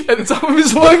 "Feed!" at the top of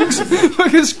his lungs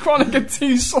because Chronic are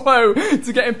too slow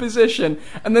to get in position.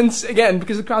 And then, again,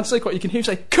 because the crowd's so quiet, you can hear him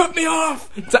say, "Cut me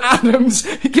off!" to Adams.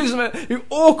 Who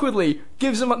awkwardly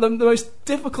gives him the most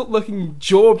difficult-looking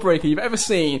jawbreaker you've ever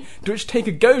seen, to which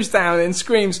Taker goes down and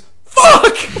screams,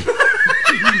 "Fuck!"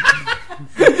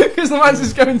 Because the match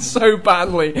is going so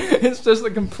badly. It's just a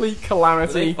complete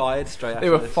calamity. Were they fired straight after They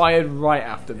were this? fired right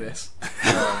after this.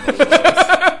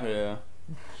 Yeah.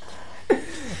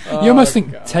 You almost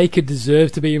think Taker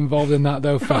deserved to be involved in that,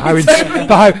 though, for how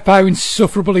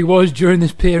insufferable he was during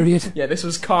this period. Yeah, this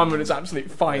was karma at its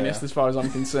absolute finest, as far as I'm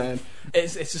concerned.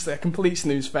 It's just a complete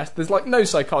snooze fest. There's like no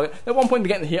psychology. At one point, they're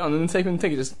getting the hit on, and then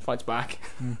Taker just fights back.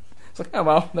 It's like, oh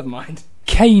well, never mind.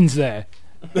 Kane's there.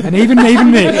 And even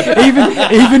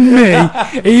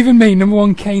me, number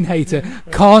one Kane hater,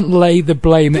 can't lay the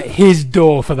blame at his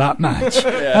door for that match.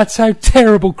 That's how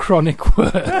terrible Chronic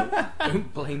were.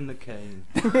 Don't blame the cane.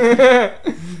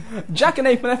 Jack and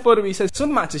Ape and F4W says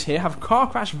some matches here have car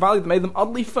crash value that made them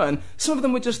oddly fun. Some of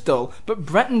them were just dull, but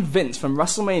Brett and Vince from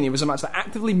WrestleMania was a match that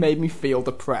actively made me feel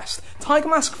depressed. Tiger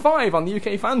Mask 5 on the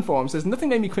UK fan forum says nothing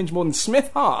made me cringe more than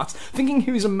Smith Hart thinking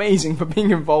he was amazing for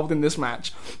being involved in this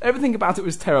match. Everything about it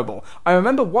was terrible. I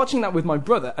remember watching that with my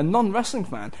brother, a non-wrestling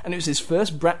fan, and it was his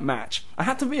first Brett match. I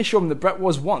had to reassure him that Brett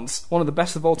was once one of the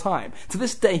best of all time. To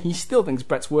this day, he still thinks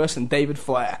Brett's worse than David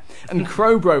Flair. And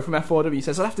Crowbro from F4W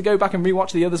says, I'd have to go back and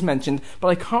rewatch the others mentioned, but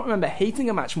I can't remember hating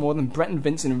a match more than Brett and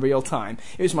Vince in real time.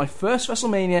 It was my first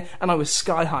WrestleMania, and I was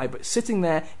sky high, but sitting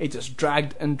there, it just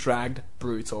dragged and dragged.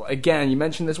 Brutal. Again, you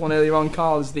mentioned this one earlier on,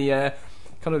 Carl, as the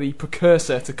kind of the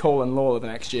precursor to Cole and Lawler the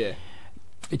next year.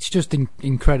 It's just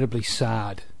incredibly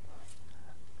sad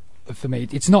for me.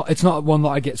 It's not one that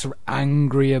I get sort of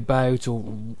angry about, or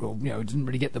it doesn't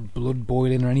really get the blood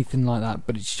boiling or anything like that.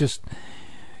 But it's just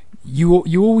you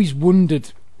always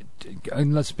wondered,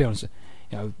 and let's be honest,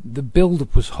 the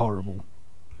build-up was horrible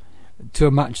to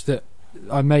a match that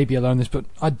I may be alone in this, but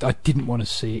I didn't want to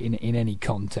see it in any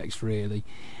context really.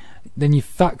 Then you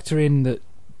factor in that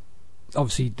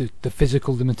obviously the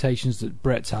physical limitations that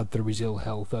Brett's had through his ill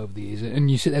health over the years, and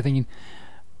you sit there thinking,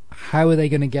 how are they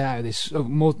going to get out of this?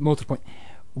 More to the point,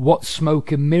 what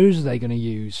smoke and mirrors are they going to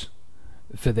use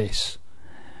for this?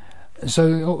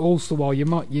 So all the while your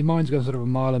mind's going sort of a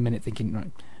mile a minute thinking, right,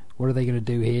 what are they going to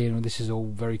do here? And this is all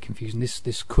very confusing.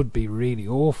 This could be really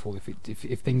awful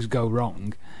if things go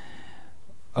wrong.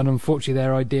 And unfortunately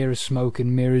their idea of smoke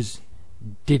and mirrors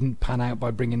didn't pan out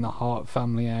by bringing the Hart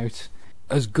family out.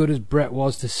 As good as Brett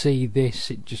was to see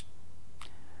this, it just...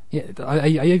 Yeah, I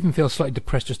even feel slightly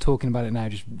depressed just talking about it now.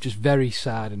 Just very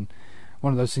sad, and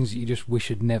one of those things that you just wish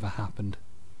had never happened.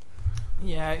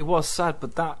 Yeah, it was sad,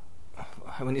 but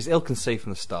I mean, it's ill-conceived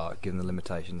from the start, given the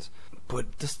limitations.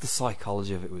 But just the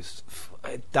psychology of it was...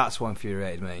 That's what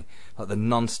infuriated me. Like the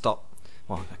non-stop...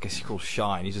 Well, I guess you call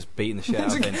shine. He's just beating the shit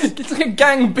out of Vince. It's like a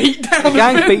gang beatdown. The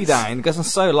gang beatdown goes on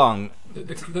so long.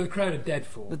 The crowd are dead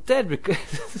for. The dead...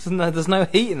 there's no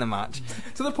heat in the match.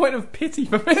 To the point of pity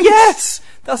for Vince. Yes!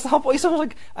 That's the whole point. It's almost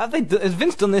like... Has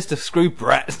Vince done this to screw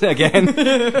Brett again?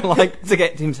 Like, to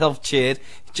get himself cheered?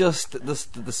 Just...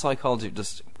 The psychology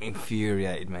just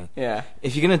infuriated me. Yeah.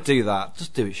 If you're going to do that,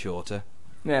 just do it shorter.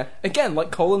 Yeah, again, like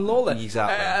Cole and Lawler.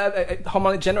 Exactly.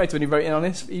 Harmonic Generator, when he wrote in on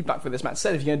his feedback for this match,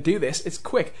 said if you're going to do this, it's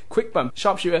quick bump,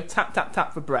 sharpshooter, tap, tap,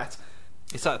 tap for Brett.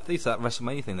 It's that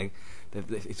WrestleMania thing.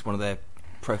 It's one of their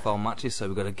profile matches, so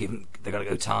they've got to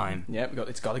go time. Yeah,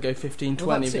 it's got to go 15,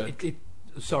 20.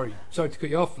 Well, sorry to cut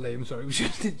you off, Liam. Sorry,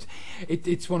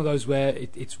 it's one of those where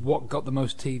it's what got the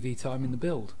most TV time in the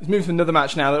build. Let's move to another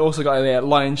match now that also got a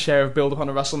lion's share of build up on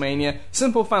a WrestleMania.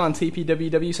 Simple fan on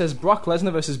TPWW says Brock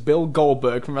Lesnar versus Bill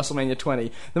Goldberg from WrestleMania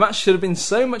 20. The match should have been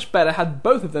so much better had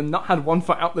both of them not had one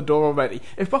foot out the door already.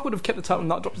 If Brock would have kept the title and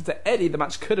not dropped it to Eddie, the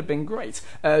match could have been great.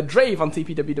 Drave on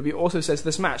TPWW also says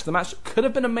the match could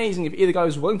have been amazing if either guy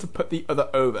was willing to put the other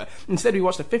over. Instead, we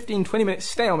watched a 15-20 minute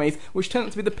stalemate, which turned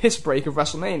out to be the piss break of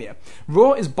WrestleMania.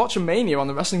 Raw is Botchamania on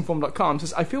the WrestlingForum.com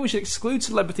says, I feel we should exclude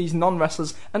celebrities,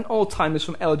 non-wrestlers, and old-timers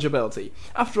from eligibility.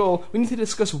 After all, we need to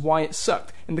discuss why it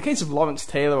sucked. In the case of Lawrence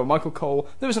Taylor or Michael Cole,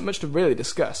 there isn't much to really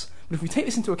discuss. But if we take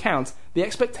this into account, the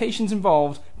expectations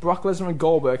involved, Brock Lesnar and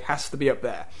Goldberg has to be up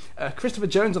there. Christopher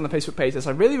Jones on the Facebook page says,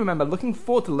 I really remember looking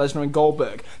forward to Lesnar and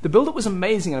Goldberg. The build-up was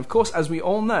amazing, and of course, as we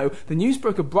all know, the news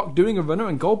broke of Brock doing a runner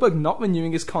and Goldberg not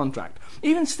renewing his contract.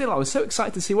 Even still, I was so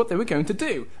excited to see what they were going to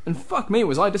do. And fuck me,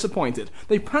 was I disappointed.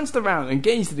 They pranced around and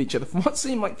gazed at each other for what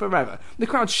seemed like forever. The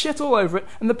crowd shit all over it,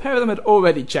 and the pair of them had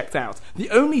already checked out. The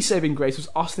only saving grace was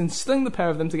Austin stilling the pair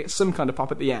of them to get some kind of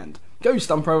pop at the end.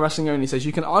 Ghost on Pro Wrestling Only says,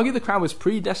 you can argue the crowd was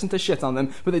predestined to shit on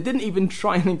them, but they didn't even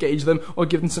try and engage them or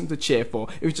give them something to cheer for.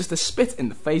 It was just a spit in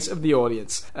the face of the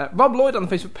audience. Rob Lloyd on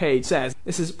the Facebook page says,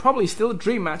 this is probably still a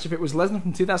dream match if it was Lesnar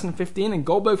from 2015 and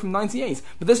Goldberg from 98,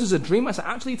 but this was a dream match that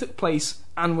actually took place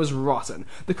and was rotten.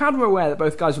 The crowd were aware that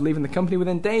both guys were leaving the company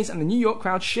within days, and the New York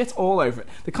crowd shit all over it.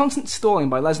 The constant stalling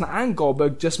by Lesnar and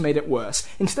Goldberg just made it worse.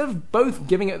 Instead of both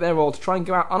giving it their all to try and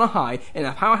go out on a high in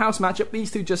a powerhouse matchup,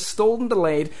 these two just stalled and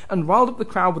delayed and riled up the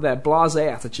crowd with their blasé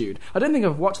attitude. I don't think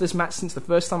I've watched this match since the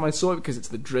first time I saw it because it's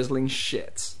the drizzling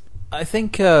shit. I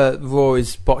think Raw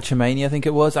is Botchamania. I think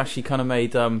it was actually kind of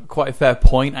made quite a fair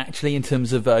point actually in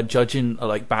terms of judging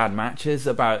like bad matches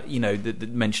about the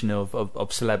mention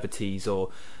of celebrities or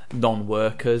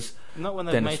non-workers. Not when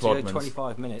they've made it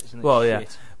 25 minutes. And well, yeah,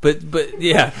 but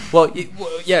yeah,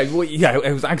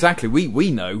 it was exactly.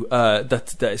 We know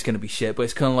that it's going to be shit, but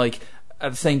it's kind of like. At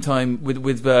the same time,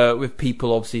 with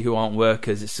people obviously who aren't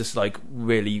workers, it's just like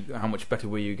really how much better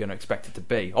were you going to expect it to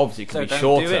be? Obviously, it can be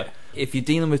shorter. If you're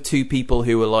dealing with two people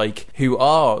who are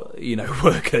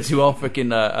workers, who are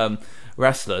freaking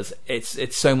wrestlers,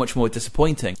 it's so much more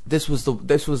disappointing. This was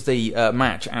the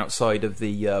match outside of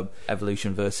the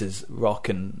Evolution versus Rock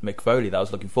and Mick Foley that I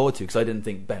was looking forward to because I didn't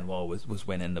think Benoit was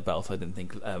winning the belt. I didn't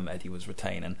think Eddie was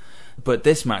retaining. But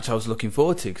this match I was looking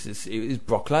forward to because it was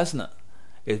Brock Lesnar.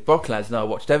 It was Brock Lesnar. I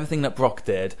watched everything that Brock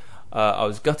did. I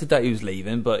was gutted that he was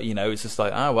leaving, but it's just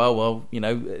like,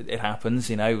 it happens.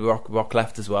 Rock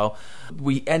left as well.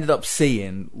 We ended up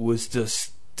seeing was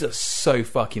just so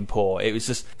fucking poor. It was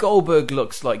just Goldberg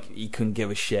looks like he couldn't give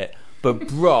a shit, but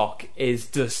Brock is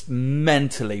just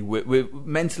mentally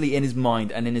in his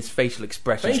mind and in his facial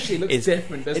expressions. Facially looks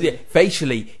different, doesn't it?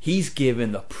 Facially, he's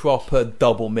giving the proper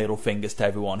double middle fingers to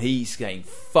everyone. He's saying,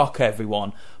 fuck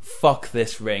everyone, fuck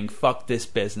this ring, fuck this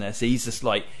business. He's just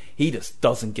like, he just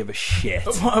doesn't give a shit.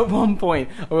 At one point,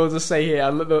 I will just say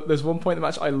here, there's one point in the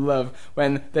match I love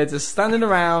when they're just standing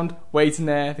around, waiting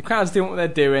there, the crowd's doing what they're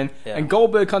doing, and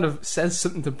Goldberg kind of says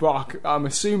something to Brock, I'm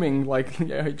assuming, like, do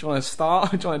you want to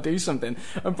start? Do you want to do something?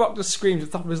 And Brock just screams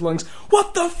at the top of his lungs,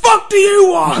 what the fuck do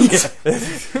you want?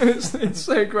 It's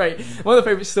so great. One of the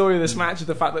favourite stories of this match is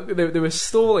the fact that they were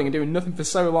stalling and doing nothing for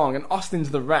so long, and Austin's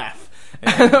the ref.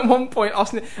 And at one point,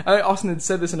 Austin had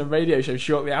said this in a radio show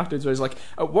shortly afterwards, where he's like,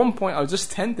 at one point I was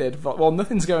just tempted, while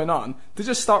nothing's going on, to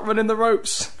just start running the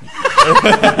ropes.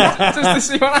 just to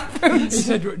see what happens. He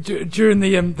said during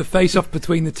the face-off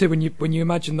between the two, when you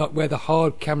imagine that where the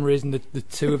hard camera is and the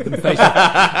two of them face off,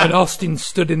 and Austin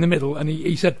stood in the middle, and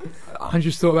he said, "I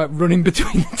just thought about running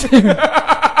between the two."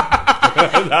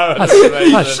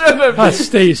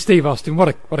 That's Steve Austin. What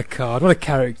a card. What a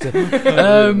character.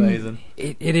 Amazing.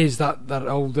 It is that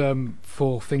old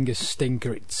four-finger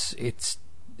stinker.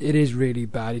 It is really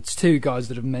bad. It's two guys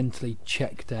that have mentally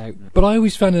checked out. But I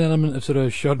always found an element of sort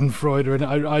of Schadenfreude, and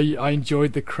I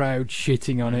enjoyed the crowd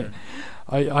shitting on it.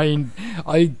 I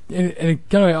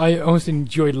almost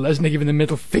enjoyed Lesnar giving the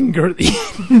middle finger at the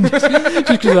end.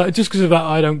 just because of that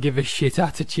I don't give a shit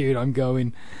attitude I'm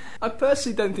going. I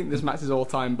personally don't think this match is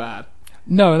all-time bad.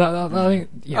 No, I think...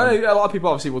 Yeah. I know a lot of people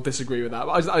obviously will disagree with that,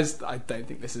 but I don't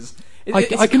think this is...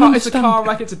 It's a car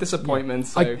wreck, it's a disappointment,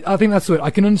 so... I think that's it. I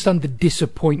can understand the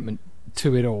disappointment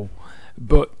to it all,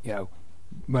 but,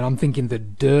 when I'm thinking the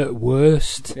dirt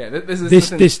worst,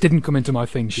 this didn't come into my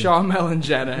thinking. Sharmell and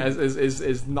Jenna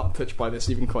is not touched by this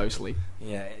even closely.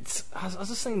 Yeah, I was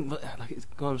just saying, like it's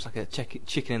almost like a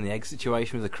chicken and the egg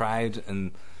situation with the crowd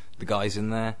and the guys in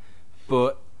there,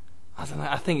 but I don't know.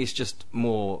 I think it's just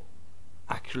more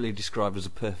accurately described as a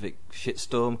perfect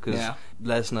shitstorm because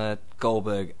Lesnar,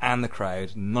 Goldberg, and the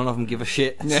crowd, none of them give a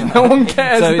shit. Yeah, no one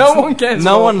cares. So no one cares.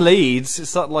 No one leads.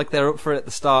 It's not like they're up for it at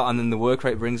the start and then the work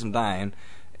rate brings them down.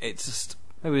 It's just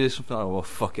maybe there's something like, well,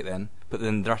 fuck it then. But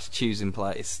then their attitudes in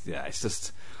play, it's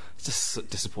just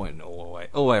disappointing all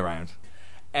the way around.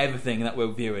 Everything that we're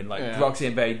viewing, like Brock's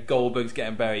getting buried, Goldberg's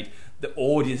getting buried, the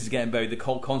audience is getting buried, the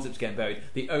whole concept's getting buried.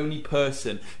 The only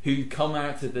person who come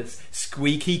out of this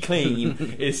squeaky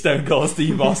clean is Stone Cold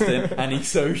Steve Austin, and he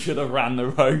so should have ran the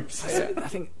ropes. I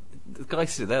think the guy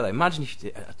stood there though. Imagine if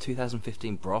you did a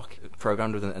 2015 Brock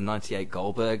programmed with a 98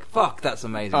 Goldberg. Fuck, that's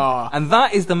amazing. And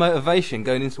that is the motivation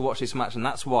going in to watch this match, and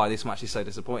that's why this match is so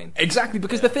disappointing. Exactly,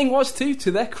 because the thing was too, to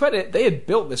their credit, they had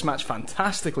built this match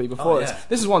fantastically before this.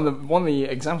 This is one of the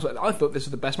examples. I thought this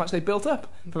was the best match they built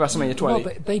up for WrestleMania 20.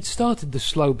 Well, they'd started the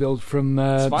slow build from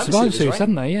Survivor Series, right?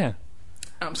 hadn't they? Yeah.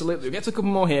 Absolutely. We'll get to a couple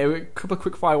more here, a couple of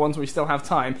quick fire ones where we still have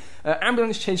time.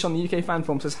 Ambulance Chase on the UK fan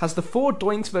forum says, has the 4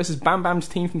 Doinks versus Bam Bam's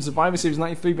team from Survivor Series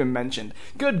 93 been mentioned?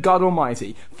 Good God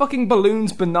almighty. Fucking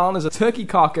balloons, bananas, a turkey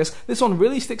carcass. This one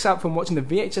really sticks out from watching the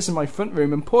VHS in my front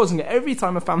room and pausing it every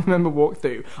time a family member walked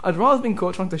through. I'd rather have been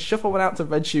caught trying to shuffle one out to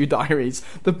Red Shoe Diaries.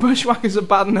 The Bushwhackers are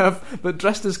bad enough, but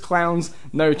dressed as clowns,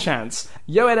 no chance.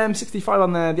 YoEdM65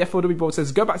 on the F4W board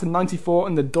says, go back to 94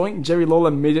 and the Doink Jerry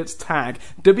Lawler Midgets tag.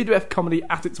 WWF comedy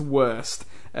at its worst.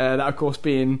 That of course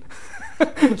being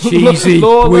cheesy,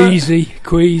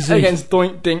 queasy against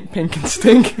Doink, Dink, Pink and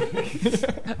Stink.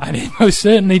 And it most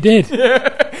certainly did.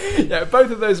 Yeah,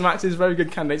 both of those matches very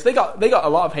good candidates. They got a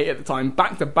lot of hate at the time.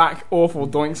 Back to back awful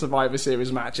Doink Survivor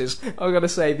Series matches. I've got to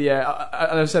say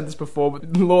and I've said this before,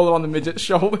 but Lawler on the midget's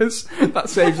shoulders, that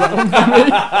saves that one for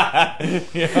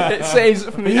me. It saves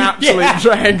it from the absolute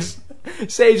dregs.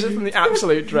 Saves it from the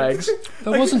absolute dregs.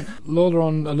 There wasn't Lawler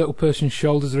on a little person's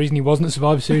shoulders the reason he wasn't at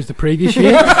Survivor Series the previous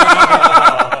year.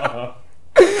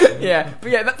 Yeah,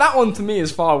 but that one to me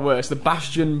is far worse. The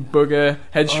Bastion, Booger,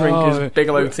 Head Shrinkers,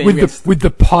 Bigelow team. With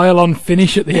the pile-on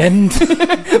finish at the end.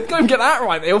 Can't even get that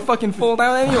right. They all fucking fall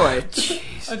down anyway.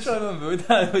 I'm trying to remember with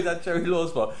that Jerry Law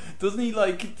spot. Doesn't he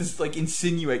just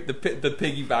insinuate the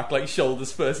piggyback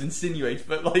shoulders first? Insinuate,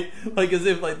 but like as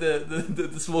if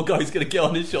the small guy's gonna get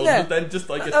on his shoulders, but then just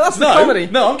that's the comedy.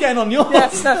 No, I'm getting on yours. Yeah,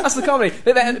 that's the comedy.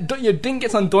 Dink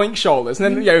gets on Doink's shoulders,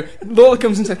 and then Lawler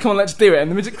comes and says, "Come on, let's do it." And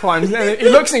the midget climbs, and then he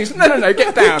looks and he says, "No,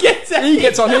 get down." He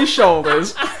gets on his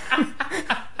shoulders.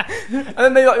 And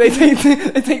then they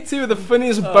take 2 of the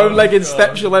funniest bow-legged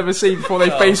steps you'll ever see before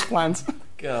they face plant.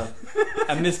 God.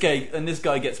 And this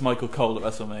guy gets Michael Cole at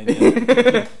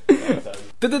WrestleMania.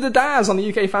 Daz on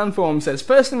the UK fan forum says,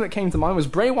 first thing that came to mind was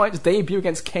Bray Wyatt's debut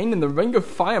against Kane in the Ring of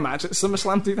Fire match at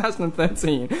SummerSlam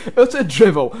 2013. Utter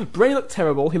drivel. Bray looked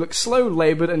terrible, he looked slow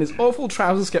laboured, and his awful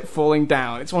trousers kept falling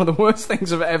down. It's one of the worst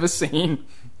things I've ever seen.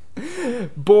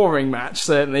 Boring match,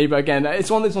 certainly, but again,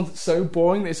 it's one of those ones that's so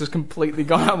boring that it's just completely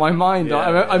gone out of my mind.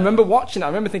 I remember watching it, I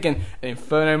remember thinking, an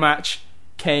Inferno match,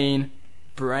 Kane,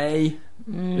 Bray...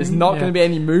 There's not going to be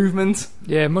any movement.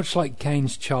 Yeah, much like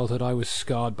Kane's childhood, I was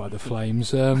scarred by the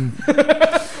Flames.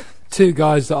 2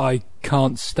 guys that I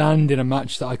can't stand in a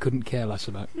match that I couldn't care less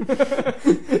about.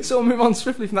 So we'll move on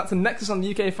swiftly from that to Nexus on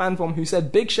the UK fan forum, who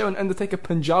said Big Show and Undertaker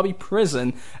Punjabi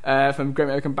Prison from Great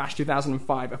American Bash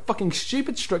 2005, a fucking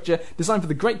stupid structure designed for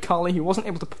the great Khali who wasn't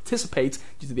able to participate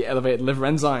due to the elevated liver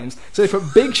enzymes. So they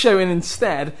put Big Show in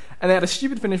instead, and they had a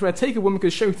stupid finish where Taker won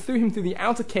because Show threw him through the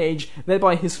outer cage,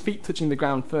 thereby his feet touching the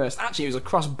ground first. Actually, it was a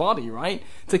cross body, right?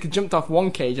 Taker jumped off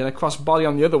one cage and a cross body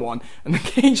on the other one, and the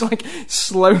cage like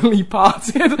slowly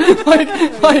parted, like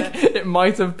it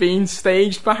might have been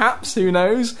staged, perhaps. Who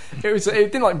knows? It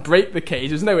didn't like break the cage.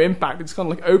 There's no impact. It's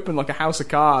kind of like open like a house of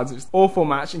cards. It was an awful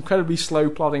match, incredibly slow,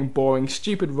 plodding, boring,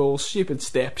 stupid rules, stupid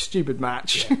step, stupid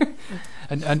match. Yeah.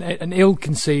 and an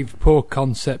ill-conceived, poor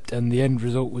concept, and the end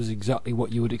result was exactly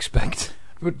what you would expect.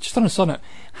 But just on a side note,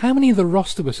 how many of the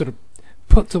roster were sort of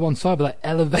put to one side by that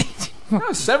elevating? There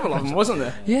were several of them, wasn't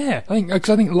there? Yeah, I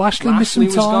think Lashley missed some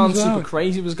was time gone, as well. Super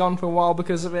Crazy was gone for a while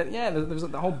because of it. Yeah, there was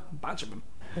the whole batch of them.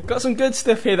 Got some good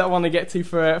stuff here that I want to get to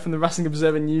from the Wrestling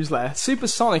Observer newsletter.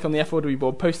 Supersonic on the FOW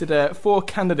board posted 4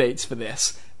 candidates for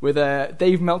this, with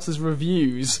Dave Meltzer's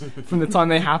reviews from the time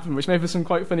they happened, which made for some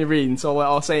quite funny reading, so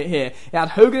I'll say it here. It had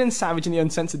Hogan and Savage in the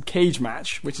Uncensored Cage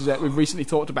match, which is we've recently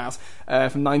talked about,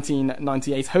 from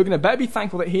 1998. Hogan had better be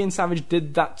thankful that he and Savage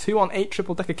did that 2-on-8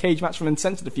 triple-decker cage match from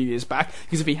Uncensored a few years back,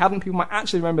 because if he hadn't, people might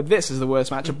actually remember this as the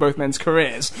worst match of both men's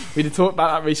careers. We did talk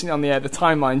about that recently on the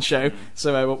Timeline show,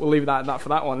 so we'll leave that for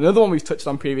that one. Another one we've touched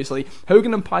on previously,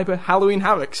 Hogan and Piper Halloween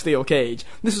Havoc Steel Cage.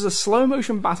 This was a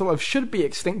slow-motion battle of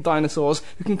should-be-extinct dinosaurs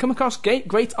who can come across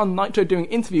great on Nitro doing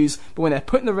interviews, but when they're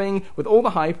put in the ring with all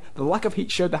the hype, the lack of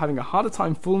heat showed they're having a harder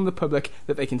time fooling the public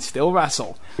that they can still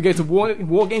wrestle. We go to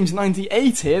War Games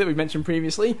 98 here that we mentioned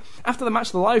previously. After the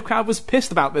match, the live crowd was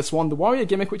pissed about this one, the Warrior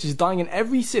gimmick which is dying in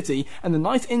every city, and the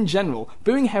night in general,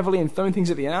 booing heavily and throwing things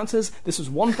at the announcers. This was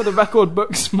one for the record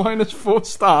books, -4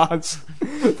 stars.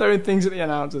 Throwing things at the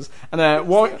announcers. And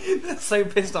so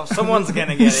pissed off. Someone's going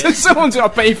to get it. Someone's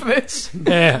got to pay for this.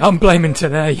 Yeah, I'm blaming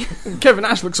today. Kevin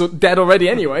Nash looks dead already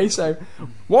anyway, so...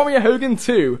 Warrior Hogan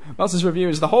 2. Meltzer's review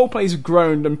is the whole place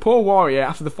groaned, and poor Warrior,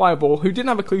 after the fireball, who didn't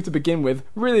have a clue to begin with,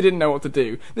 really didn't know what to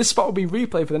do. This spot will be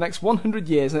replayed for the next 100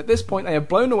 years, and at this point they have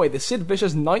blown away the Sid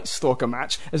Vicious Night Stalker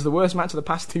match as the worst match of the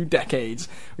past 2 decades,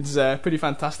 which is pretty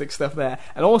fantastic stuff there.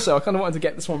 And also, I kind of wanted to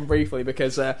get this one briefly,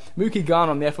 because Mookie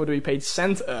Garner on the FOW page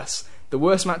sent us the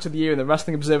worst match of the year in the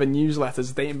Wrestling Observer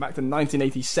newsletters dating back to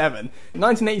 1987.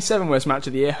 1987 worst match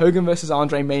of the year, Hogan vs.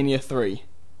 Andre Mania 3.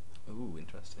 Ooh,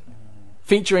 interesting.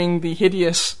 Featuring the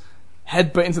hideous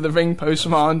headbutt into the ring post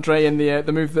from Andre and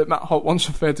the move that Matt Holt once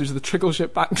referred to as the trickle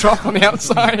ship backdrop on the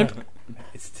outside.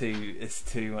 It's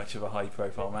too much of a high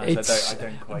profile match. I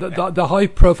don't quite the high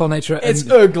profile nature. It's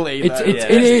ugly.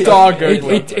 It's dark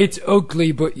ugly. It's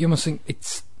ugly, but you must think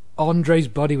it's... Andre's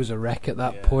body was a wreck at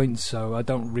that point, so I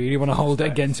don't really want to hold it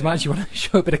against him. I actually want to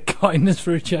show a bit of kindness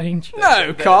for a change.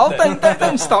 No, Carl,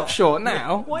 don't stop short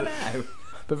now. Why now?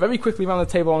 But very quickly around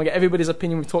the table, I want to get everybody's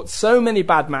opinion. We've talked so many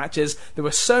bad matches. There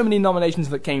were so many nominations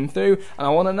that came through, and I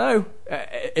want to know,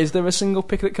 is there a single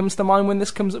pick that comes to mind when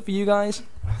this comes up for you guys?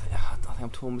 I think I'm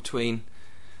torn between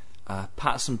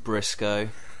Patterson Briscoe,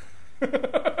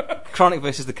 Chronic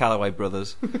versus the Calloway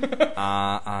Brothers,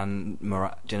 and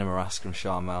Jenna Maraska and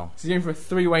Sharmell. So you're in for a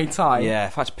 3-way tie? Yeah,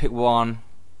 if I had to pick one,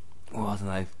 I don't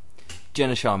know.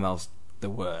 Jenna Sharmell's the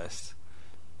worst.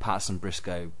 Patterson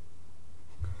Briscoe,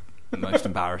 the most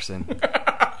embarrassing.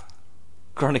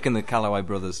 Chronic and the Calloway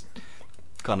Brothers,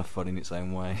 kind of fun in its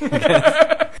own way.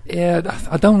 Yeah,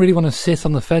 I don't really want to sit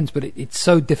on the fence, but it's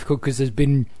so difficult because there's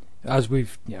been, as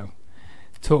we've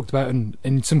talked about and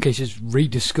in some cases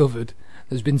rediscovered,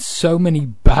 there's been so many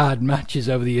bad matches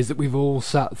over the years that we've all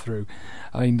sat through.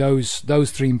 I mean, those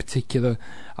 3 in particular.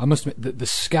 I must admit that the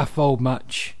scaffold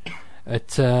match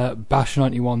at Bash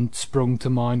 91 sprung to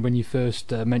mind when you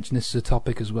first mentioned this as a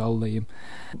topic as well, Liam.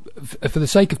 For the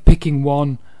sake of picking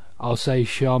one, I'll say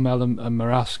Sharmell and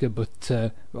Maraska,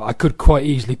 but I could quite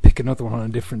easily pick another one on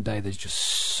a different day. There's just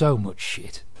so much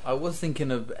shit. I was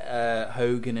thinking of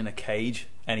Hogan in a cage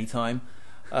anytime.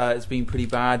 It's been pretty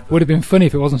bad. Would have been funny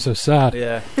if it wasn't so sad.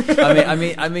 Yeah,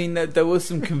 I mean, there was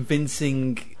some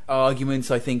convincing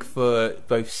arguments, I think, for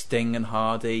both Sting and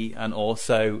Hardy, and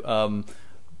also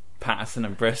Patterson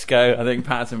and Briscoe. I think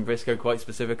Patterson and Briscoe quite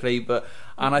specifically,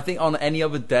 and I think on any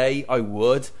other day I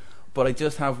would, but I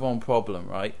just have one problem,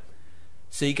 right?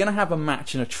 So you're going to have a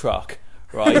match in a truck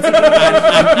right?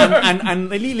 and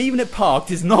leaving it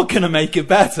parked is not going to make it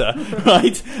better,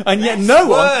 right? And yet no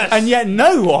one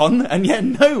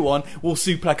will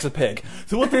suplex a pig.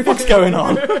 So what the fuck's going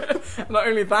on? Not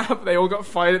only that, but they all got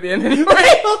fired at the end anyway.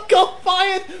 They all got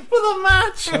fired for the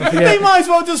match. They might as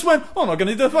well just went, I'm not going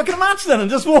to do the fucking match then, and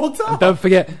just walked off. Don't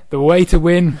forget, the way to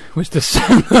win was to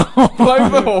sound the horn. Blow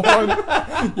the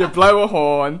horn. You blow a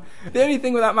horn. The only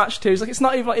thing with that match too is, like, it's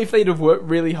not even like if they'd have worked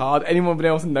really hard, anyone would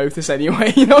have been able to notice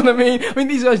anyway. You know what I mean? I mean,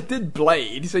 these guys did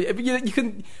blade, so you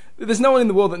couldn't. There's no one in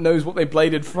the world that knows what they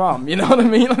bladed from. You know what I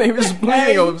mean? Like, they were just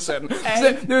bleeding all of a sudden.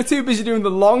 So they were too busy doing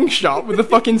the long shot with the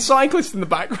fucking cyclist in the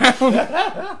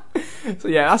background. So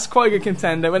yeah, that's quite a good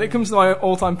contender. When it comes to my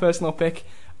all-time personal pick,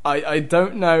 I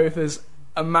don't know if there's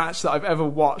a match that I've ever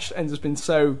watched and just been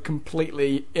so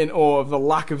completely in awe of the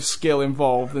lack of skill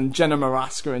involved than Jenna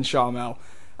Maraska and Sharmell.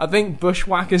 I think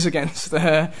Bushwhackers against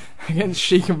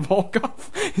Sheik and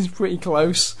Volkov is pretty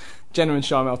close. Jenna and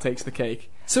Sharmell takes the cake.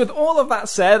 So with all of that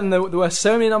said, and there were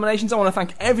so many nominations, I want to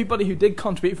thank everybody who did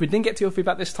contribute. If we didn't get to your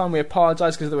feedback this time, we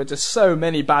apologise because there were just so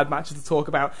many bad matches to talk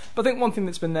about. But I think one thing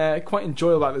that's been quite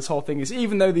enjoyable about this whole thing is,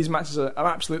 even though these matches are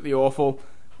absolutely awful,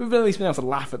 we've at least been able to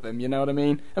laugh at them, you know what I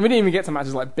mean? And we didn't even get to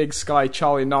matches like Big Sky,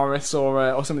 Charlie Norris,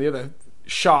 or some of the other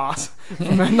shart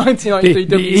from 1993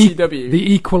 WCW.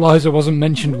 The Equalizer wasn't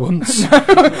mentioned once.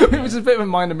 It was a bit of a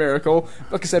minor miracle.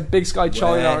 Like I said, Big Sky,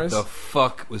 Charlie Norris. Where the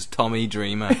fuck was Tommy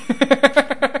Dreamer?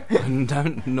 I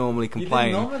don't normally complain.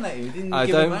 You didn't nominate him, you didn't I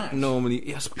give a don't match. normally.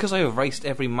 Yes, because I erased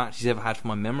every match he's ever had from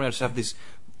my memory. I just have this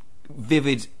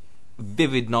vivid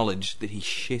knowledge that he's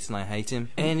shit and I hate him.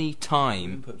 Any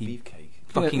time Put he beefcake.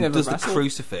 fucking Never does the wrestled.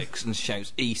 crucifix and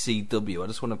shouts ECW, I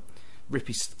just want to rip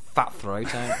his fat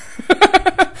throat out.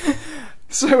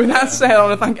 So with that said, I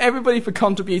want to thank everybody for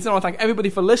contributing. I want to thank everybody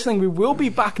for listening. We will be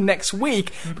back next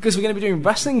week because we're going to be doing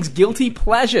Wrestling's Guilty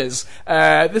Pleasures.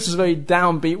 This is a very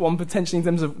downbeat one, potentially, in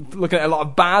terms of looking at a lot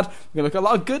of bad. We're going to look at a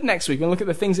lot of good next week. We're going to look at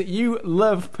the things that you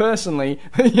love personally,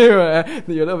 that you're a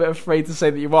little bit afraid to say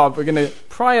that you are. But we're going to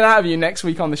pry it out of you next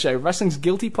week on the show. Wrestling's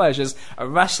Guilty Pleasures, a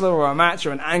wrestler or a match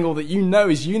or an angle that you know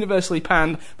is universally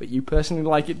panned, but you personally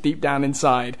like it deep down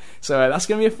inside. So that's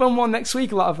going to be a fun one next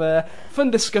week. A lot of fun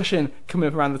discussion coming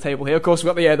up around the table here. Of course,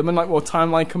 we've got the Monday Night War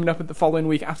timeline coming up at the following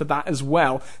week after that as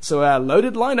well. So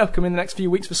loaded lineup coming in the next few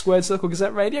weeks for Squared Circle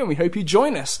Gazette Radio, and we hope you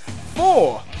join us.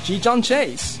 For G. John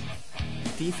Chase,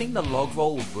 Do you think the log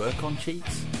roll would work on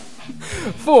cheats?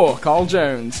 for Carl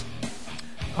Jones,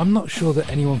 I'm not sure that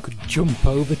anyone could jump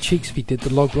over Cheeks if he did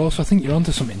the log roll, so I think you're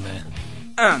onto something there.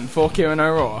 and for Kieran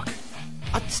O'Rourke.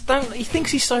 I just don't. He thinks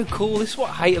he's so cool. This is what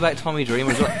I hate about Tommy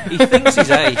Dreamer. He thinks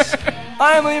he's ace.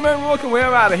 I'm Liam O'Rourke, and we're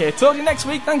out of here. Talk to you next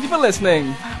week. Thank you for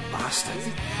listening.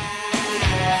 Bastard.